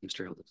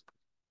Mr. Hilton.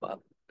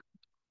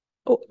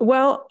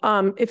 Well,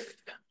 if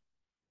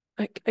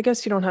I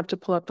guess you don't have to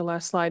pull up the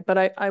last slide, but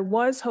I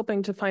was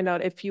hoping to find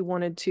out if you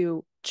wanted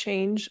to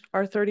change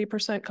our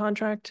 30%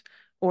 contract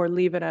or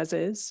leave it as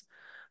is.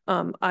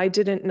 I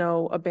didn't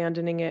know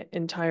abandoning it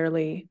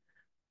entirely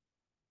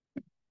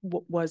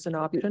was an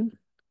option.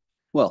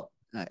 Well,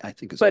 I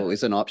think it's But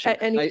always an option. I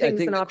Anything's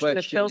think an the option if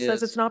question Phil says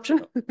is, it's an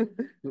option.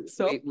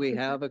 So we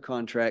have a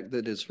contract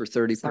that is for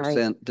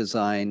 30%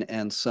 design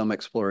and some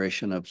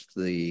exploration of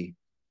the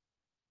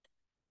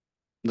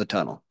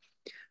tunnel.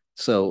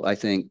 So I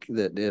think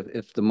that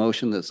if the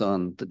motion that's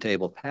on the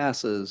table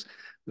passes,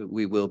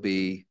 we will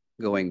be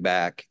going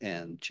back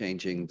and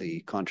changing the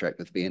contract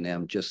with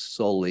B&M just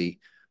solely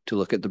to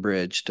look at the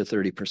bridge to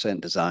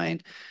 30% design,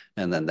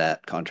 and then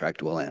that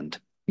contract will end.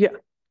 yeah.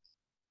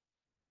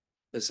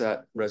 Does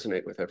that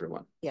resonate with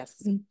everyone?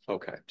 Yes.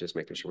 Okay, just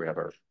making sure we have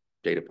our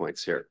data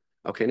points here.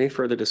 Okay, any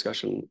further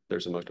discussion?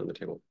 There's a motion on the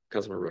table.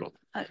 Councilmember Riddle.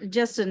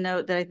 Just a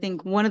note that I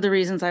think one of the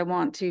reasons I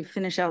want to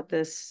finish out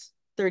this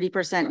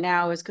 30%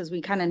 now is because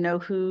we kind of know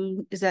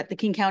who is at the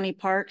King County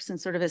Parks and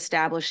sort of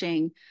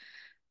establishing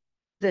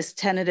this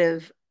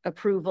tentative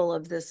approval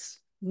of this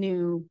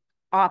new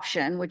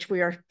option, which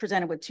we are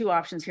presented with two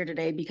options here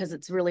today because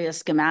it's really a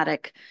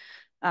schematic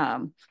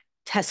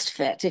test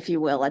fit, if you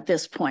will, at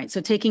this point.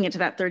 So taking it to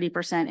that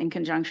 30% in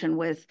conjunction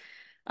with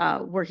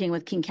working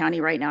with King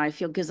County right now, I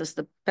feel gives us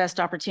the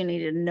best opportunity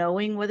to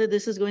knowing whether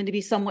this is going to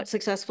be somewhat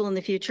successful in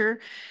the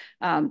future.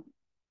 That's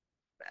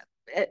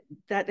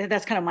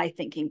kind of my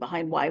thinking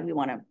behind why we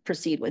want to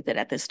proceed with it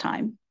at this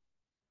time.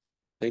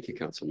 Thank you,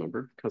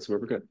 Councilmember.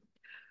 Councilmember Good.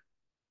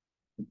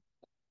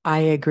 I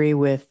agree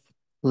with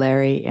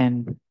Larry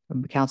and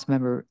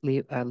Councilmember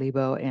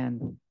Lebo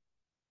and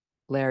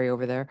Larry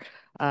over there.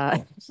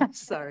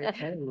 Sorry,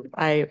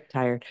 I'm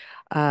tired.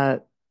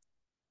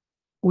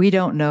 We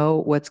don't know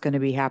what's going to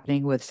be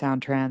happening with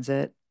Sound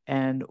Transit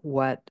and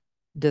what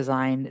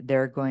design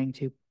they're going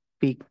to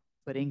be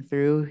putting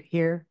through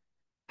here.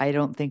 I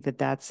don't think that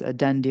that's a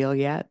done deal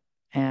yet.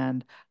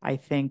 And I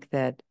think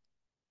that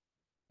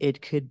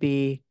it could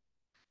be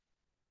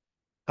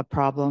a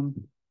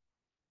problem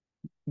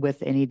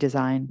with any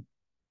design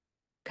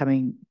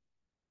coming,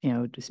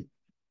 I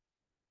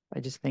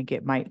just think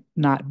it might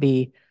not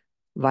be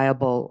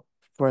viable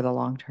for the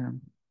long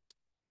term.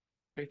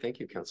 Okay, thank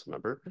you,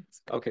 Councilmember.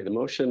 Okay, the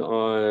motion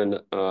on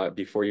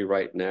before you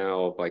right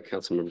now by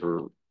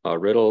Councilmember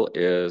Riddle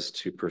is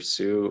to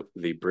pursue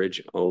the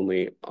bridge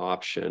only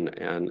option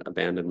and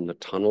abandon the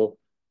tunnel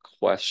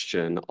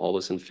question. All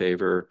those in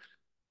favor,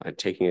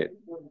 taking it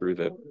through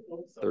the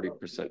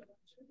 30%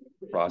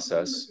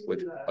 process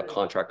with a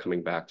contract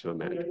coming back to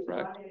amend,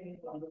 correct?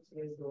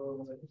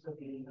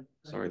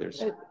 Sorry,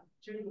 there's.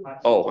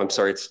 Oh, I'm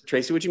sorry. It's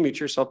Tracy. Would you mute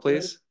yourself,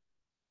 please?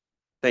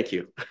 Thank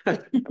you. I'm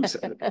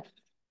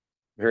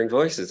hearing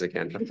voices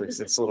again.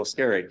 It's a little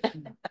scary.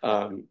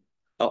 All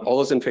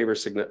those in favor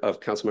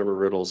of Councilmember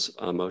Riddle's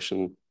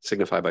motion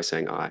signify by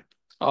saying aye.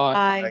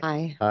 Aye.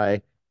 Aye.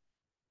 Aye.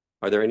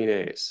 Are there any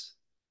nays?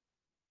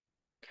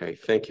 Okay,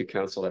 thank you,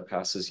 Council. That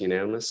passes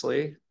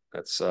unanimously.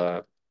 That's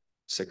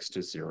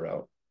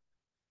 6-0.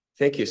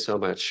 Thank you so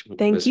much.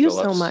 Thank Ms. you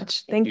Phillips. so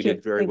much. Thank you. You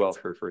did very well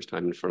Thanks. for your first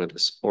time in front of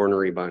this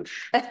ornery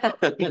bunch. Speak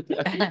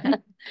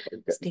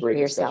Great for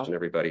yourself. discussion,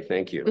 everybody.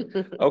 Thank you.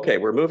 Okay,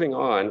 we're moving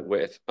on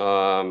with,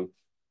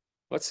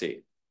 let's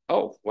see.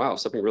 Oh, wow,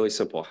 something really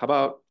simple. How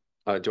about,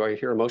 do I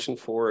hear a motion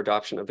for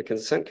adoption of the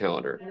consent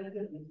calendar?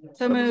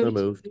 So moved. So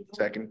moved.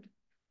 Second.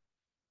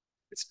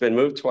 It's been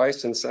moved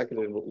twice and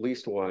seconded at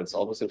least once.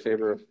 All those in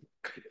favor of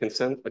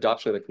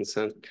adoption of the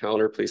consent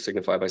calendar, please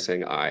signify by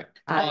saying aye.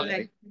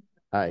 Aye.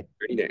 Aye.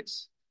 30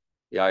 days.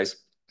 The ayes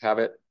have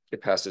it.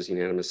 It passes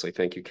unanimously.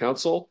 Thank you,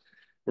 Council.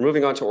 We're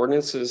moving on to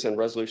ordinances and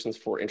resolutions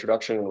for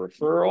introduction and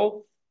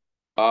referral.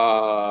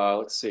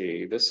 Let's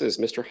see. This is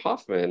Mr.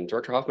 Hoffman.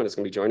 Director Hoffman is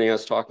going to be joining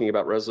us talking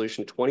about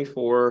Resolution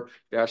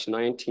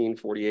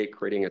 24-1948,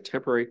 creating a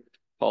temporary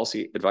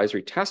policy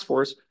advisory task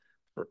force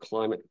for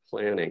climate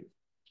planning.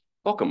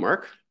 Welcome,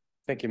 Mark.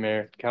 Thank you,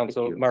 Mayor,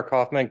 Council. you. Mark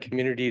Hoffman,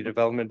 Community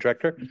Development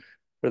Director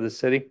for the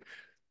city.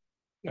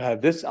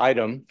 This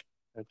item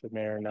that the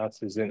mayor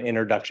announced is an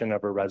introduction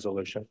of a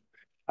resolution.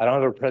 I don't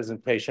have a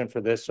presentation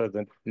for this or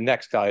the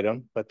next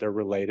item, but they're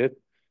related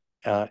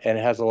and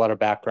it has a lot of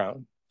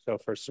background. So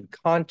for some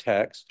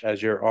context,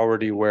 as you're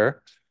already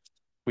aware,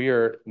 we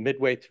are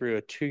midway through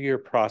a 2-year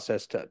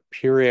process to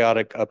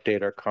periodic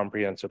update our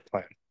comprehensive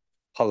plan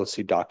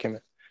policy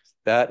document.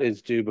 That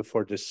is due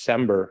before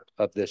December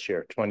of this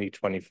year,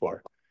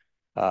 2024.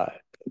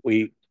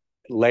 We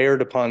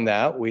layered upon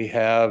that, we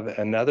have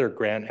another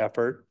grant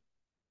effort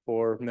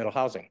for middle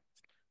housing,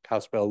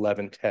 House Bill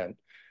 1110.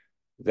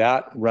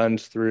 That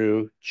runs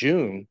through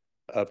June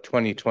of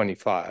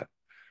 2025,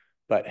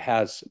 but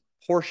has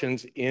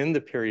portions in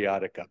the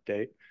periodic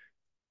update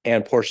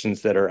and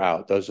portions that are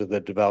out. Those are the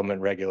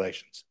development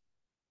regulations.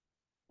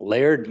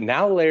 Layered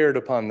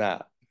upon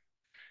that,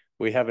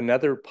 we have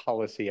another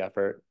policy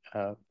effort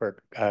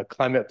for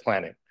climate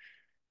planning.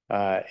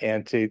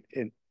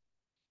 The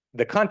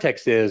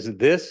context is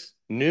this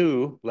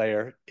new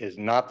layer is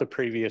not the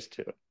previous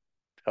two,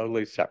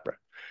 totally separate,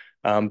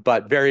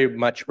 but very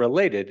much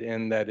related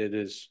in that it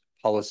is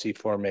policy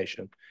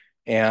formation.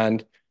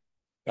 And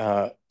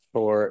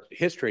for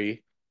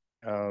history,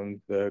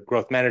 the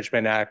Growth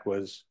Management Act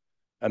was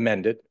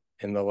amended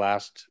in the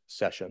last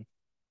session,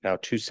 now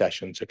 2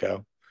 sessions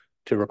ago.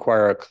 to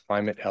require a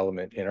climate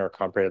element in our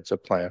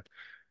comprehensive plan.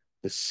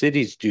 The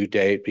city's due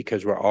date,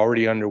 because we're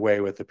already underway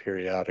with the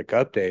periodic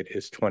update,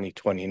 is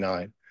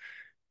 2029.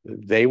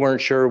 They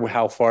weren't sure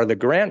how far the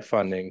grant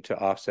funding to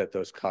offset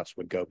those costs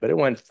would go, but it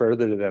went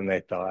further than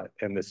they thought.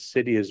 And the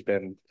city has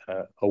been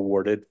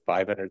awarded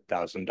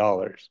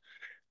 $500,000.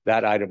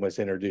 That item was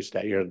introduced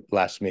at your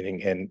last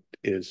meeting and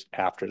is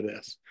after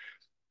this.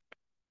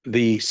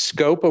 The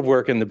scope of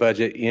work in the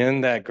budget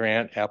in that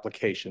grant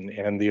application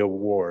and the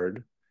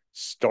award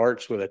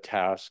starts with a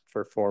task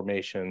for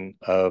formation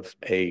of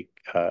a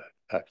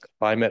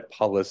climate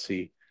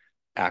policy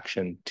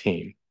action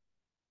team.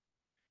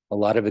 A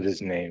lot of it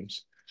is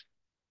names.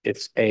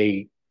 It's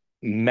a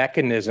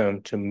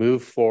mechanism to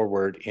move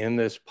forward in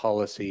this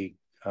policy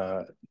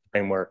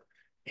framework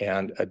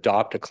and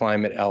adopt a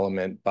climate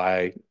element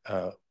by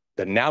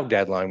the now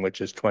deadline,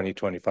 which is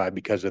 2025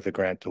 because of the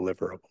grant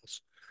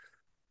deliverables.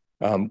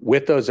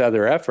 With those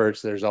other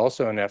efforts, there's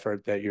also an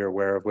effort that you're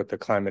aware of with the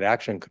Climate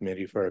Action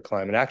Committee for a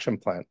climate action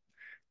plan.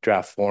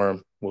 Draft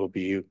form will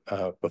be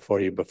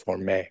before you before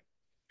May.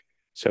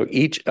 So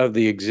each of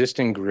the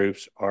existing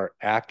groups are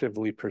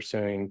actively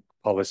pursuing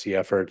policy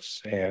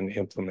efforts and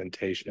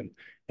implementation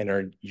and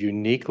are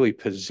uniquely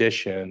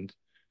positioned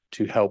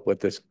to help with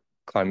this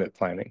climate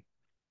planning.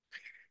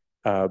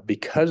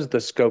 Because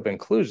the scope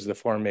includes the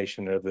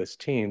formation of this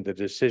team, the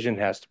decision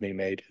has to be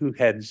made who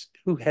heads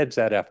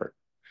that effort.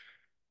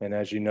 And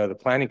as you know, the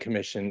Planning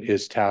Commission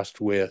is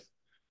tasked with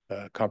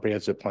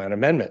comprehensive plan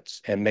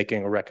amendments and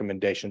making a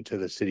recommendation to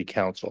the City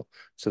Council.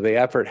 So the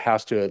effort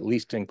has to at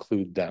least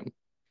include them.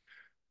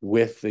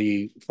 With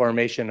the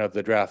formation of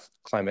the draft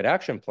climate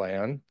action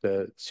plan,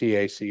 the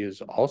CAC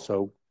is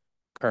also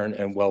current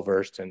and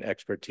well-versed in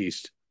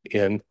expertise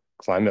in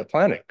climate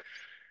planning.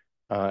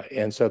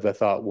 And so the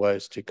thought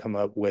was to come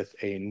up with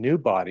a new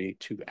body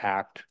to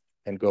act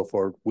and go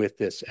forward with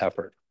this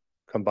effort,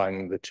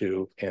 combining the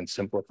two and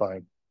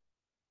simplifying.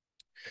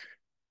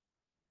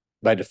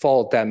 By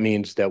default, that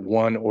means that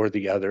one or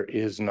the other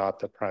is not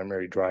the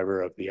primary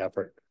driver of the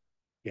effort.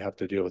 You have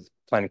to deal with the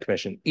Planning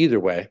Commission either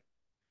way,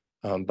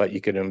 but you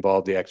can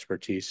involve the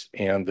expertise,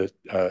 and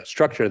the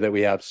structure that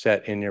we have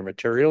set in your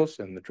materials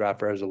and the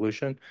draft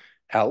resolution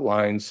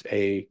outlines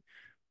a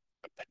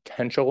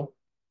potential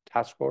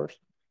task force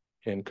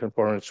in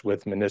conformance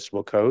with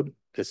municipal code.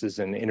 This is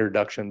an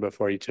introduction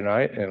before you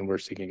tonight, and we're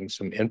seeking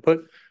some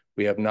input.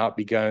 We have not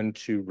begun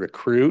to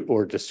recruit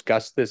or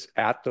discuss this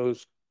at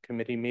those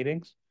committee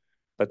meetings,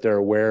 but they're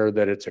aware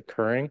that it's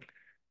occurring.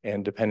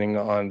 And depending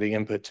on the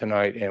input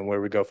tonight and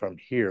where we go from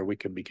here, we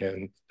can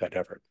begin that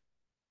effort.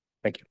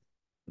 Thank you.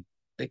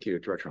 Thank you,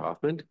 Director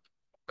Hoffman.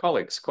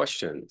 Colleagues,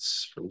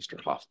 questions for Mr.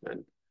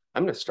 Hoffman?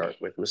 I'm going to start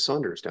with Ms.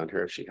 Saunders down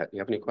here. If you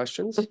have any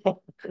questions?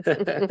 Not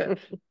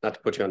to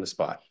put you on the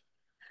spot.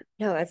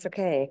 No, that's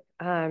okay.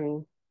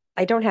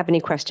 I don't have any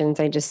questions.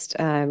 I just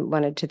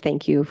wanted to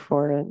thank you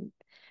for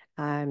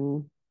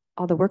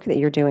all the work that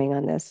you're doing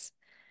on this,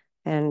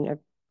 and I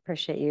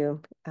appreciate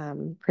you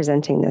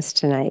presenting this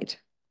tonight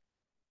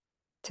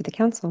to the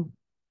council.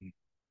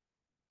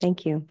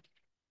 Thank you.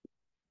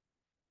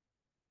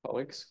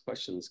 Colleagues,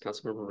 questions?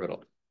 Councilmember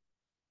Riddle.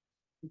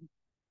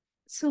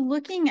 So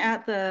looking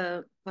at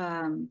the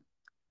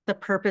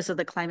purpose of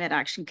the Climate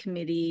Action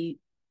Committee,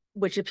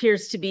 which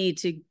appears to be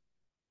to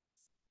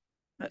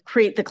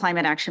create the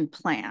climate action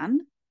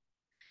plan,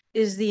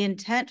 is the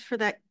intent for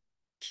that,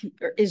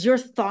 or is your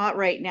thought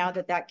right now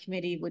that that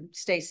committee would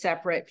stay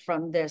separate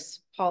from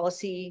this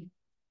policy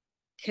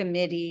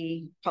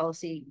committee,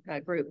 policy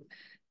group,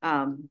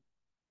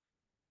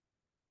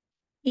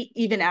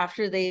 even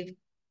after they've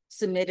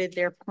submitted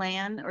their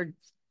plan? Or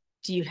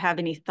do you have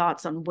any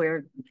thoughts on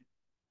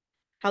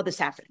how this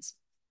happens?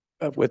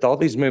 With all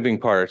these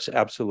moving parts,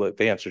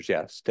 absolutely. The answer is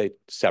yes, stay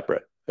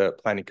separate. The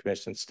Planning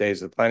Commission stays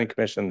the Planning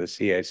Commission, the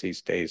CAC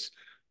stays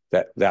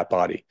that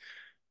body.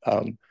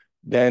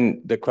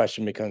 Then the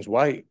question becomes,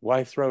 why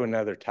throw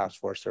another task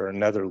force or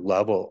another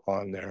level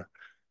on there?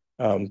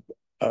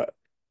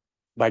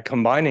 By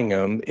combining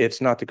them,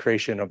 it's not the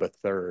creation of a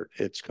third,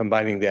 it's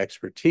combining the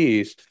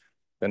expertise.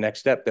 The next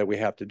step that we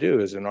have to do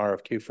is an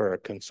RFQ for a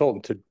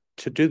consultant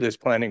to do this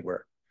planning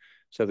work.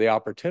 So the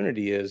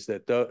opportunity is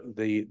that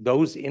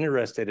those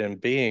interested in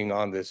being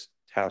on this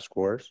task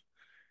force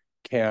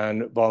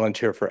can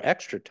volunteer for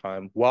extra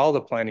time while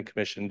the Planning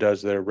Commission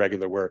does their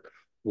regular work,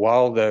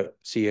 while the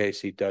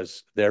CAC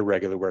does their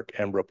regular work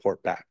and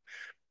report back.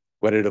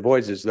 What it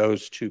avoids is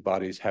those two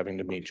bodies having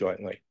to meet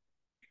jointly.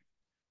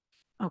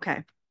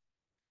 Okay.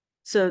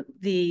 So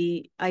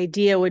the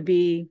idea would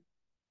be,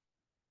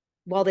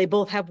 while they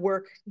both have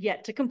work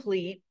yet to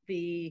complete,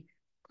 the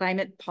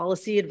Climate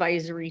Policy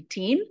Advisory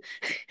Team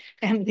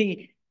and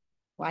the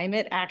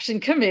Climate Action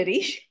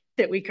Committee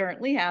that we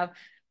currently have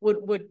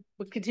would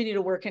continue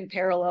to work in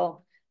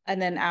parallel.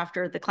 And then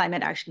after the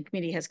Climate Action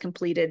Committee has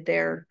completed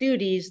their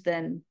duties,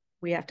 then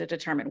we have to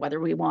determine whether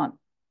we want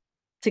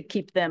to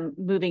keep them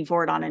moving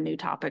forward on a new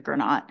topic or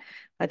not.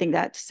 I think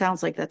that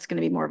sounds like that's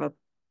going to be more of a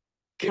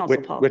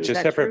council policy. Which is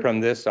separate from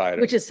this item.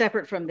 Which is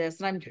separate from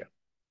this. And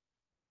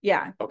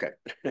Yeah, Okay.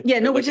 Yeah,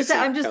 no, I'd which like is- to see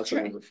I'm just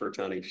Councilmember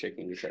Furtani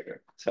shaking his head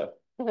there. So,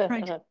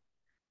 right.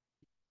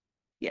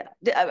 Yeah.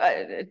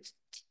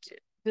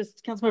 Does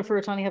Councilmember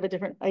Furutani have a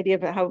different idea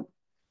about how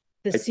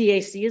the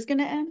CAC is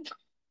gonna end?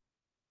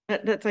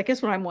 That's, I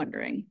guess, what I'm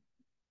wondering.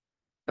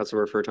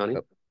 Councilmember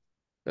Furutani?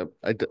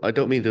 I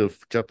don't mean to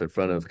jump in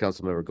front of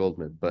Councilmember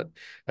Goldman, but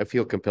I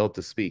feel compelled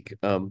to speak.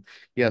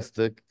 Yes,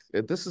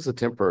 this is a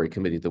temporary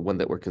committee, the one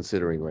that we're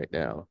considering right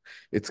now.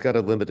 It's got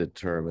a limited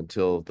term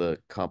until the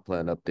comp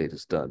plan update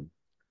is done.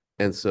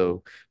 And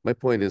so my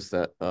point is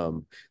that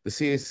the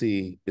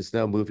CAC is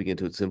now moving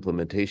into its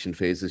implementation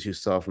phase, as you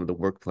saw from the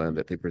work plan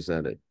that they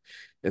presented.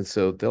 And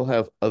so they'll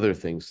have other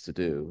things to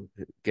do,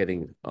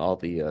 getting all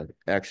the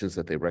actions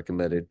that they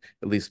recommended,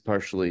 at least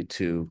partially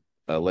to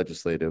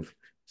legislative,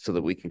 so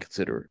that we can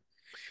consider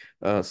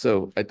it.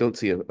 So I don't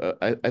see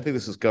I think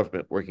this is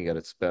government working at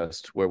its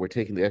best, where we're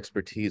taking the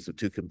expertise of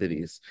two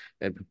committees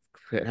and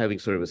having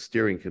sort of a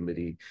steering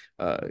committee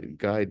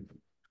guide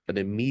an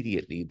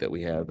immediate need that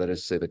we have, that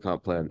is, say, the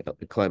comp plan,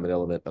 climate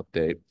element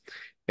update,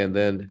 and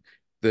then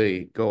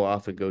they go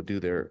off and go do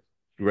their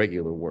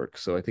regular work.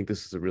 So I think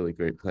this is a really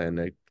great plan.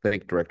 I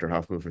thank Director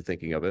Hoffman for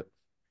thinking of it.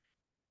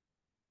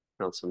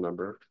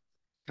 Councilmember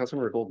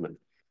Goldman.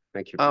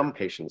 Thank you for your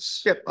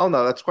patience. Yep. Oh,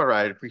 no, that's quite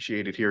right. I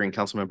appreciated hearing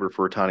Councilmember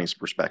Furutani's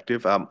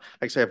perspective. Like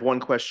I said, I have one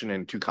question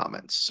and two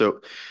comments.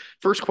 So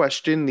first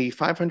question, the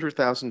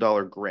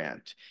 $500,000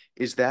 grant,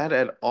 is that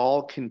at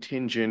all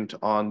contingent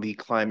on the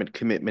Climate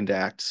Commitment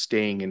Act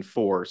staying in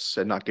force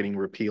and not getting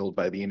repealed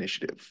by the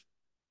initiative?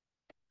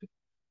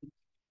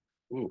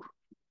 Ooh,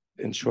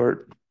 in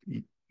short,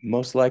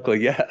 most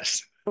likely,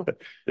 yes.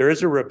 There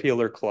is a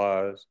repealer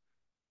clause.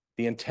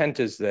 The intent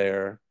is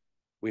there.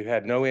 We've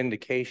had no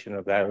indication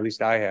of that, at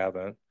least I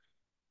haven't.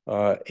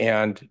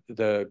 And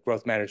the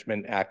Growth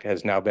Management Act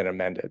has now been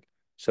amended.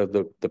 So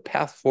the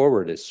path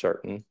forward is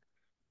certain,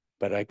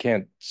 but I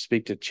can't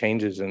speak to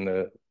changes in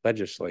the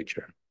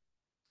legislature.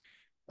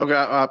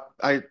 Okay,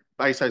 I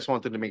just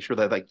wanted to make sure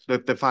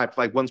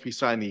that once we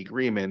sign the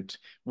agreement,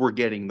 we're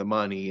getting the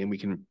money and we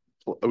can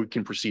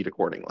proceed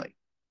accordingly.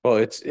 Well,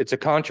 it's a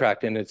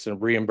contract and it's a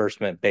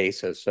reimbursement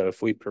basis. So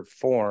if we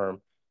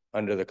perform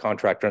under the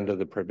contract, under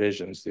the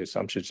provisions, the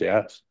assumption's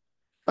yes.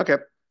 Okay.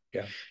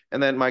 Yeah.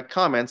 And then my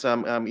comments, you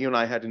and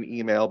I had an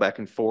email back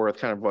and forth,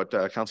 kind of what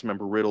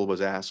Councilmember Riddle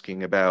was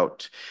asking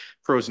about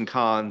pros and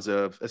cons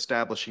of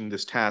establishing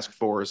this task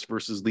force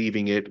versus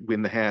leaving it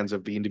in the hands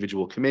of the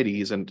individual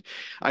committees. And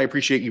I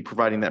appreciate you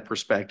providing that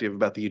perspective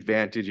about the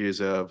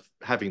advantages of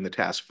having the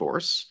task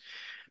force.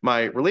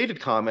 My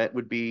related comment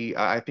would be,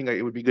 I think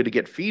it would be good to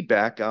get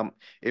feedback.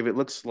 If it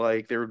looks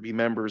like there would be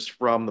members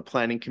from the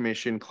Planning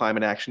Commission,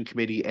 Climate Action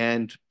Committee,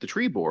 and the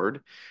Tree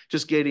Board,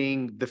 just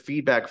getting the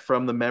feedback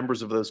from the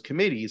members of those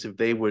committees if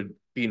they would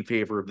be in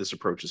favor of this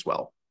approach as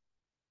well.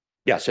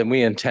 Yes, and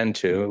we intend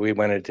to. We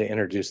wanted to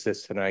introduce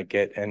this tonight,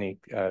 get any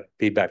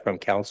feedback from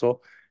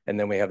council, and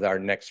then we have our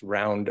next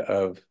round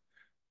of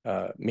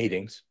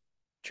meetings,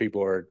 Tree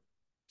Board,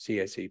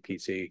 CAC,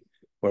 PC,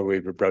 where we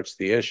broach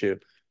the issue.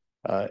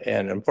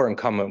 And an important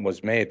comment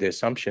was made. The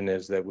assumption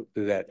is that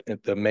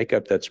the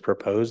makeup that's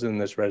proposed in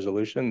this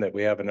resolution, that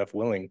we have enough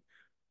willing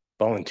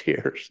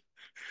volunteers.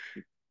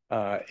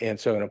 And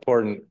so an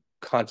important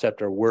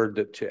concept or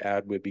word to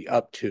add would be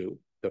up to.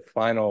 The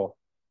final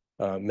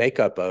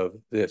makeup of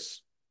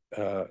this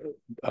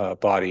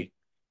body,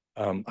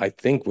 I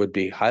think, would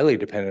be highly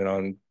dependent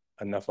on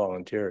enough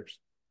volunteers.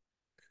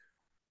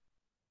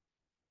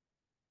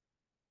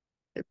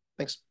 Okay,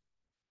 thanks.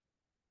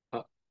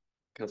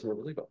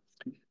 Councilmember Lebo.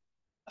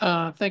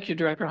 Thank you,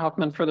 Director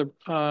Hoffman, for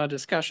the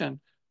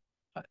discussion.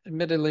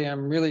 Admittedly,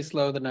 I'm really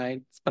slow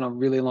tonight. It's been a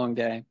really long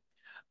day.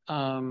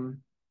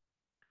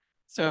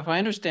 So if I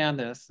understand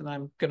this, and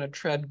I'm going to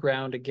tread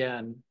ground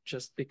again,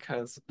 just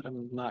because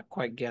I'm not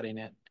quite getting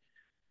it.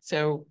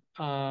 So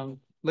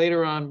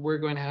later on, we're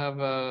going to have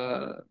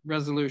a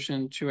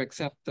resolution to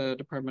accept the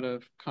Department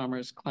of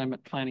Commerce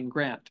Climate Planning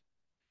Grant,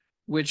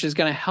 which is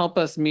going to help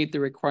us meet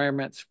the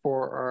requirements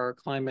for our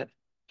climate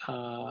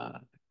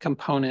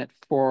component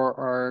for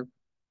our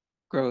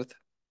growth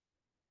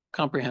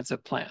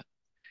comprehensive plan.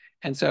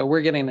 And so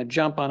we're getting a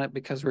jump on it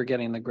because we're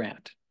getting the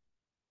grant.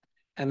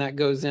 And that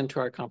goes into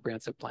our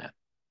comprehensive plan.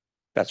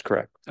 That's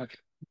correct. Okay.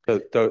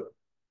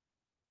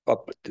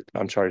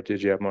 I'm sorry,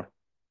 did you have more?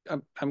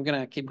 I'm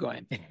going to keep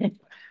going.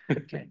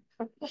 Okay.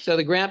 So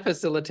the grant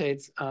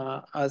facilitates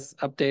us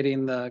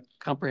updating the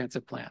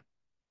comprehensive plan.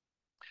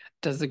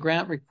 Does the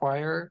grant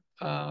require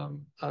a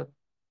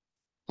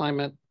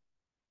climate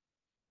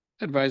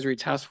advisory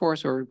task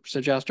force, or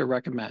suggest or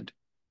recommend?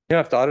 Yeah,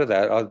 I've thought of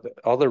that.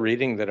 All the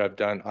reading that I've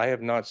done, I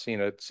have not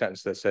seen a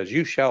sentence that says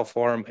you shall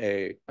form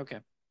a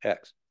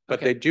X, but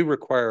they do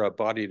require a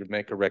body to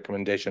make a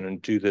recommendation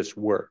and do this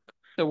work.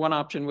 So one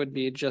option would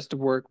be just to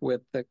work with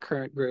the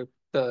current group,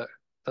 the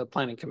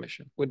Planning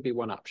Commission would be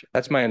one option.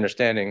 That's my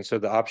understanding. So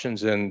the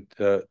options in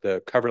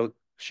the cover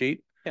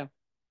sheet. Yeah.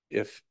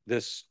 If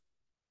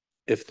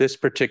this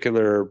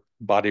particular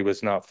body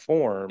was not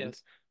formed,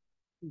 yes,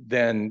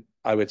 then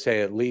I would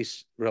say at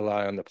least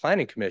rely on the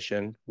Planning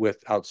Commission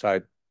with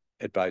outside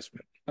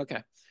advisement.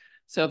 Okay.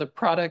 So the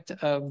product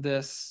of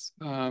this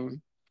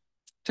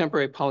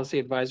temporary policy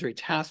advisory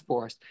task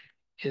force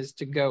is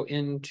to go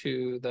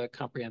into the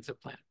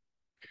comprehensive plan.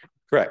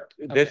 Correct.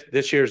 Okay.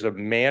 This year's a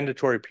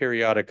mandatory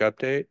periodic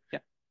update. Yeah.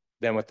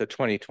 Then with the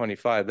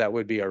 2025, that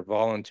would be our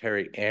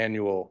voluntary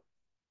annual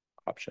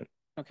option.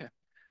 Okay.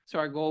 So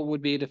our goal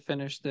would be to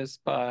finish this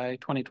by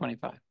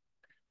 2025.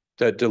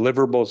 The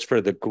deliverables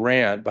for the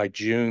grant by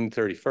June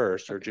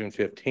 31st or June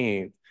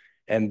 15th.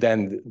 And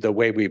then the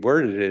way we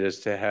worded it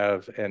is to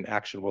have an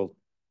actionable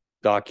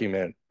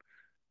document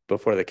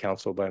before the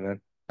council by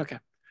then. Okay.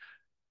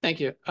 Thank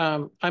you.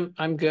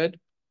 I'm good.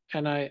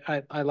 And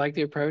I like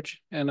the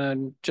approach,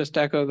 and just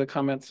echo the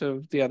comments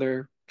of the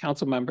other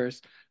council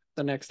members.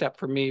 The next step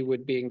for me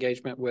would be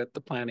engagement with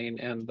the planning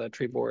and the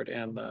tree board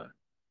and the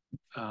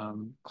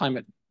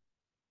climate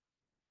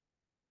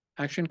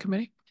action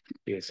committee.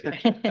 Yes.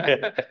 Thank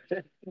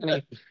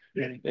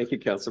you,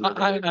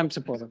 Councilman. I'm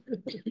supportive.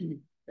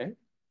 Okay.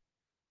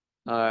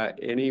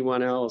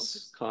 Anyone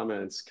else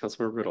comments?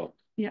 Councilmember Riddle.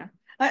 Yeah,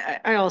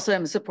 I also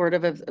am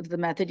supportive of the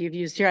method you've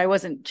used here. I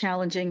wasn't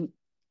challenging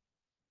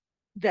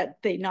that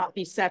they not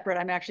be separate.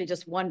 I'm actually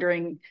just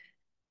wondering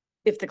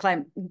if the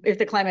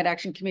climate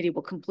action committee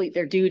will complete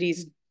their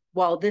duties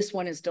while this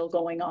one is still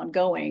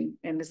ongoing,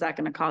 and is that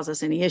going to cause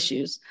us any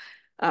issues?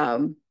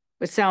 It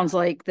sounds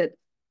like that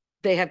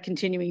they have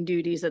continuing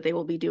duties that they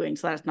will be doing,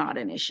 so that's not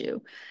an issue.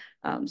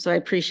 So I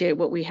appreciate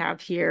what we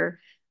have here.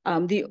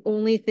 The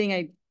only thing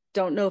I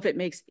don't know if it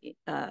makes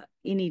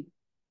any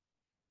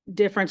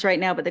difference right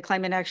now, but the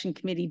Climate Action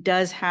Committee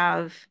does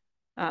have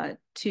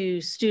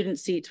 2 student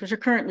seats, which are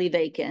currently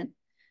vacant.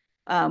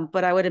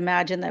 But I would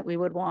imagine that we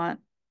would want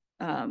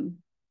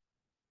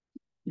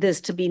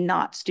this to be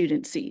not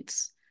student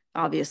seats,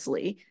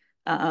 obviously,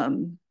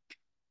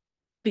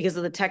 because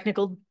of the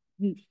technical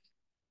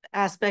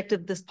aspect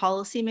of this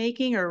policy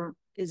making, or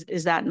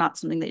is that not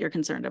something that you're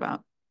concerned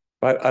about?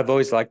 I've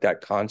always liked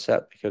that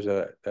concept because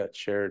of that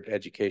shared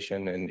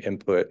education and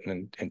input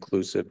and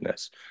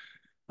inclusiveness.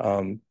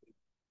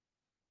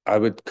 I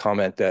would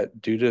comment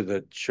that due to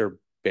the sheer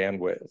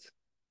bandwidth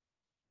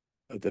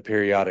of the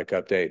periodic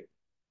update,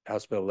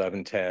 House Bill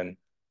 1110,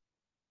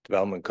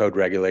 Development Code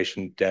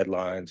Regulation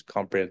deadlines,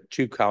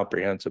 2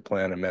 comprehensive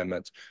plan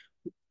amendments,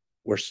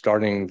 we're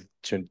starting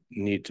to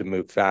need to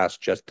move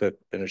fast just to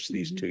finish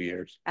these 2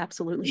 years.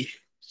 Absolutely.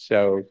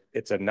 So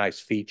it's a nice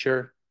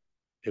feature.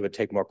 It would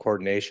take more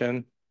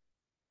coordination.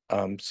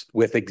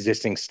 With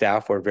existing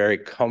staff, we're very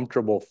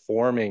comfortable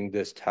forming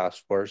this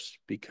task force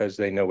because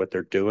they know what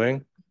they're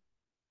doing.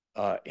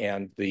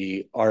 And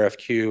the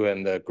RFQ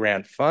and the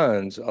grant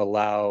funds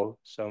allow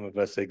some of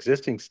us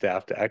existing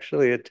staff to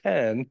actually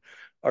attend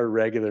our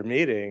regular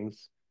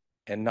meetings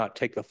and not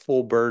take the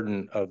full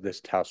burden of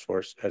this task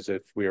force as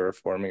if we were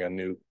forming a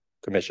new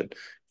commission. If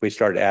we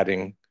start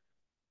adding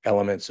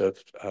elements of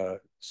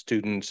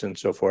students and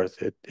so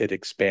forth, it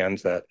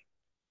expands that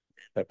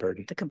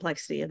burden. The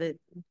complexity of it.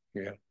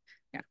 Yeah.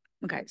 Yeah.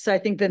 Okay. So I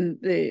think then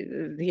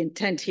the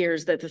intent here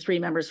is that the 3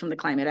 members from the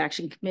Climate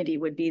Action Committee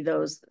would be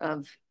those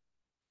of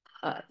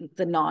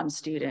the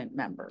non-student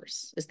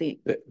members is the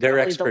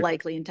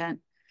likely intent.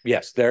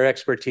 Yes, their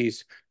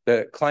expertise.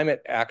 The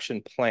climate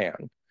action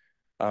plan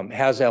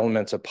has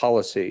elements of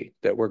policy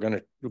that we're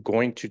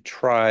going to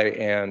try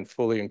and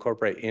fully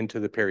incorporate into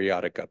the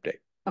periodic update.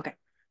 Okay.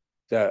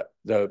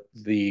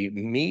 The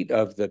meat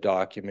of the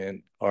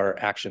document are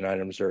action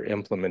items or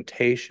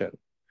implementation,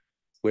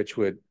 which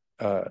would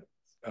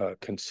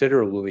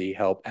considerably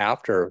help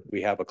after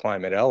we have a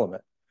climate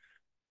element.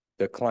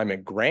 The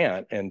climate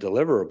grant and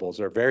deliverables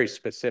are very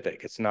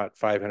specific. It's not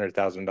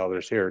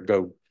 $500,000 here,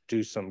 go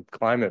do some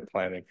climate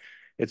planning.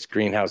 It's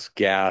greenhouse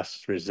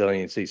gas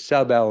resiliency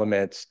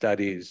sub-element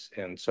studies.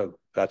 And so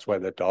that's why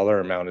the dollar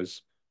amount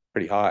is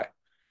pretty high.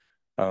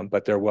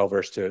 But they're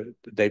well-versed to,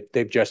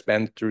 they've just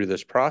been through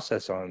this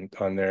process on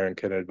there and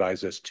can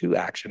advise us to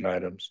action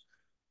items,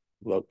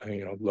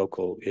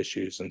 local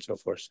issues and so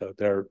forth. So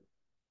their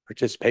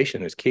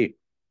participation is key.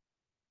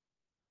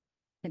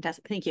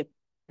 Fantastic. Thank you.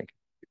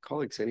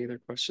 Colleagues, any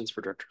other questions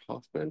for Director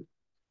Hoffman?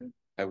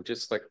 I would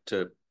just like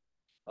to,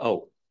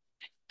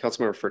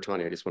 Councilmember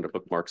Furtani, I just want to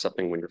bookmark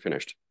something when you're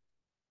finished.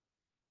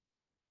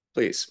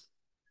 Please.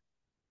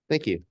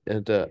 Thank you.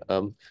 And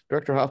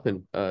Director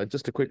Hoffman,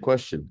 just a quick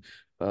question.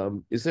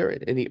 Is there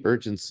any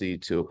urgency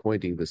to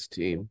appointing this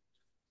team?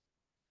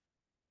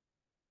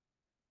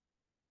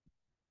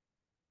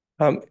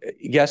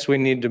 Yes, we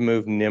need to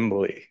move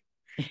nimbly.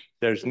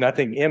 There's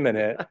nothing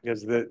imminent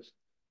because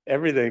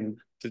everything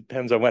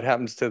depends on what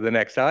happens to the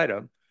next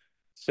item.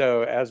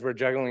 So as we're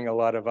juggling a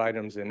lot of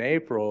items in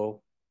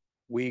April,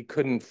 we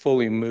couldn't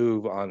fully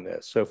move on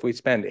this. So if we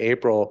spend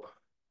April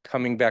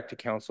coming back to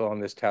council on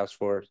this task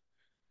force,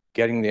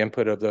 getting the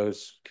input of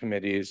those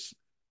committees,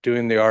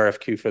 doing the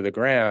RFQ for the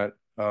grant,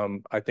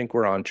 I think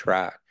we're on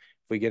track.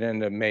 If we get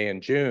into May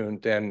and June,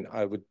 then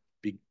I would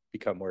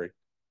become worried.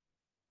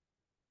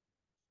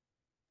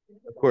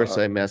 Of course,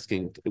 I'm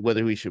asking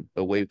whether we should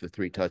waive the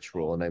 3-touch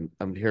rule, and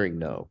I'm hearing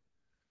no.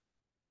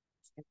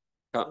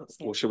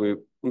 Well, should we,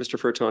 Mr.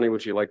 Furtani,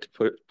 would you like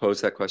to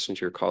pose that question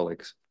to your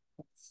colleagues?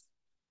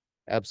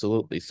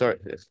 Absolutely. Sorry,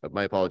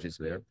 my apologies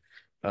there.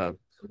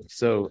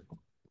 So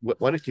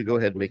why don't you go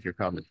ahead and make your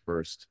comment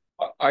first?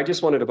 I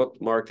just wanted to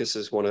bookmark this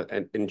as one of,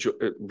 and enjoy,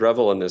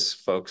 revel in this,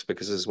 folks,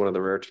 because this is one of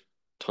the rare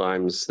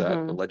times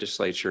that the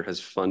legislature has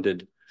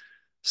funded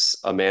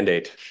a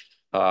mandate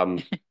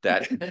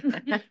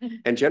that,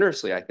 and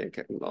generously, I think,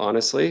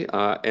 honestly,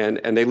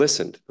 and they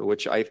listened,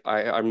 which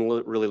I'm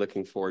really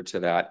looking forward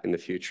to that in the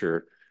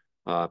future,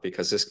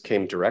 because this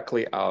came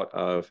directly out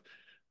of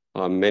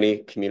many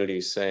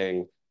communities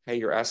saying, hey,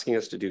 you're asking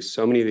us to do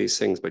so many of these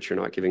things, but you're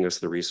not giving us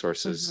the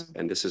resources.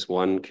 And this is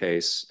one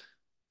case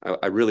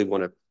I really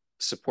want to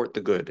support the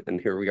good, and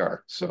here we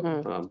are.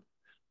 So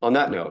on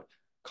that note,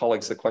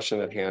 colleagues, the question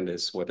at hand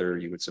is whether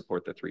you would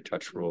support the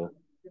 3-touch rule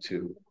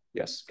to,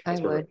 yes. I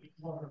would.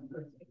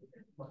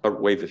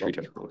 Or waive the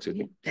 3-touch rule, excuse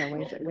me.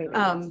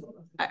 Yeah,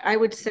 I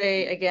would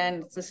say,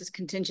 again, this is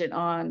contingent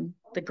on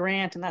the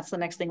grant, and that's the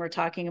next thing we're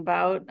talking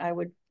about. I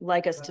would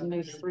like us to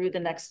move through the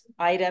next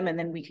item, and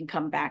then we can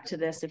come back to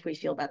this if we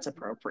feel that's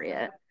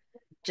appropriate,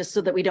 just so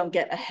that we don't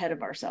get ahead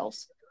of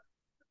ourselves.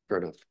 Fair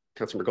enough.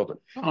 Councilmember Goldman.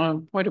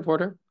 Point of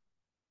order.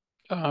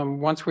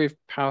 Once we've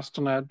passed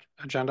an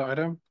agenda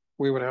item,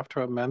 we would have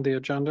to amend the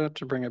agenda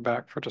to bring it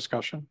back for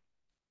discussion.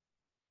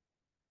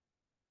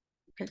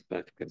 Okay,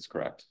 that's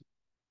correct.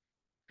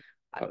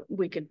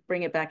 We could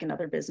bring it back in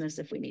other business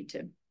if we need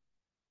to.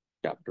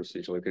 Yeah,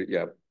 procedurally,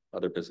 yeah,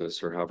 other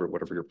business or however,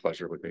 whatever your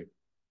pleasure would be.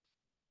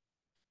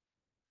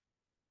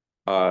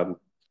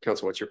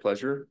 Council, what's your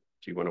pleasure?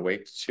 Do you want to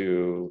wait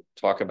to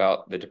talk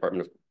about the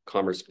Department of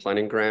Commerce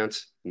planning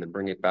grant and then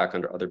bring it back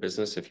under other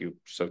business if you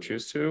so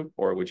choose to,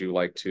 or would you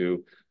like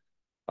to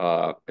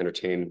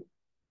entertain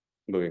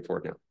moving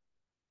forward now?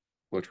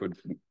 Which would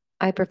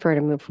I prefer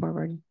to move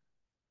forward.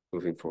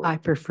 Moving forward. I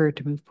prefer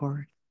to move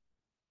forward.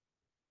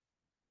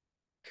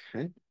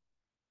 Okay.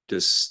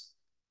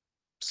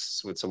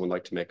 Would someone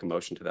like to make a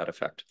motion to that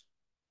effect?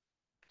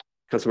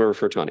 Councilmember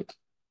Furtani.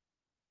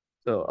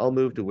 So I'll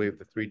move to waive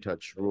the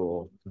 3-touch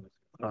rule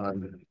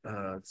on,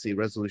 let's see,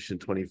 Resolution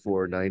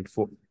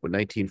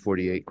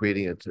 1948,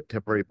 creating a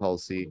temporary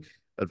policy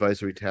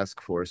advisory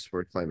task force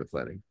for climate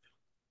planning.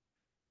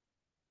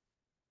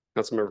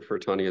 Councilmember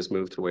Furtani has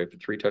moved to waive the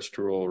 3-touch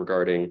rule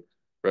regarding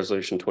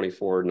Resolution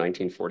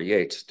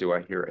 1948. Do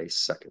I hear a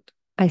second?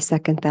 I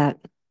second that.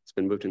 It's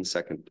been moved in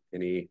second.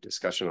 Any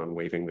discussion on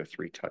waiving the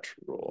 3-touch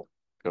rule?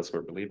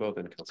 Councilmember Lebo,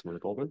 then Councilmember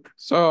Goldman.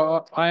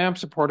 So I am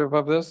supportive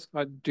of this.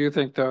 I do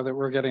think, though, that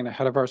we're getting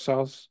ahead of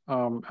ourselves.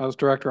 As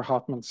Director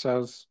Hoffman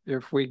says,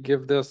 if we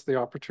give this the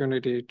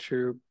opportunity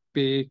to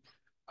be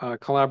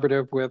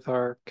collaborative with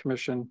our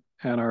commission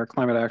and our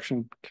Climate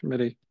Action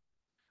Committee,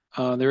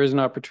 there is an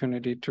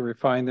opportunity to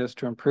refine this,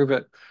 to improve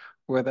it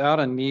without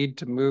a need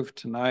to move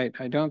tonight.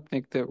 I don't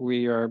think that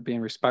we are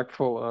being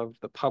respectful of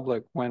the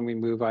public when we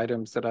move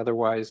items that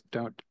otherwise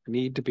don't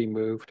need to be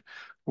moved,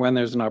 when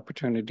there's an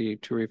opportunity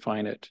to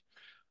refine it.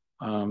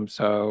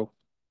 So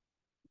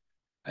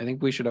I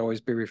think we should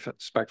always be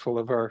respectful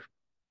of our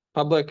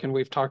public, and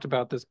we've talked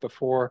about this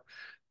before,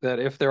 that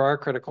if there are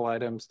critical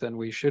items, then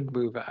we should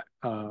move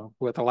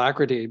with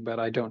alacrity, but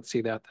I don't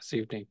see that this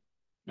evening.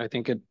 I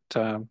think it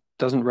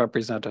doesn't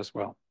represent us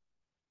well.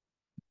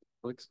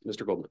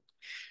 Mr. Goldman.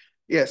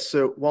 Yes,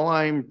 so while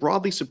I'm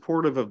broadly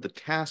supportive of the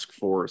task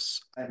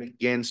force, I'm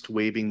against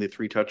waiving the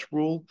 3-touch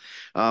rule.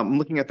 I'm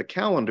looking at the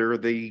calendar.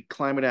 The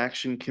Climate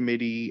Action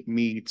Committee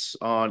meets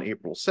on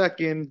April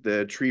 2nd.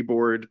 The Tree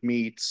Board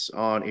meets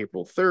on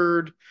April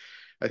 3rd.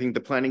 I think the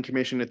Planning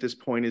Commission at this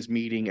point is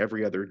meeting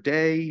every other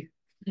day.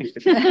 But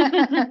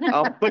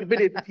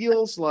it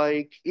feels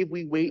like if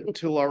we wait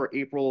until our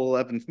April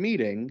 11th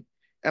meeting,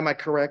 am I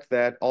correct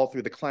that all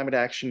through the Climate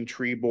Action,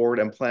 Tree Board,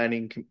 and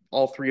Planning,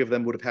 all three of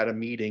them would have had a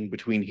meeting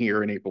between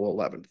here and April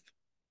 11th?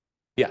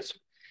 Yes.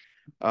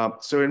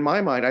 So in my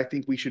mind, I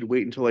think we should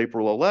wait until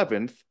April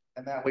 11th,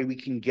 and that way we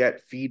can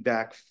get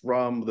feedback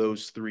from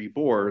those three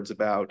boards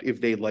about if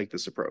they like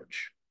this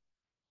approach.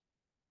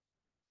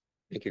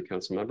 Thank you,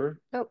 Councilmember.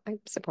 Oh, I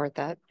support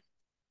that.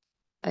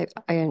 I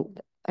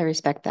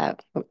respect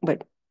that,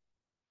 what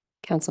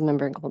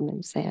Councilmember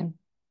Goldman is saying.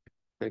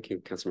 Thank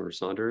you, Councilmember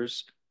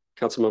Saunders.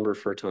 Councilmember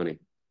Furtani.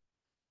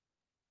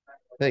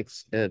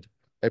 Thanks, Ed.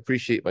 I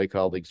appreciate my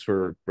colleagues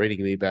for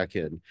reining me back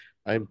in.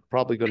 I'm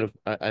probably going to,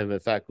 I'm in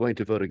fact going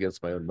to vote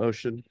against my own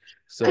motion.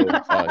 So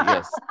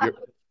yes,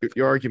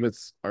 your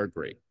arguments are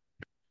great.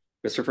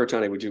 Mr.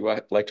 Furtani, would you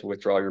like to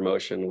withdraw your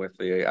motion with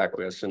the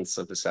acquiescence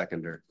of the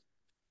seconder?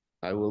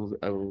 I will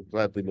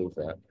gladly move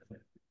that.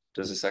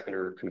 Does the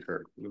seconder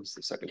concur? Who's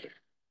the seconder?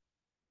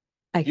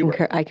 I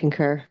concur. I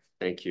concur.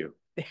 Thank you.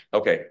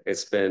 Okay,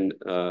 it's been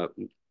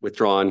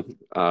withdrawn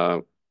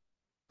in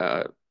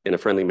a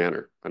friendly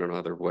manner. I don't know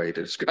other way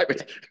to describe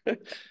it.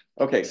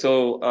 Okay,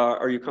 so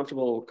are you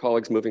comfortable,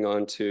 colleagues, moving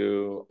on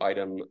to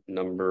item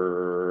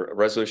number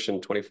resolution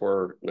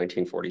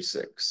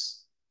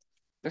 24-1946?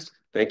 Yes,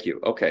 thank you.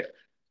 Okay,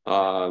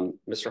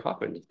 Mr.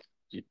 Hoffman,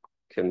 you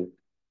can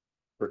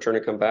return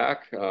and come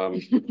back.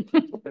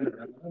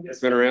 It's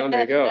been around.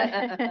 There you go.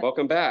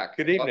 Welcome back.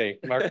 Good evening,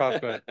 Mark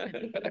Hoffman.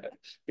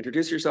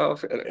 Introduce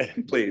yourself,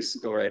 please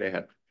go right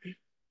ahead.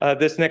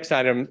 This next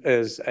item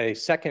is a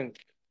second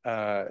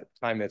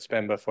time it's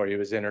been before you. It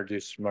was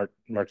introduced March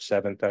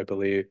 7th, I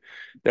believe.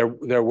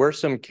 There were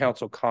some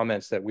council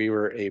comments that we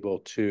were able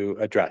to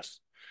address.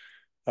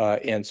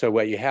 And so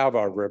what you have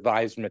are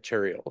revised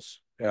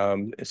materials.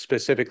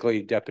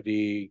 Specifically,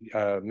 Deputy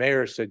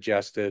Mayor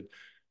suggested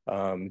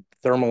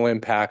thermal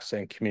impacts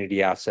and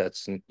community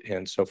assets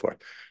and so forth.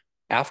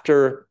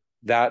 After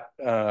that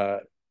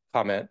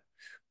comment,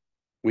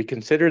 we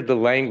considered the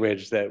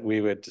language that we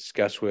would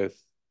discuss with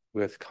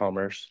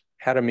Commerce,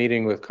 had a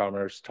meeting with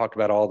Commerce, talked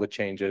about all the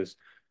changes,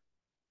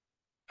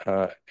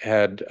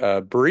 had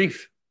a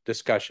brief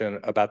discussion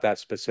about that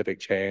specific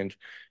change,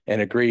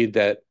 and agreed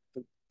that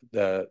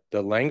the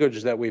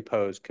language that we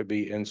posed could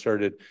be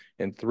inserted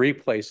in 3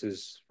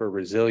 places for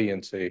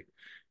resiliency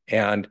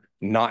and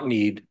not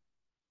need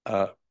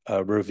a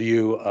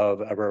review of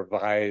a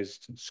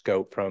revised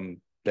scope from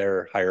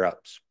their higher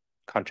ups,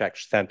 Contract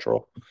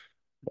Central.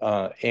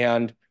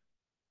 And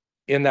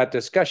in that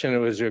discussion, it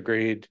was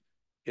agreed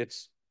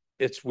it's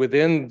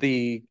within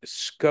the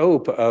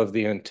scope of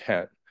the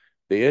intent.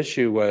 The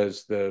issue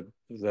was the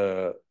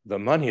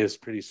money is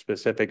pretty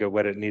specific of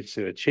what it needs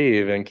to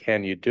achieve, and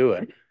can you do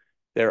it?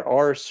 There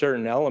are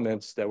certain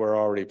elements that were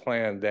already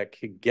planned that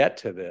could get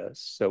to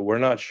this. So we're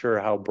not sure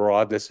how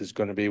broad this is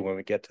going to be when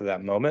we get to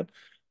that moment,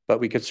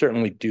 but we could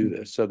certainly do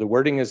this. So the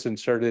wording is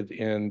inserted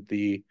in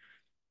the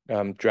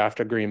draft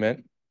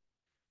agreement.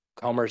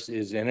 Commerce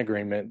is in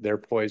agreement. They're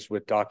poised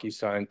with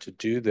DocuSign to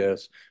do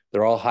this.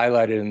 They're all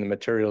highlighted in the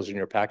materials in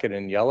your packet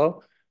in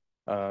yellow.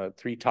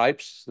 3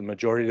 types. The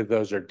majority of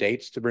those are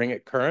dates to bring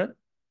it current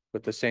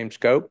with the same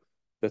scope.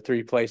 The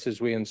 3 places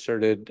we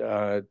inserted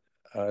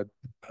the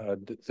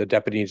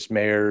deputy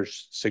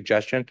mayor's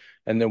suggestion,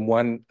 and then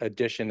 1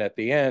 addition at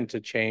the end to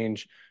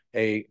change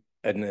an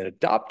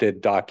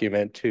adopted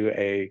document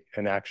to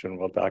an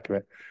actionable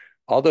document.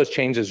 All those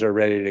changes are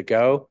ready to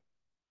go.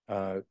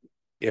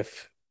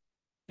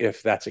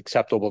 If that's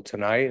acceptable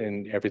tonight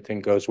and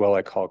everything goes well,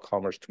 I call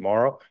Commerce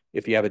tomorrow.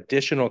 If you have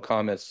additional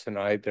comments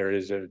tonight, there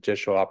is an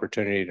additional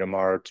opportunity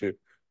tomorrow to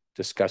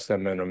discuss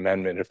them in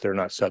amendment if they're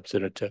not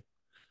substantive.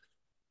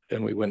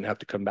 Then we wouldn't have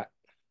to come back.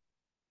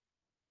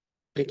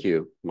 Thank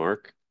you,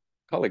 Mark.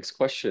 Colleagues,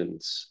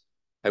 questions?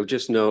 I would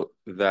just note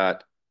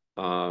that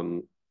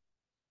Deputy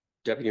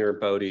Mayor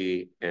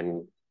Bodie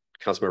and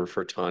Councilmember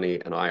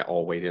Furtani and I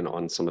all weighed in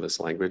on some of this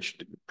language,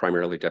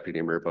 primarily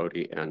Deputy Mayor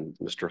Bodie and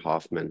Mr.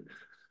 Hoffman.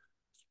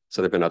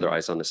 So there have been other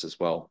eyes on this as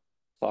well.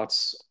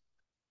 Thoughts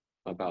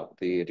about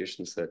the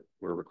additions that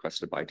were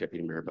requested by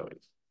Deputy Mayor Bodie?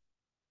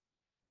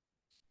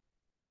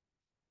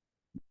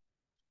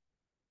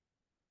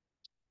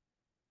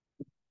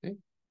 Okay.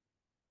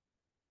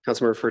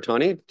 Councilmember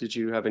Furtani, did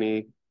you have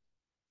any?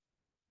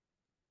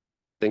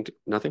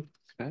 Nothing?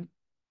 Okay.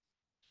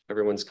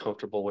 Everyone's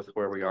comfortable with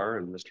where we are,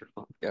 and Mr.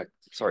 Yeah,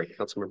 sorry,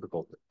 Councilmember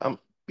Goldman.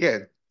 Yeah,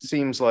 it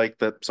seems like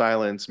the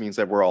silence means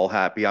that we're all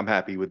happy. I'm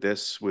happy with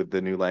this, with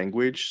the new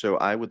language. So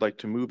I would like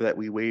to move that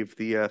we waive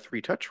the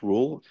 3-touch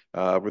rule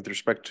with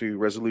respect to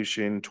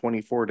resolution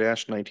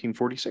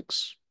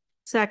 24-1946.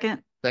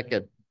 Second.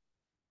 Second.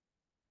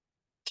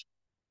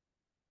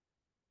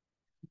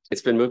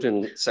 It's been moved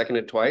and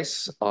seconded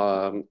twice.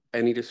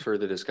 Any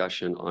further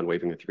discussion on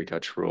waiving the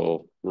 3-touch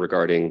rule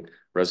regarding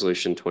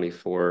resolution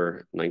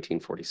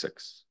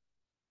 24-1946?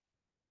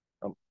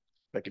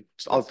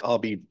 I'll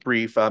be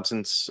brief,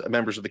 since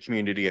members of the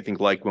community, I think,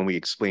 like when we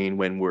explain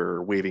when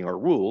we're waiving our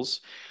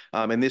rules.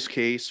 In this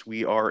case,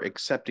 we are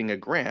accepting a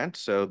grant.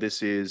 So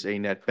this is a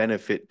net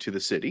benefit to the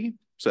city.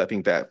 So I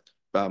think that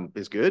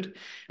is good.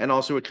 And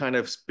also it kind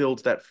of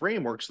builds that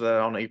framework so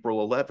that on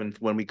April 11th,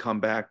 when we come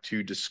back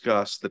to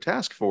discuss the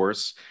task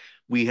force,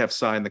 we have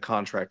signed the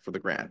contract for the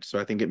grant. So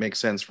I think it makes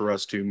sense for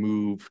us to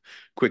move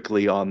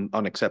quickly on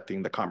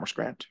accepting the Commerce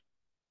grant.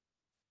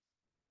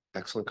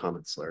 Excellent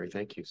comments, Larry.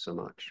 Thank you so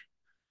much.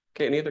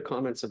 Okay, any other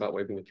comments about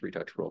waiving the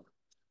 3-touch rule?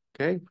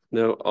 Okay,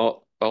 no,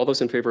 all those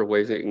in favor of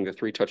waiving the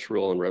 3-touch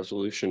rule on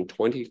resolution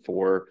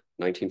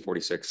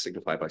 24-1946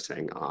 signify by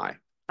saying aye.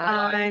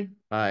 Aye.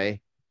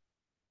 Aye.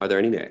 Are there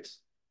any nays?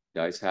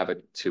 The ayes have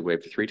it to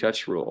waive the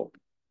 3-touch rule.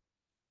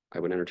 I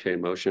would entertain a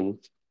motion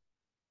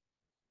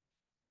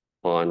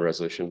on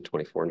resolution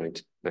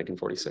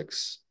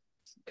 24-1946.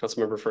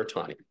 Councilmember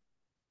Furtani.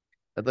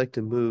 I'd like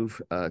to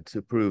move to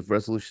approve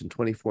resolution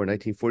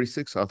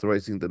 24-1946,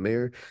 authorizing the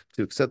mayor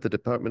to accept the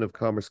Department of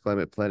Commerce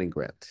Climate Planning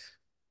Grant.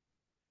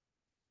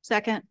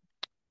 Second.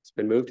 It's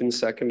been moved and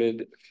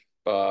seconded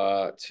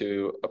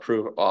to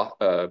approve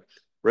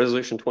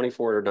resolution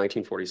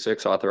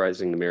 24-1946,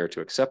 authorizing the mayor to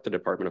accept the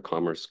Department of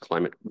Commerce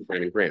Climate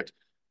Planning Grant.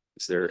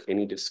 Is there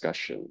any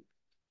discussion?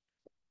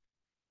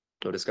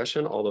 No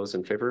discussion? All those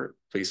in favor,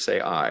 please say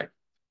aye.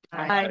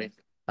 Aye.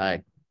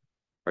 Aye.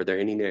 Are there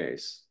any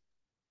nays?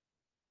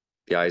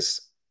 The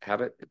ayes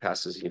have it. It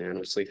passes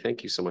unanimously.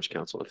 Thank you so much,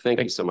 Council.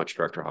 Thank you so much,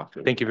 Director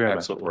Hoffman. Thank you very much.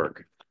 Excellent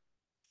work.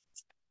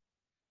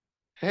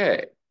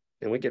 Hey,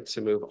 And we get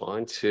to move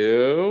on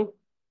to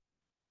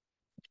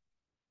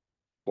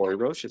Corey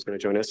Roche is going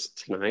to join us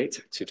tonight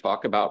to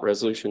talk about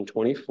Resolution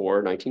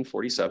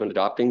 24/1947,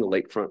 adopting the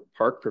Lakefront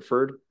Park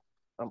Preferred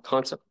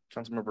Concept.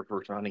 Councilmember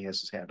Bertani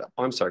has his hand up.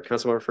 Oh, I'm sorry,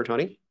 Councilmember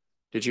Furtani,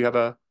 did you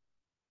have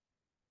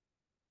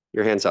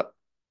your hands up?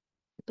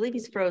 I believe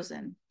he's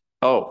frozen.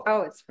 Oh,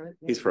 It's frozen.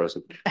 he's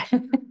frozen.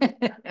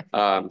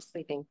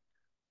 Sleeping.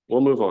 We'll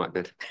move on.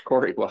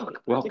 Corey, welcome.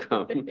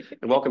 And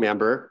welcome,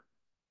 Amber.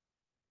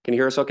 Can you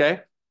hear us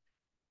okay?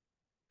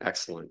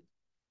 Excellent.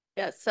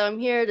 Yes, so I'm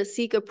here to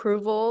seek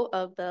approval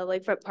of the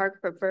Lakefront Park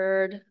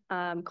Preferred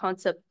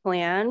Concept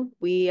Plan.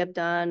 We have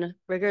done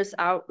rigorous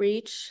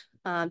outreach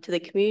to the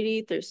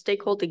community through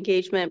stakeholder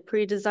engagement,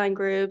 pre-design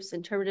groups,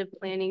 interpretive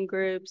planning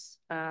groups,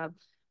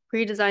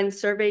 pre-design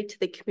survey to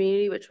the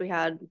community, which we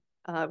had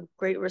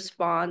great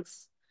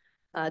response,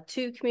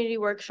 2 community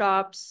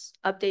workshops,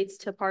 updates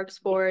to Parks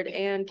Board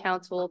and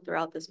Council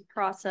throughout this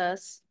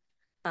process.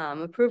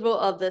 Approval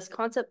of this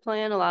concept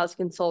plan allows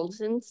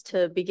consultants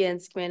to begin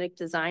schematic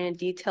design and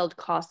detailed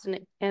cost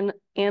and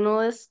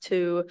analysts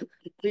to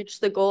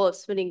reach the goal of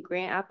submitting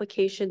grant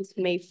applications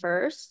May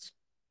 1st.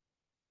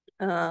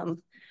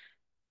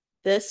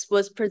 This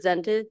was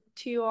presented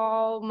to you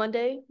all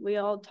Monday. We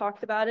all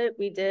talked about it.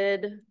 We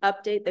did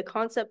update the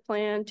concept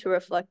plan to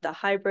reflect the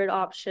hybrid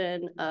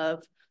option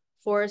of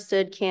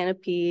forested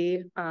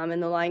canopy in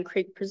the Lion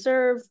Creek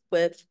Preserve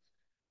with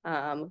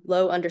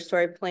low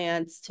understory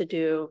plants to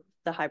do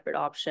the hybrid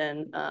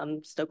option.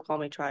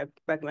 Snoqualmie Tribe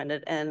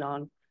recommended, and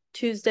on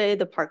Tuesday,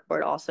 the Park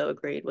Board also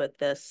agreed with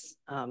this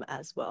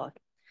as well.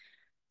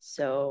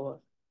 So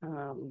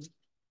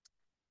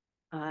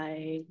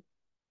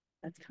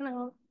that's kind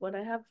of what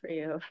I have for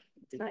you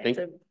tonight.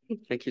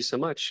 Thank you so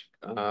much.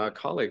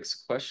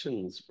 Colleagues,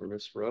 questions for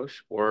Ms.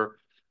 Roche or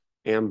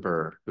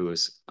Amber, who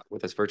is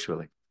with us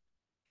virtually?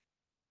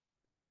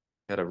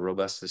 Had a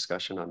robust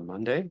discussion on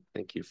Monday.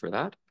 Thank you for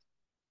that.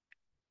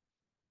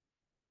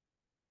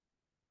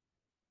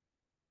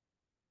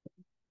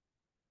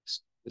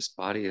 This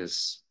body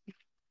is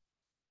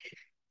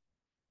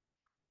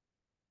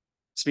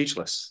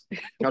speechless.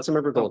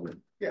 Councilmember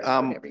Goldman.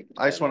 I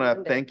just want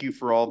to thank you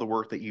for all the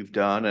work that you've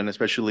done, and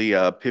especially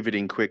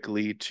pivoting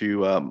quickly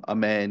to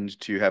amend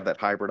to have that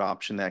hybrid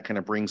option that kind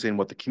of brings in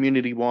what the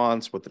community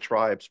wants, what the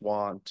tribes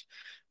want.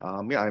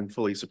 I'm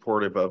fully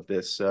supportive of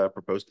this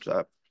proposed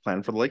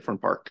plan for the Lakefront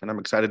Park, and I'm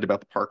excited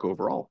about the park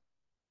overall.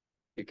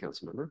 Thank you,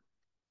 Councilmember.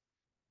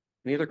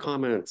 Any other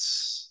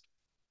comments?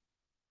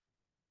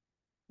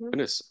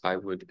 Goodness, I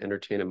would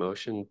entertain a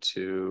motion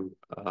to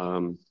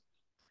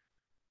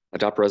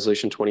adopt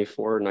Resolution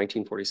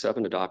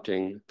 24/1947,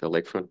 adopting the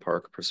Lakefront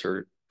Park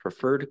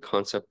Preferred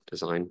Concept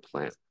Design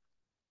Plan.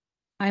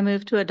 I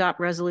move to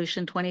adopt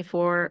Resolution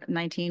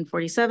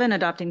 24/1947,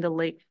 adopting the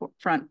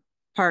Lakefront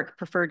Park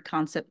Preferred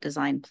Concept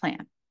Design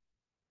Plan.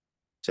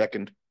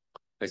 Second.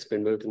 It's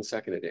been moved and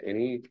seconded.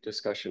 Any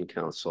discussion,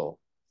 council?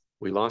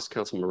 We lost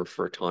Councilmember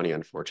Furtani,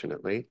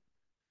 unfortunately.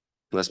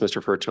 Unless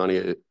Mr.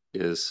 Furtani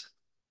is...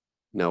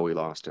 No, we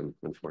lost him,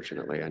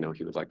 unfortunately. I know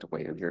he would like to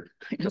weigh in here.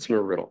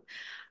 Councilmember Riddle.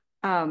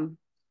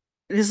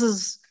 This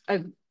is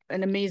an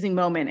amazing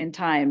moment in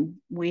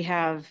time. We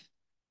have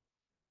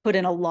put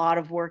in a lot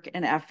of work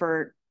and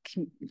effort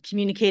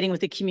communicating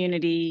with the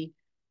community,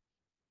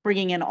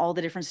 bringing in all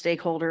the different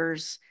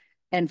stakeholders,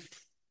 and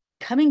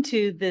coming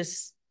to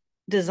this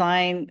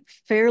design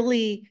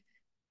fairly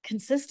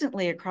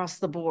consistently across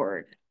the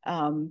board.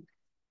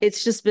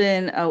 It's just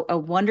been a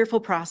wonderful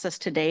process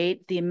to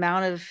date. The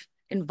amount of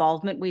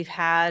involvement we've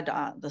had,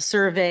 the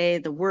survey,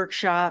 the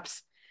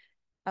workshops.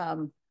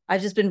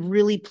 I've just been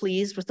really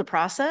pleased with the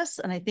process.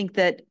 And I think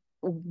that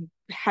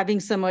having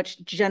so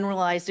much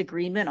generalized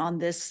agreement on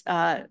this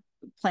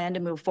plan to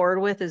move forward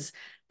with is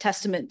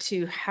testament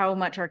to how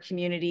much our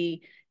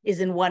community is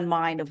in one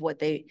mind of what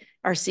they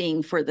are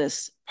seeing for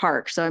this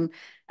park. So I'm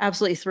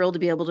absolutely thrilled to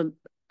be able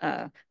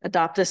to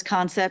adopt this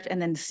concept and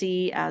then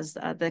see as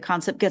the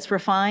concept gets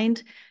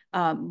refined,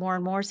 more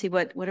and more, see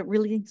what it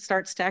really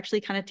starts to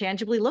actually kind of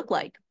tangibly look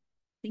like.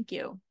 Thank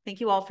you. Thank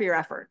you all for your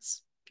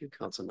efforts. Thank you,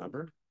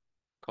 Councilmember.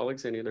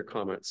 Colleagues, any other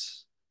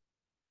comments?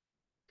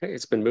 Okay,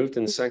 it's been moved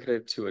and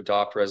seconded to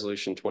adopt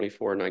Resolution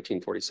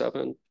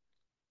 24/1947,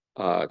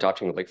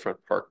 adopting the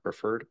Lakefront Park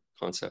Preferred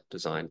Concept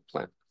Design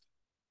Plan.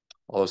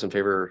 All those in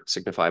favor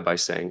signify by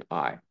saying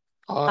aye.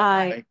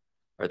 Aye.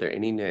 Are there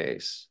any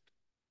nays?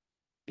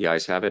 The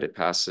ayes have it. It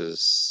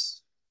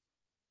passes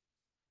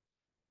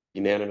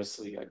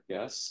unanimously, I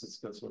guess.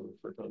 It's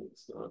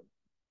not.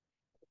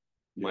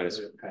 Minus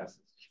it passes.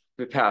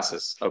 It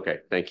passes. Okay,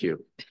 thank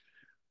you.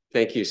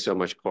 Thank you so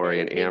much,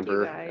 Corey and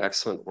Amber.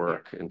 Excellent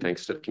work. And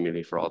thanks to the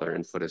community for all their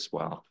input as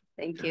well.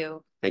 Thank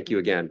you. Thank you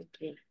again.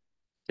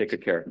 Take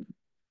good care.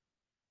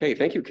 Hey,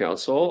 thank you,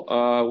 council.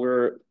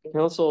 We're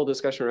council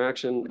discussion or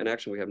action and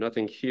action. We have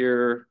nothing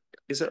here.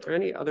 Is there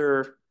any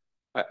other,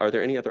 are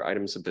there any other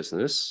items of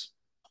business?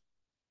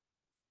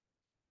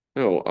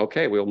 No.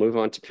 Okay, we'll move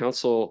on to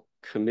council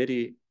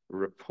committee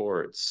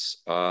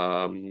reports.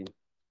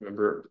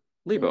 Member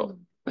Lebo.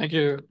 Thank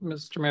you,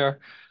 Mr. Mayor.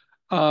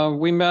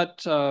 We met,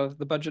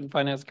 the Budget and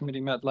Finance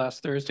Committee met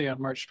last Thursday on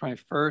March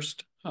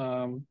 21st.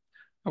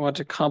 I want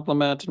to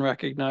compliment and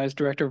recognize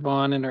Director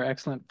Vaughn and her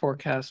excellent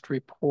forecast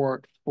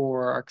report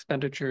for our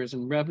expenditures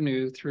and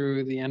revenue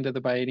through the end of the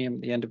biennium,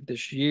 the end of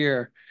this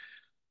year.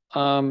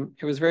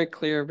 It was very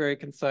clear, very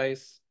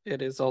concise.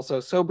 It is also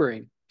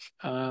sobering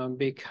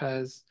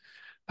because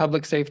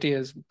public safety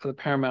is the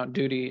paramount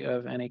duty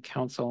of any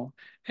council.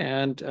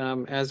 And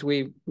as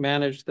we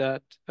manage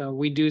that,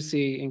 we do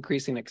see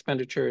increasing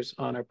expenditures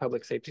on our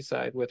public safety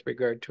side with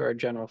regard to our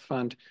general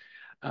fund.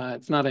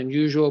 It's not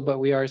unusual, but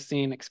we are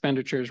seeing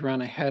expenditures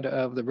run ahead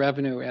of the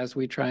revenue as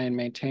we try and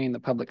maintain the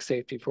public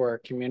safety for our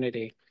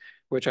community,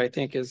 which I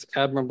think is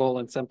admirable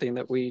and something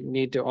that we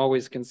need to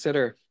always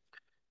consider.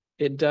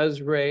 It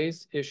does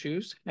raise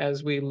issues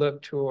as we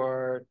look to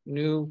our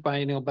new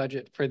biennial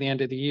budget for the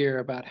end of the year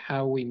about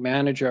how we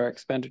manage our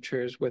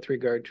expenditures with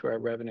regard to our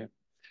revenue.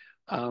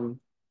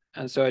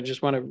 And so I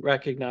just want to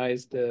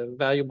recognize the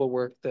valuable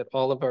work that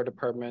all of our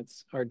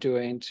departments are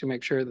doing to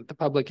make sure that the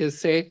public is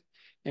safe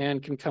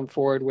and can come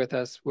forward with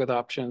us with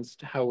options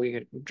to how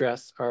we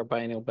address our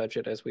biennial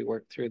budget as we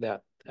work through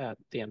that at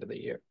the end of the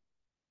year.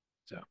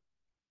 So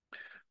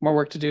more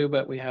work to do,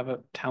 but we have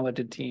a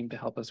talented team to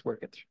help us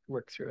work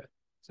through it.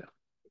 So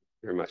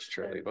very much,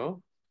 Charlie.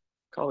 Well,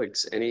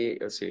 colleagues,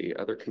 let's see,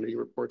 other committee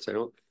reports? I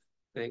don't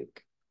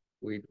think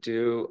we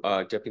do.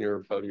 Deputy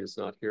Mayor Bodie is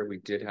not here. We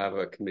did have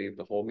a committee of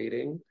the whole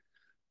meeting.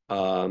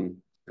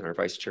 And our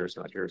vice chair is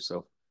not here.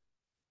 So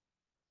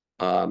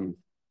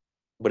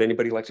would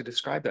anybody like to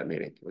describe that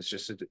meeting? It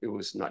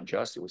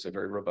was a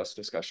very robust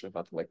discussion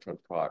about the lakefront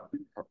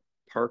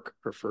park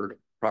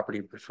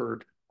property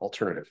preferred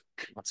alternative.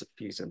 Lots of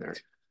P's in there.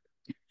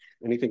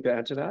 Anything to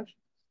add to that?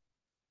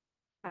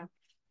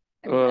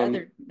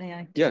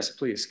 Yes,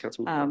 please,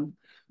 Councilman.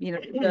 You know,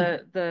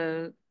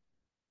 the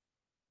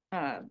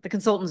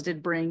consultants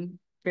did bring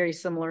very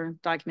similar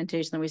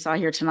documentation that we saw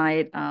here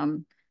tonight.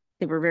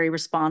 They were very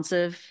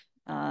responsive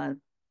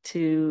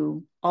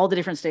to all the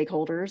different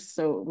stakeholders.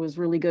 So it was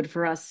really good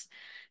for us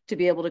to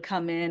be able to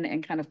come in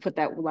and kind of put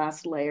that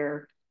last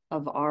layer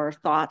of our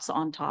thoughts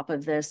on top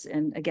of this.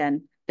 And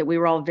again, that we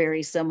were all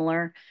very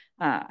similar.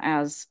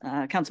 As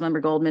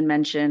Councilmember Goldman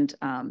mentioned,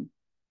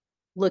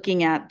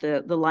 looking at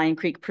the Lion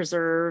Creek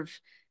Preserve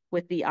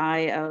with the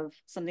eye of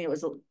something that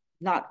was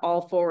not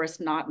all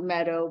forest, not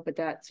meadow, but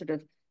that sort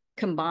of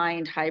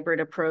combined hybrid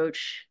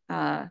approach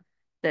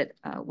that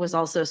was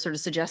also sort of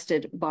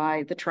suggested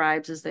by the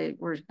tribes as they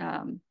were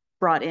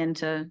brought in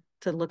to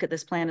look at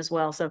this plan as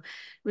well. So it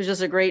was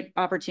just a great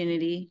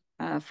opportunity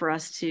for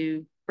us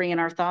to bring in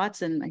our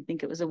thoughts. And I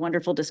think it was a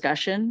wonderful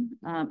discussion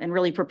and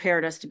really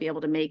prepared us to be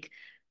able to make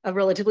a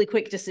relatively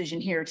quick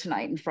decision here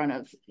tonight in front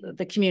of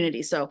the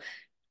community. So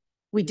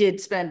we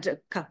did spend a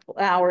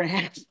hour and a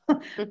half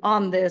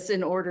on this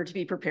in order to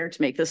be prepared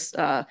to make this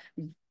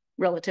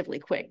relatively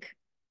quick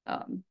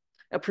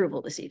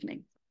approval this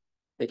evening.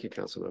 Thank you,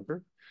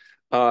 Councilmember.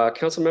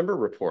 Councilmember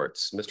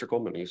reports. Mr.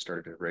 Goldman, you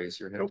started to raise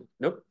your hand.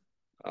 Nope.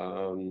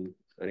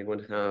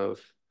 Anyone have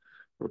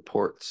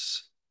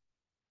reports?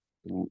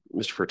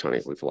 Mr.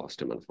 Fertani, we've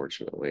lost him,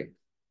 unfortunately.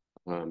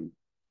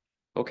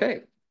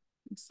 Okay.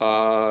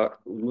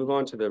 Move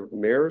on to the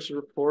mayor's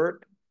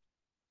report.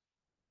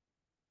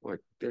 Boy,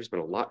 there's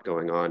been a lot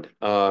going on.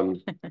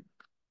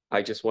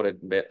 I just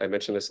I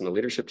mentioned this in the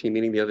leadership team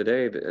meeting the other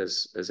day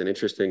as an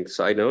interesting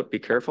side note. Be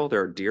careful,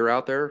 there are deer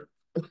out there.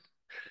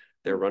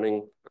 They're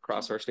running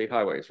across our state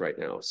highways right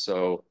now.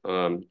 So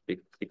be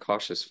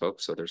cautious,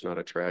 folks, so there's not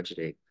a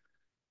tragedy.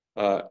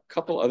 A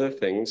couple other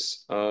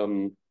things.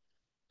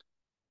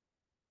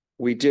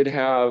 We did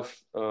have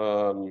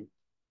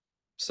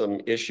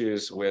some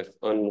issues with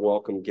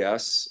unwelcome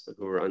guests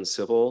who were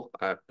uncivil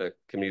at the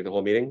committee of the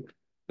whole meeting.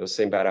 Those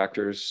same bad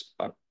actors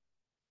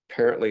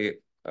apparently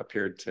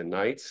appeared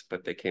tonight,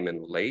 but they came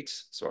in late.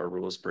 So our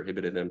rules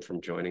prohibited them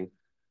from joining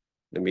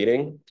the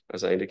meeting.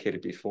 As I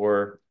indicated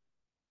before,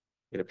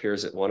 it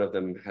appears that one of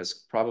them has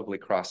probably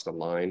crossed a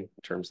line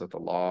in terms of the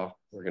law.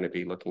 We're going to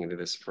be looking into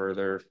this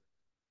further.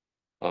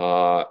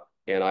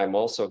 And I'm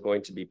also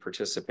going to be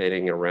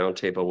participating in a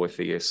roundtable with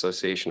the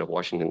Association of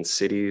Washington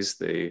Cities.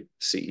 The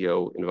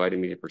CEO invited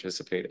me to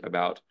participate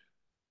about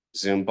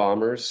Zoom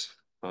bombers.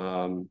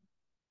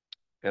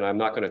 And I'm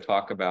not going to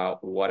talk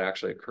about what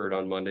actually occurred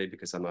on Monday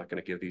because I'm not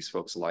going to give these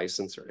folks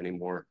license or any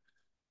more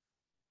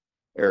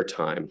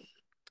airtime.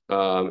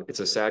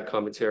 It's a sad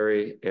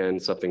commentary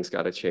and something's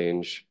got to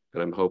change.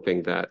 And I'm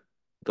hoping that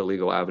the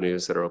legal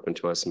avenues that are open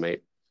to us may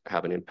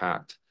have an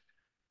impact.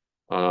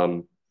 A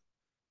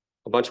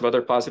bunch of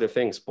other positive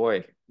things.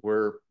 Boy,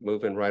 we're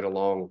moving right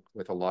along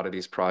with a lot of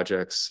these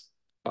projects.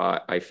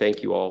 I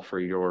thank you all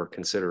for your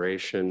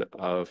consideration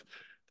of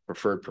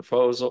preferred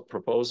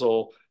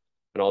proposal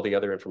and all the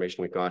other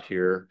information we got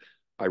here.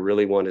 I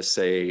really want to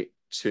say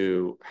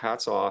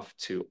hats off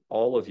to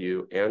all of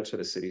you and to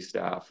the city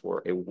staff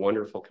for a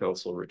wonderful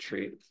council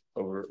retreat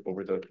over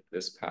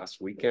this past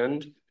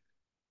weekend.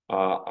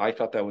 I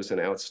thought that was an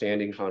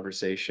outstanding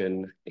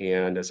conversation.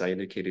 And as I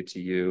indicated to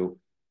you,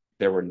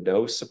 There were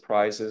no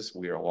surprises.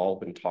 We have all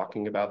been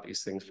talking about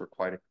these things for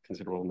quite a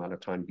considerable amount of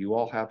time. You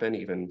all have been,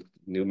 even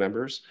new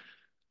members.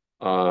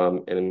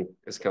 And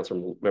as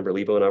Council Member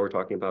Lebo and I were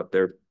talking about,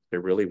 there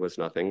really was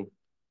nothing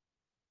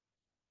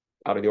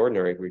out of the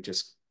ordinary.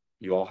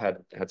 You all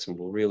had some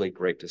really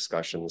great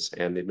discussions,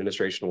 and the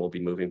administration will be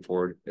moving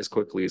forward as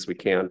quickly as we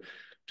can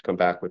to come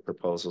back with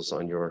proposals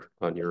on your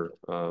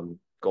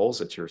goals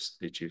that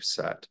you've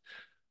set.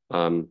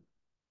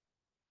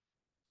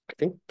 I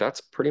think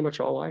that's pretty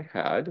much all I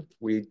had.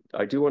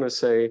 I do want to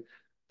say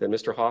that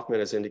Mr. Hoffman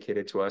has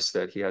indicated to us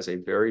that he has a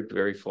very,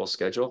 very full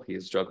schedule. He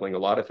is juggling a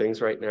lot of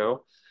things right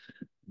now,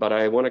 but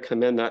I want to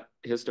commend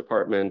his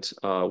department,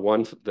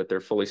 one, that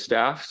they're fully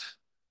staffed,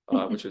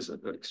 which is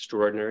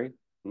extraordinary.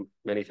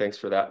 Many thanks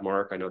for that,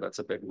 Mark. I know that's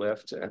a big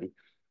lift, and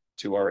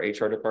to our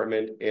HR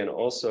department, and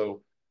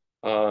also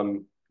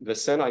the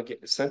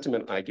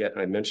sentiment I get,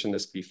 and I mentioned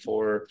this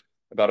before,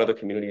 about other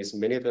communities,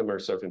 many of them are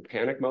sort of in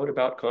panic mode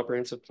about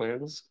comprehensive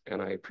plans.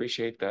 And I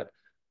appreciate that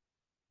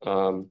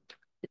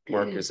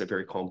Mark is a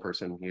very calm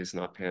person. He is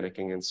not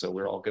panicking. And so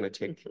we're all going to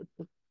take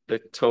the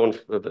tone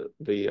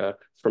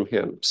from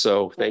him.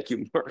 So thank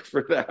you, Mark,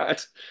 for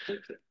that.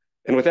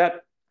 And with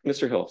that,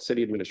 Mr. Hill,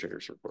 City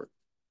Administrator's report.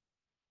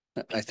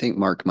 I think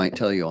Mark might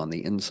tell you on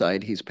the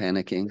inside he's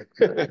panicking.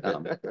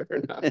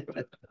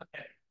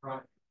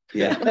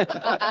 Yeah.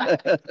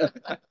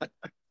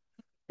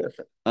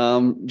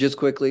 Just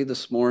quickly,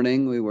 this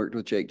morning, we worked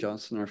with Jake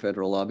Johnson, our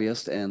federal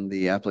lobbyist, and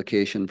the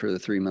application for the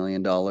 $3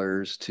 million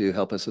to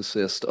help us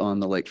assist on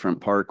the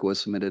Lakefront Park was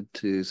submitted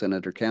to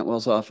Senator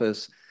Cantwell's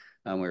office.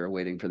 We were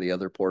waiting for the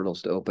other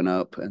portals to open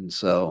up. And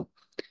so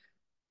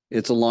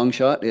it's a long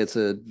shot. It's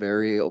a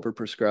very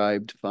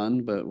overprescribed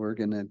fund, but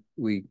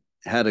we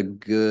had a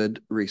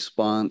good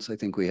response. I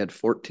think we had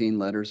 14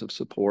 letters of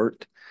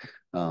support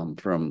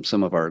from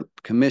some of our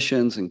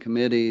commissions and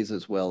committees,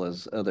 as well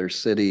as other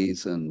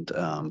cities and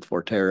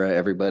Forterra,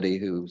 everybody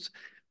who's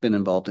been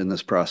involved in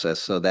this process.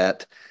 So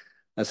that's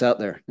out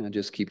there. Now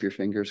just keep your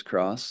fingers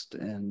crossed.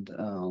 And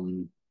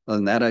other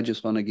than that, I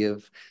just want to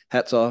give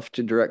hats off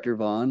to Director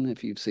Vaughn.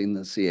 If you've seen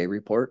the CA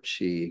report,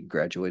 she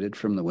graduated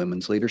from the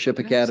Women's Leadership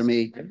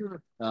Academy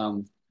a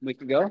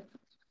week ago.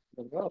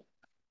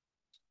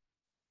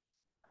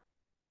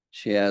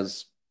 She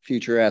has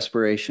future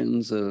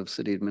aspirations of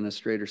city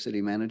administrator,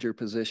 city manager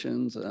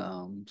positions.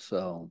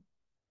 So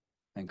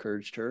I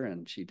encouraged her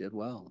and she did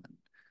well. And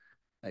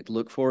I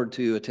look forward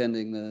to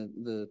attending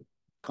the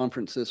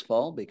conference this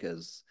fall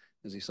because,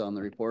 as you saw in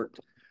the report,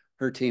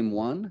 her team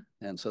won.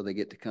 And so they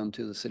get to come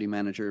to the city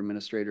manager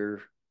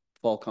administrator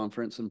fall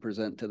conference and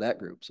present to that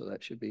group. So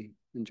that should be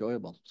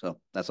enjoyable. So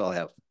that's all I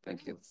have.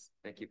 Thank you.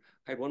 Thank you.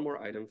 I had one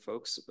more item,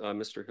 folks.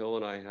 Mr. Hill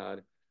and I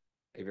had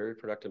a very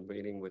productive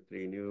meeting with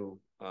the new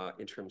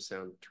interim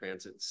Sound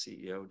Transit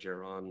CEO,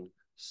 Jaron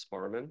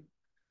Sparman.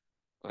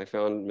 I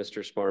found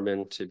Mr.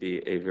 Sparman to be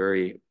a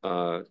very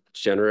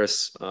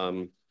generous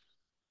and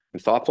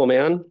thoughtful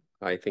man.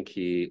 I think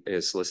he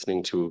is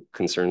listening to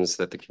concerns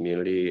that the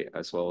community,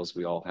 as well as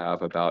we all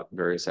have, about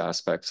various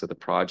aspects of the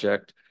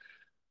project.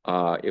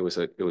 It was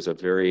a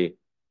very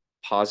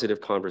positive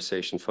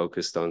conversation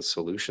focused on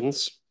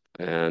solutions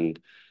and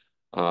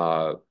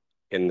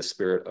in the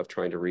spirit of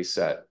trying to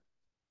reset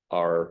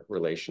our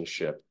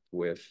relationship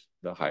with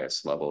the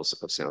highest levels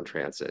of Sound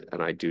Transit.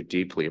 And I do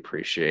deeply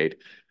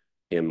appreciate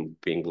him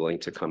being willing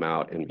to come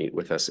out and meet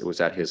with us. It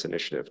was at his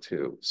initiative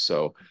too.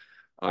 So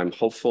I'm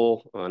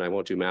hopeful, and I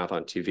won't do math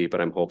on TV,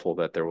 but I'm hopeful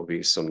that there will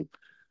be some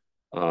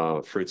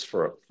fruits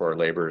for our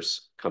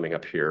labors coming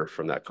up here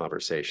from that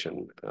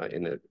conversation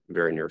in the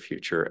very near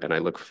future. And I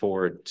look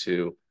forward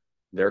to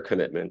their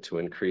commitment to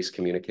increase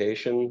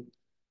communication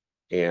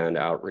and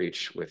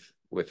outreach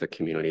with the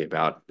community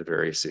about the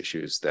various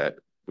issues that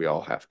we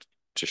all have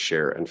to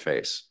share and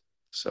face.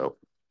 So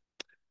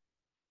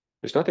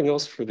there's nothing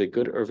else for the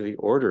good of the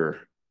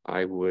order.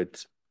 I would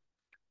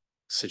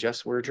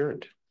suggest we're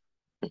adjourned.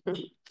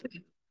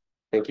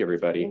 Thank you,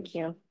 everybody. Thank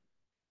you.